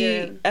you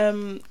Nigerian.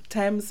 see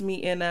Thames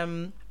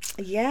meeting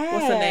yes,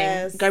 what's her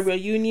name? Gabrielle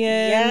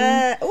Union.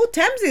 Yeah. Oh,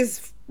 Thames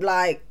is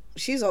like,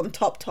 she's on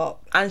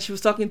top. And she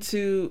was talking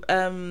to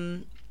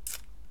and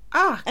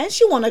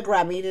she won a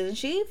Grammy, didn't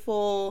she?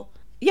 For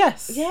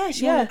yes, yeah,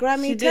 she won a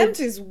Grammy. Thames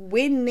is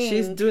winning.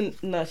 She's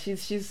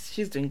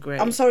doing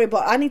great. I'm sorry,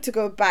 but I need to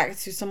go back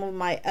to some of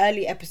my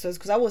early episodes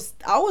because I was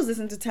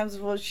listening to Thames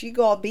before she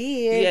got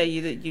big. Yeah,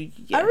 you did.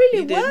 I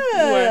really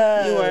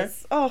was. You were.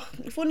 Oh,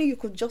 if only you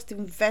could just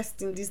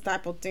invest in these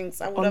type of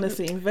things. I would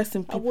honestly invest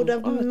in people.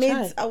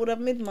 I would have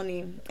made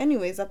money.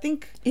 Anyways, I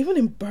think even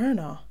in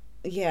Burna.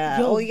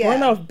 Yeah. Yo,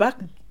 Burna of back.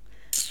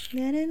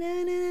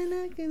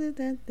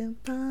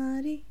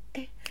 Party,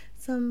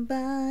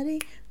 somebody,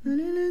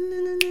 somebody,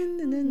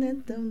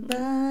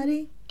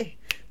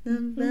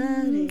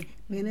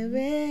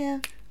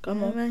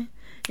 come on,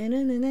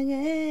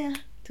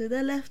 to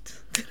the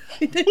left,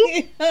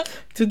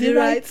 to the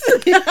right.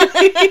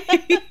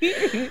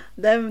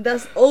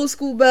 That's old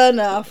school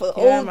Burna for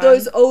all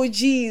those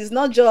OGs,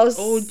 not just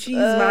OGs,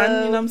 man.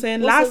 You know what I'm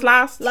saying?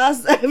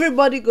 Last.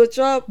 Everybody go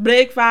chop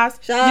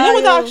breakfast. You know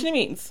what that actually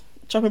means?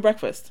 Chopping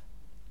breakfast.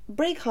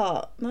 Break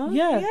heart, no?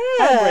 Yeah.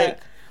 Heartbreak.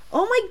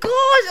 Oh my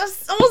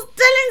gosh, I was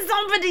telling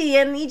somebody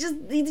and he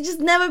just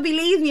never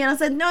believed me, and I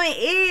said no, it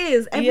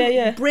is.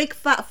 Break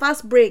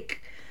fast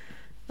break.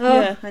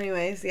 Yeah.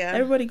 Anyways, yeah.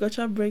 Everybody go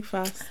chop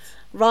breakfast.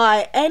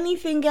 Right.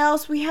 Anything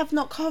else we have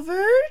not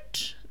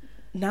covered?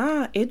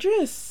 Nah,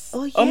 Idris.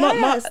 Oh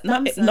yes,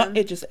 not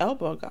Idris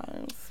Elba,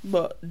 guys,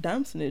 but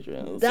Damson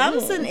Idris.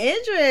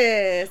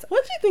 Idris.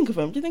 What do you think of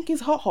him? Do you think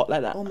he's hot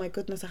like that? Oh my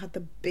goodness, I had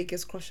the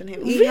biggest crush on him.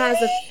 Really? He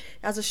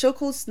has a show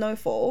called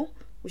Snowfall,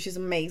 which is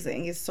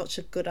amazing. He's such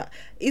a good.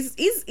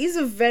 He's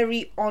a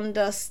very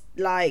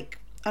like.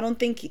 I don't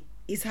think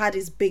he's had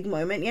his big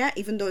moment yet,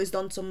 even though he's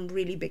done some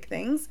really big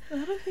things.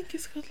 I don't think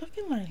he's good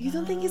looking like that. You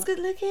don't think he's good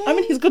looking? I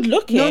mean, he's good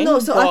looking. No.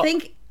 So I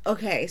think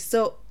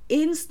so.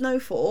 In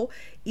Snowfall,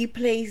 he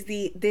plays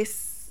him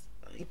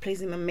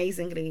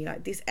amazingly.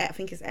 Like this, I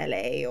think it's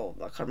LA, or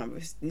I can't remember.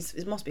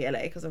 It must be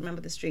LA because I remember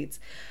the streets.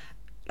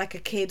 Like a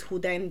kid who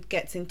then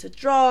gets into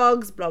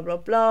drugs, blah blah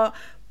blah.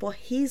 But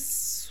his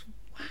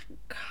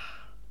swag,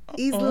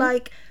 he's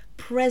like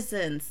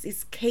presence,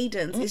 his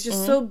cadence. It's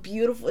just so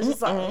beautiful. It's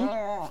just like,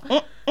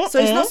 so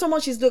it's not so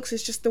much his looks.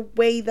 It's just the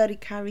way that he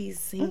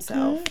carries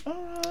himself.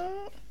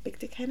 Big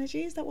dick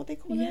energy, is that what they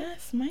call it?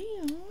 Yes, ma'am.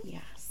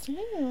 Yes.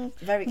 Yeah.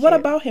 Very cute. What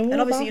about him?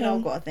 And obviously, you know,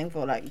 I've got a thing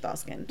for like dark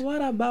skinned.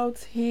 What about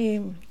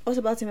him? What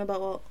about him?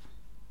 About what?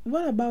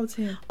 What about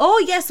him?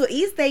 Oh yeah, so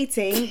he's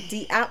dating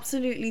the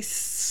absolutely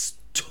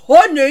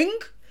stunning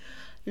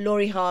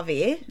Lori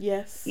Harvey.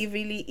 Yes. He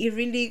really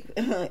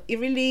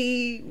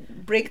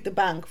break the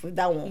bank with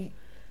that one.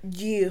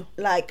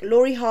 Like,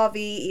 Lori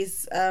Harvey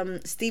is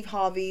Steve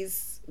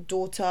Harvey's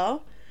daughter.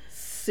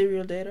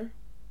 Serial dater.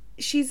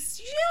 She's,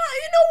 you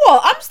know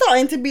what? I'm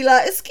starting to be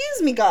like,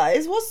 excuse me,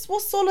 guys,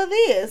 what's all of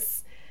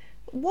this?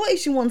 What if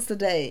she wants to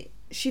date?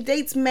 She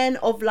dates men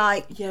of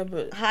like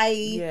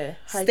high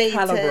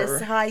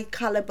status, high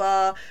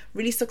caliber,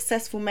 really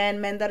successful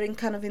men that are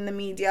kind of in the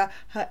media.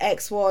 Her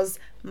ex was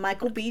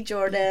Michael B.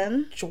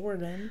 Jordan.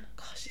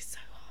 Gosh, he's so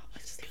hot. I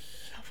just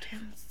loved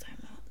him so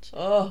much.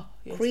 Oh,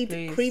 yes,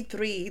 Creed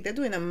 3. They're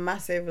doing a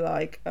massive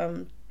like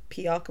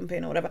PR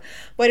campaign or whatever.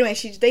 But anyway,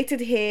 she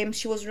dated him.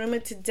 She was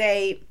rumored to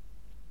date.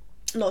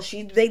 No,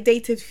 they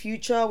dated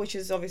Future, which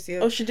is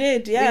obviously she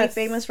did, yes, really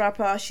famous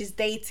rapper. She's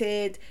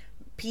dated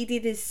P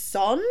Diddy's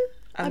son.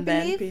 And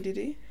then P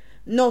Diddy?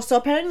 No, so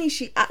apparently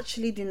she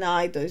actually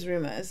denied those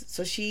rumors.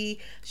 So she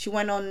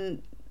went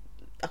on,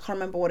 I can't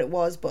remember what it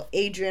was, but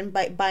Adrian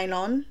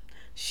Bainon,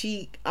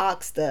 she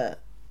asked her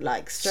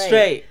like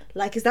straight,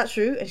 like, is that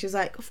true? And she's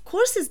like, of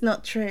course it's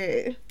not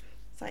true.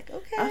 It's like,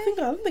 okay. I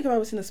don't think I've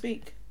ever seen her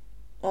speak.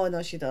 Oh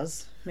no, she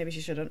does. Maybe she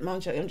shouldn't. I'm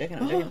joking.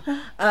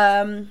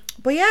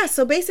 But yeah,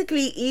 so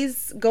basically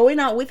he's going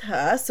out with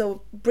her.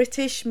 So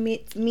British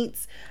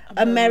meets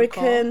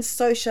American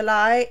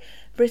socialite,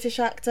 British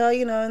actor,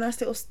 you know,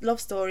 nice little love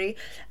story.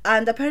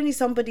 And apparently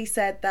somebody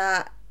said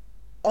that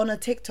on a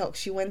TikTok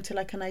she went to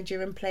like a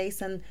Nigerian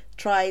place and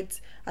tried,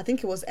 I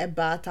think it was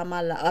eba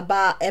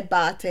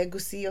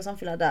tegusi or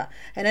something like that.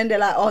 And then they're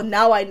like, oh,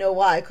 now I know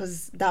why,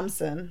 because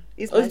Damson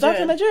is Nigerian. Is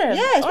that Nigerian?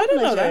 Yeah, it's I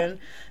didn't Nigerian. know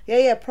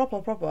that. Yeah,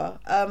 proper.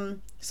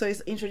 So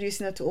he's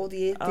introducing her to all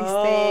these things.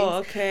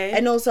 Okay.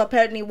 And also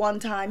apparently one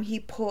time he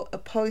put a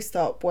post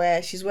up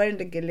where she's wearing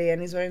the gele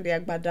and he's wearing the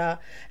agbada,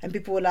 and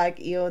people were like,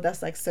 ew,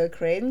 that's like so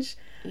cringe.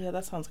 Yeah,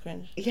 that sounds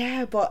cringe.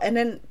 Yeah, and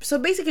then so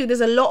basically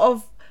there's a lot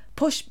of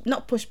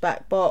not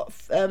pushback, but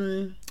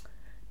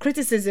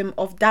criticism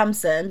of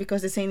Damson,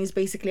 because they're saying he's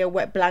basically a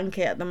wet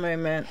blanket at the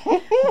moment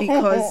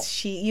because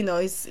she, you know,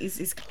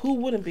 is who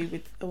wouldn't be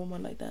with a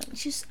woman like that?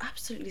 She's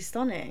absolutely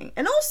stunning.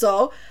 And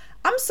also,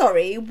 I'm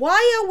sorry,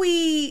 why are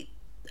we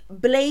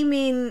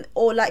blaming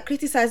or like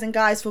criticizing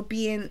guys for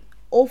being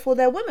all for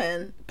their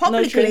women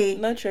publicly?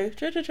 No, true.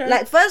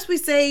 Like, first we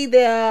say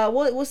they're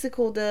what's it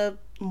called, the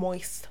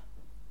moist.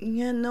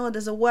 Yeah, no,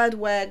 there's a word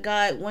where a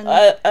guy when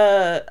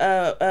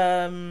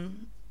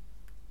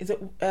is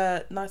it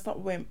no, it's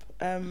not wimp.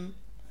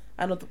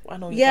 I know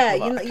yeah,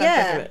 you know,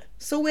 yeah.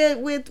 So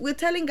we're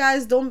telling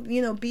guys, don't,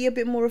 you know, be a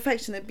bit more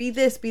affectionate, be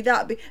this, be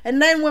that, and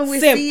then when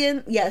we're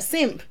seeing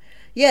simp.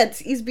 Yeah,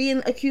 he's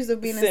being accused of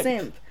being a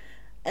simp.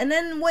 And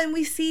then when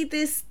we see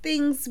these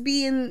things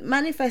being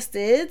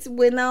manifested,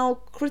 we're now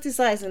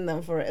criticizing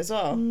them for it as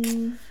well.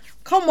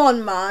 Come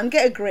on, man,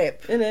 get a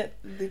grip. Innit?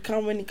 You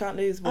can't win, you can't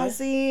lose, boy.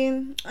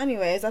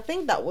 Anyways, I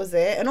think that was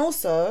it. And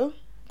also,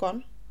 go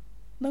on.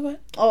 No, go ahead.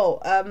 Oh,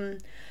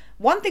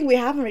 one thing we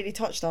haven't really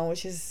touched on,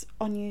 which is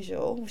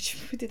unusual, which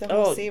we did a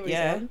whole series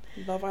on.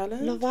 Love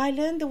Island. Love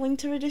Island, the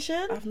winter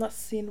edition. I've not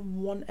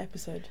seen one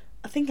episode.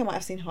 I think I might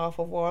have seen half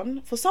of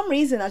one. For some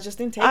reason, I just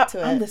didn't take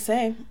to it. I'm the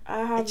same. I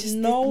have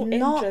no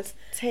interest.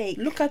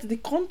 Look at the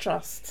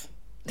contrast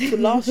to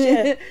last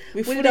year.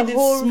 We put in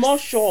this small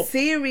shop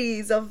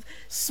series of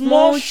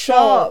small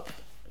shop.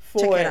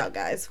 Check it out,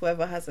 guys.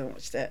 Whoever hasn't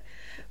watched it.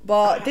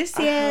 But this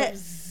year, I have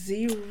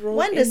zero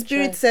when the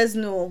spirit says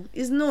no,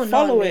 is no.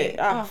 Follow it.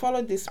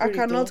 Follow this spirit. I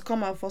cannot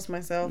come and force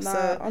myself. Nah,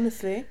 so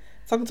honestly,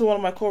 talking to one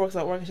of my coworkers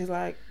at work, and she's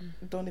like,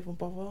 "Don't even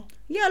bother."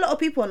 Yeah, a lot of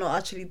people are not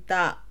actually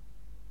that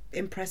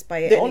impressed by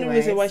it. The only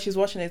reason why she's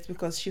watching it is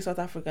because she's South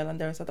African and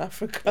they're in South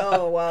Africa.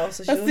 Oh wow!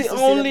 So that's the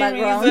only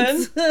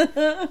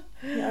reason.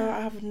 Yeah,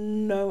 I have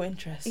no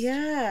interest.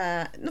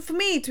 Yeah, no, for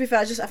me, to be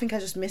fair, I think I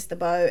just missed the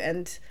boat,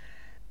 and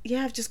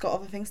yeah, I've just got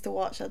other things to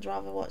watch. I'd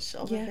rather watch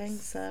other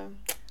things. So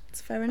it's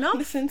fair enough.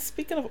 Listen,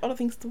 speaking of other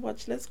things to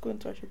watch, let's go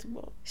into our Shorty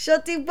Ball.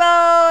 Shorty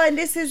Ball, and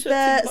this is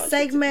the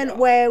segment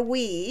where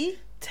we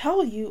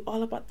tell you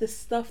all about the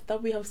stuff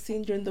that we have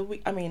seen during the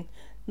week. I mean,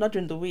 not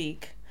during the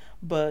week,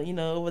 but you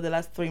know, over the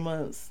last 3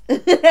 months.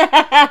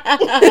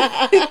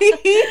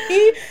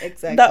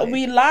 Exactly. That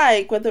we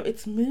like, whether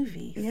it's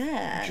movies,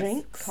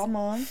 drinks, come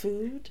on,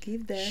 food,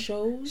 give them,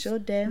 shows, show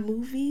them,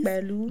 movies,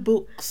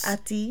 books,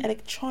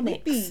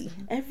 electronics,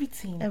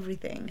 everything.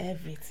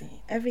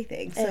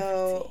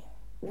 So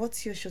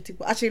what's your Shorty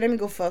Ball? Actually, let me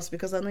go first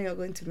because I know you're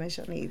going to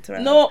mention it.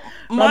 Right? No,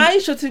 my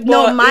Shorty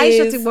Ball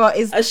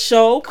is a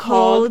show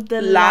called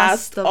The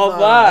Last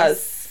of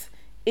Us.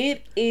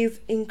 It is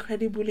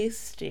incredibly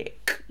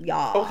sick.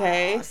 Yeah.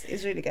 Okay.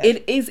 It's really good.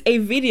 It is a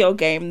video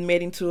game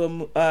made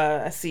into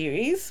a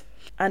series,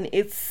 and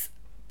it's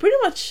pretty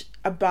much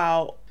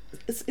about.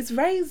 It's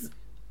very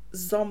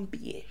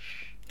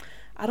zombie-ish.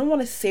 I don't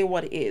want to say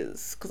what it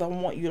is because I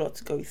want you lot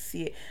to go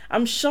see it.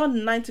 I'm sure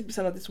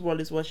 90% of this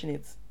world is watching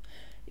it.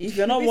 If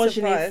you're not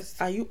watching it,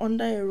 are you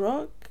under a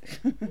rock?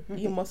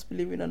 You must be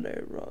living under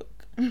a rock.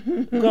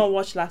 Go and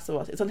watch Last of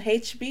Us. It's on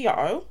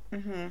HBO.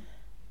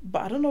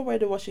 But I don't know where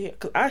to watch it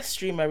because I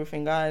stream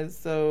everything, guys.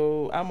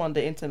 So I'm on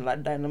the internet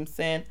like that, I'm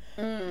saying.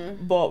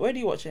 But where do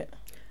you watch it?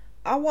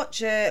 I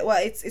watch it. Well,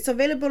 it's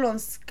available on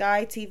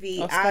Sky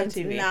TV and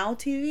Now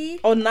TV.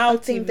 Oh, Now TV. I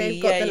think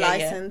they've got the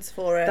license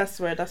for it. That's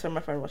where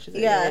my friend watches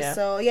it. Yeah.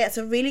 So it's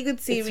a really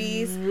good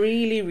series. It's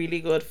really,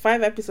 really good.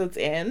 5 episodes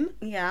in.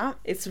 Yeah.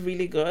 It's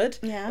really good.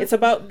 Yeah. It's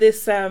about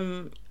this.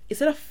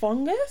 Is it a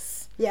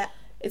fungus? Yeah.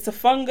 It's a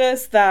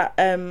fungus that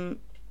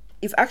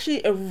is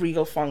actually a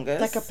real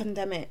fungus. Like a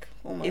pandemic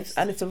almost.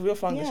 It's a real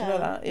fungus. Yeah. You know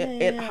that?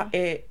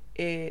 Yeah.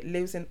 It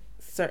lives in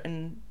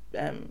certain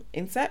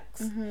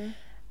insects. Mm-hmm.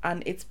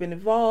 And it's been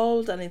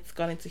evolved, and it's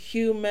gone into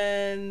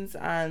humans,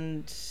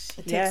 and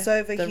it takes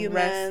over the humans.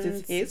 Rest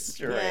is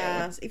history.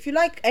 Yeah. If you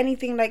like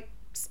anything like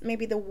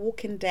maybe The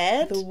Walking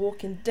Dead,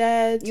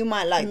 you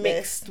might like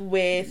mixed this.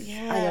 with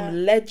I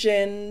Am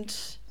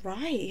Legend.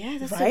 Right. Yeah.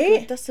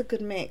 That's a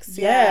good mix.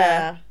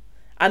 Yeah.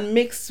 And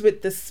mixed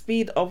with the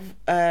speed of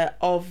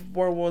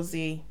World War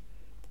Z.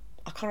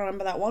 I can't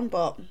remember that one,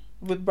 but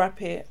with Brad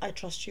Pitt. I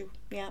trust you.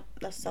 Yeah,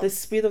 that's the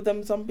speed of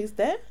them zombies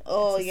there.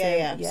 Oh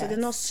yeah. Yes. So they're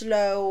not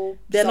slow.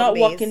 They're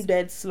zombies. not Walking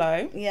Dead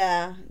slow.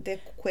 Yeah, they're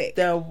quick.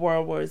 They're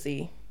World War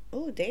Z.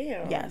 Oh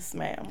damn. Yes,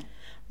 ma'am.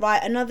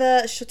 Right,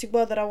 another shorty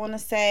word that I want to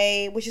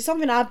say, which is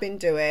something I've been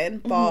doing,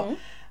 but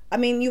I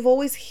mean, you've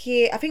always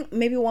I think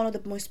maybe one of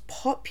the most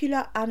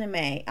popular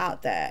anime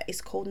out there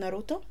is called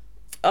Naruto.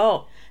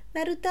 Oh,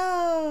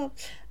 Naruto.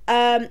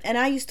 And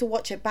I used to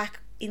watch it back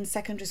in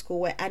secondary school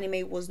where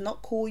anime was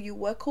not cool. You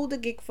were called a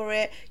geek for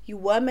it. You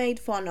were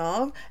made fun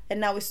of. And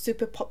now it's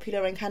super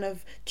popular and kind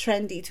of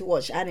trendy to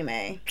watch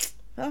anime.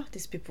 Oh,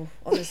 these people,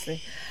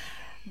 honestly.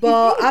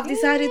 But I've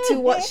decided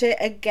to watch it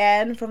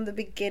again from the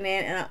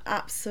beginning, and I'm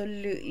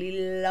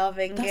absolutely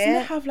loving it. Doesn't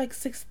it have like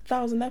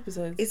 6,000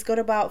 episodes? It's got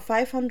about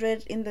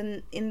 500 in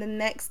the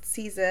next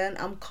season.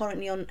 I'm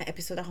currently on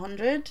episode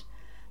 100.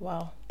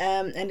 Wow.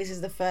 And this is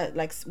the first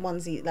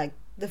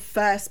the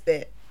first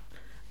bit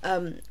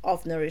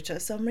of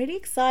Naruto, so I'm really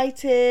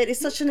excited.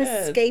 It's such an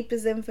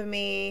escapism for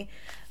me.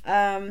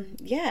 I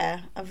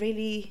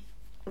really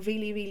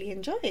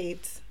enjoyed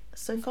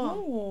so far.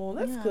 Oh,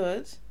 that's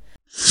good.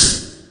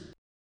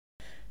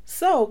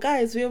 So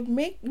guys,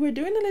 we're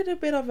doing a little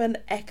bit of an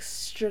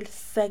extra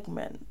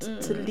segment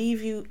to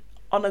leave you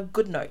on a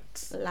good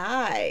note.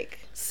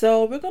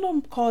 So we're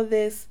gonna call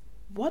this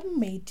 "What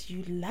Made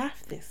You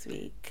Laugh This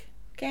Week?"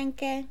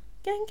 Genke.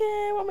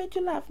 What made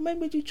you laugh? What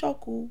made you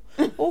chuckle?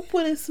 Or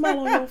put a smile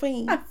on your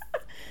face?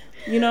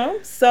 You know?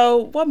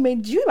 So what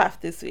made you laugh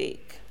this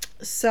week?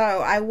 So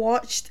I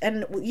watched,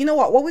 and you know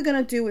what we're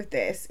gonna do with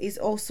this is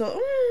also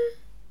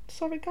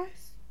sorry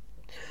guys,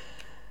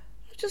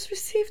 I just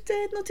received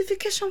a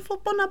notification for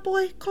Burna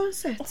Boy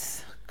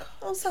concert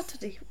on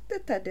Saturday, the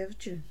 3rd of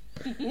June.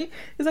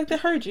 It's like they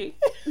heard you.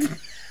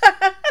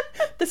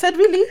 They said,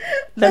 really?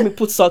 Let me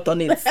put salt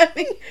on it.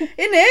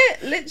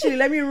 Literally,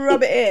 let me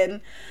rub it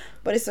in.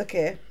 But it's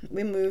okay.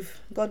 We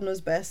move. God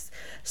knows best.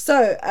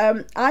 So,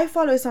 I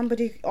follow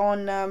somebody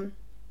on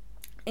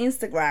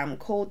Instagram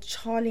called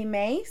Charlie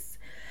Mace,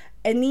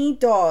 and he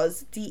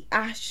does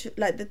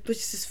which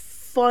is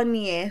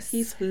funniest.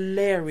 He's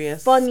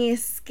hilarious.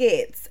 Funniest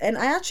skits, and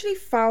I actually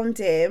found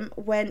him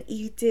when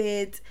he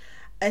did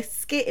a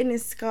skit in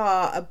his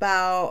car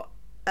about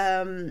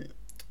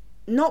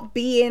not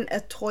being a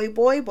toy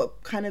boy,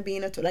 but kind of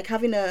being like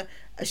having a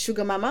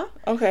sugar mama.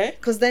 Okay.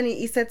 Because then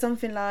he said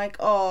something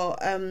like,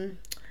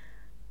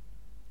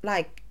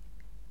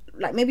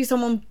 like maybe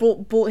someone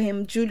bought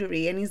him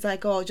jewelry, and he's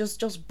like, oh,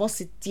 just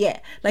boss it, yeah.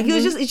 Like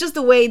it's just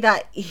the way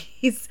that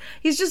he's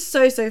just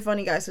so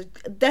funny, guys. So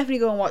definitely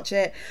go and watch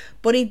it.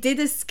 But he did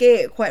a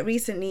skit quite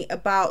recently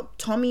about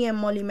Tommy and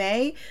Molly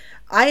May.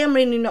 I am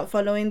really not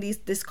following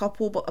this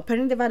couple, but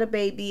apparently they've had a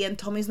baby, and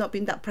Tommy's not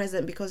been that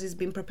present because he's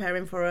been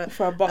preparing for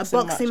a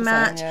boxing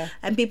match,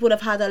 and people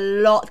have had a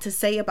lot to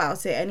say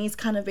about it, and he's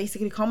kind of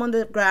basically come on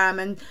the gram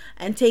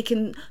and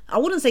taken, I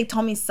wouldn't say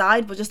Tommy's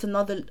side, but just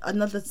another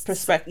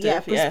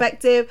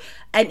perspective,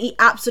 and he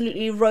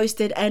absolutely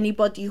roasted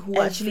anybody who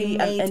actually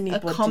made a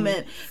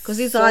comment, because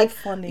he's so like,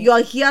 funny.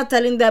 You're here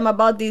telling them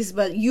about this,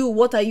 but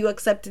what are you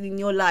accepting in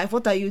your life?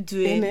 What are you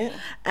doing?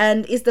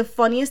 And it's the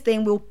funniest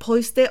thing. We'll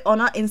post it on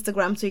our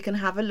Instagram so you can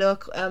have a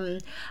look,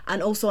 and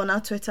also on our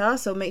Twitter,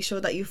 so make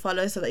sure that you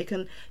follow so that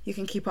you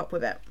can keep up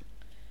with it.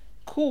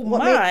 Cool.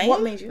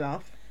 What made you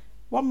laugh?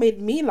 What made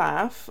me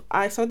laugh?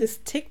 I saw this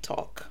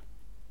TikTok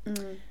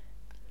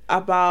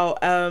about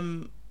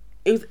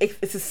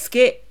it's a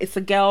skit. It's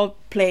a girl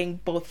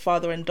playing both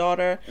father and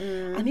daughter,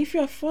 and if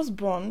you're a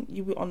firstborn,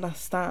 you will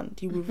understand,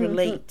 you will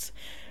relate.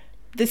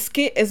 The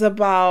skit is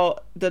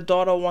about the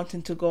daughter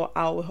wanting to go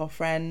out with her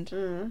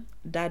friend.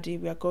 Daddy,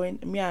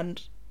 me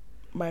and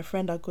my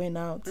friend are going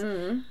out.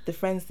 The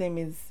friend's name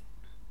is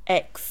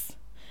X.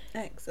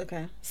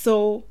 Okay.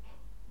 So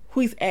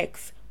who is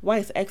X? Why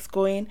is X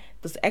going?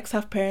 Does X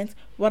have parents?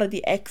 What are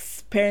the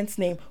X parents'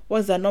 name?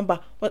 What's their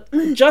number? What?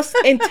 Just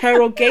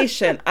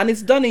interrogation, and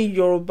it's done in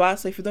Yoruba.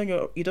 So if you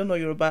don't know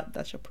Yoruba,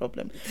 that's your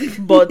problem.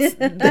 But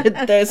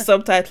there's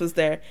subtitles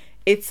there.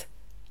 It's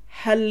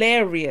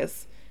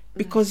hilarious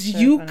because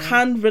you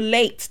can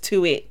relate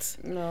to it.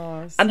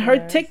 No, and her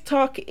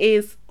TikTok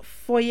is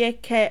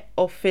Foyeke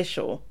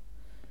Official.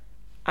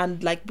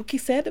 And like Buki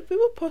said, we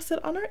will post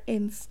it on our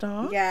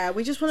Insta. Yeah,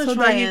 we just want to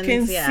try that you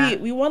can see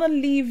it. We want to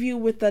leave you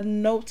with a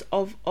note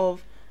of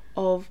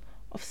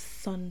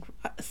sun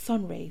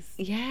rays.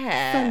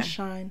 Yeah.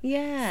 Sunshine.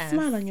 Yeah.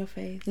 Smile on your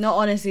face. No,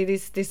 honestly,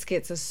 these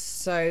skits are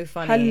so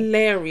funny.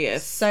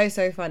 Hilarious. So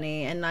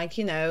funny. And like,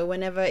 you know,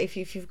 whenever if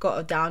you've got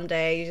a down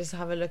day, you just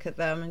have a look at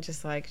them and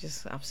just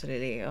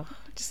absolutely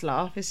just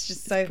laugh. It's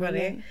just so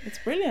funny. It's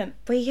brilliant.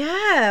 But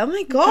yeah, oh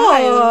my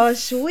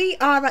gosh, we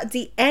are at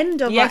the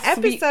end of our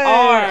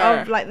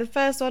episode of like the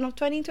first one of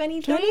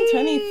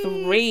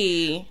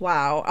 2023.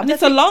 Wow. And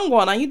it's a long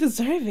one and you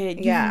deserve it.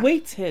 You've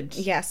waited.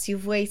 Yes,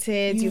 you've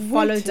waited. You've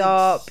followed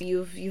up.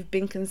 You've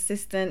been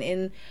consistent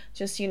in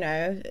just, you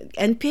know,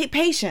 and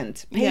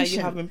patient. Yeah, you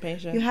have been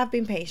patient. You have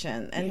been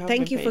patient. And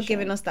thank you for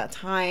giving us that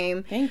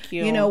time. Thank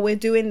you. You know, we're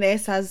doing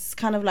this as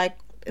kind of like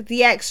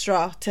the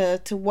extra to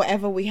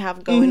whatever we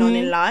have going on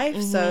in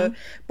life. So,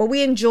 but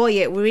we enjoy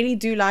it. We really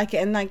do like it.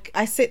 And like,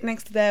 I sit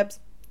next to Debs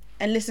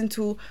and listen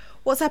to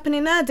what's happening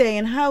in our day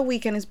and her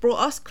weekend has brought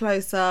us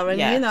closer. And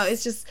you know,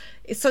 it's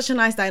such a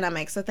nice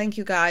dynamic. So thank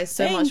you guys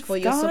so much for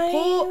your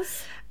support.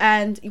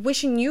 And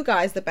wishing you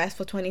guys the best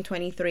for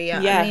 2023.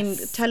 Yes, I mean,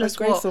 tell us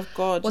what's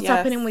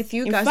happening with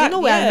you guys. Fact, you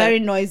know, we're very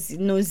noisy.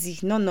 We're noisy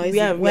and nosy.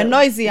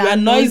 Noisy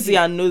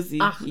and nosy.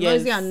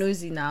 Noisy and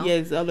nosy now.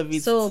 Yes, all of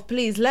it. So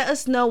please let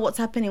us know what's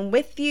happening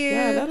with you.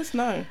 Yeah, let us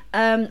know.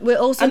 We're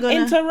also going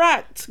to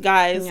interact,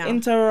 guys. Yeah.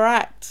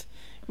 Interact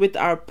with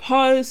our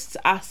posts.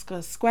 Ask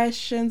us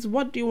questions.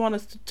 What do you want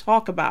us to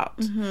talk about?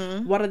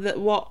 What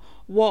are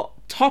what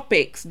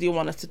topics do you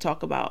want us to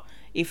talk about?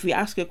 If we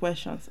ask you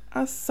questions,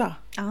 answer.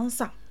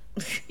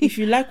 If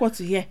you like what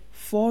to hear,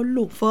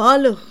 follow.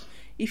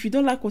 If you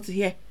don't like what to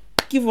hear,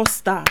 give us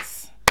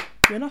stars.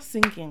 We're not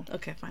singing.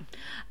 Okay, fine.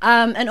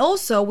 And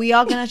also, we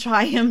are going to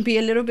try and be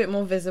a little bit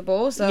more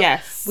visible. So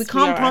yes, we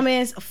can't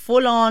promise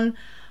full on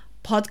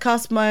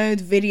podcast mode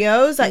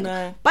videos. Like,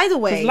 no. By the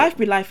way, life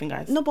be lifing,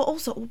 guys. No, but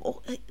also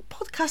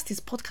podcast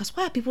is podcast.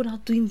 Why are people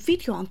not doing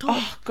video on top?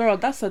 Oh, girl,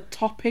 that's a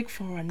topic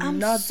for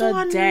another I'm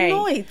so day.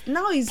 Annoyed.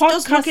 Now it's podcast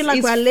just looking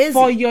like we're lazy.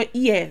 For your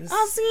ears,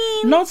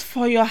 not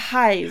for your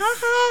eyes.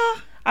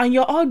 And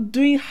you're all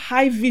doing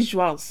high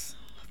visuals.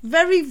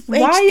 Very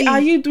Why HD.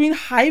 Are you doing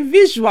high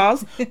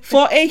visuals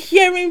for a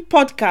hearing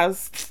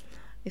podcast?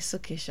 It's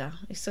okay, Sha.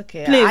 It's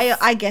okay. Please.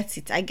 I get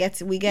it.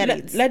 We get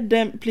it. Let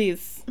them,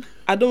 please.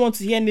 I don't want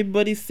to hear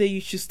anybody say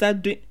you should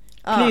start doing.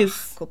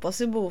 Please.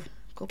 Possible.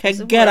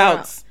 Get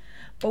out.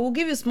 But we'll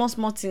give you small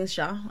things,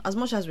 Sha. As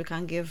much as we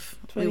can give.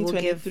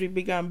 2023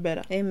 bigger and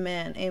better.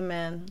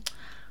 Amen.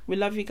 We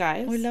love you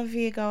guys. Thank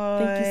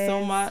you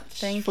so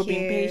much for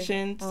being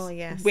patient. Oh,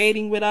 yes.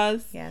 Waiting with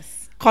us.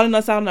 Yes. Calling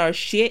us out on our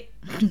shit.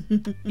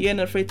 You're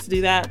not afraid to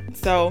do that.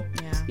 So,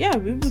 yeah,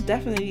 we will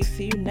definitely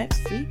see you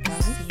next week,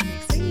 guys. See you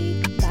next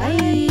week.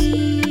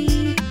 Bye.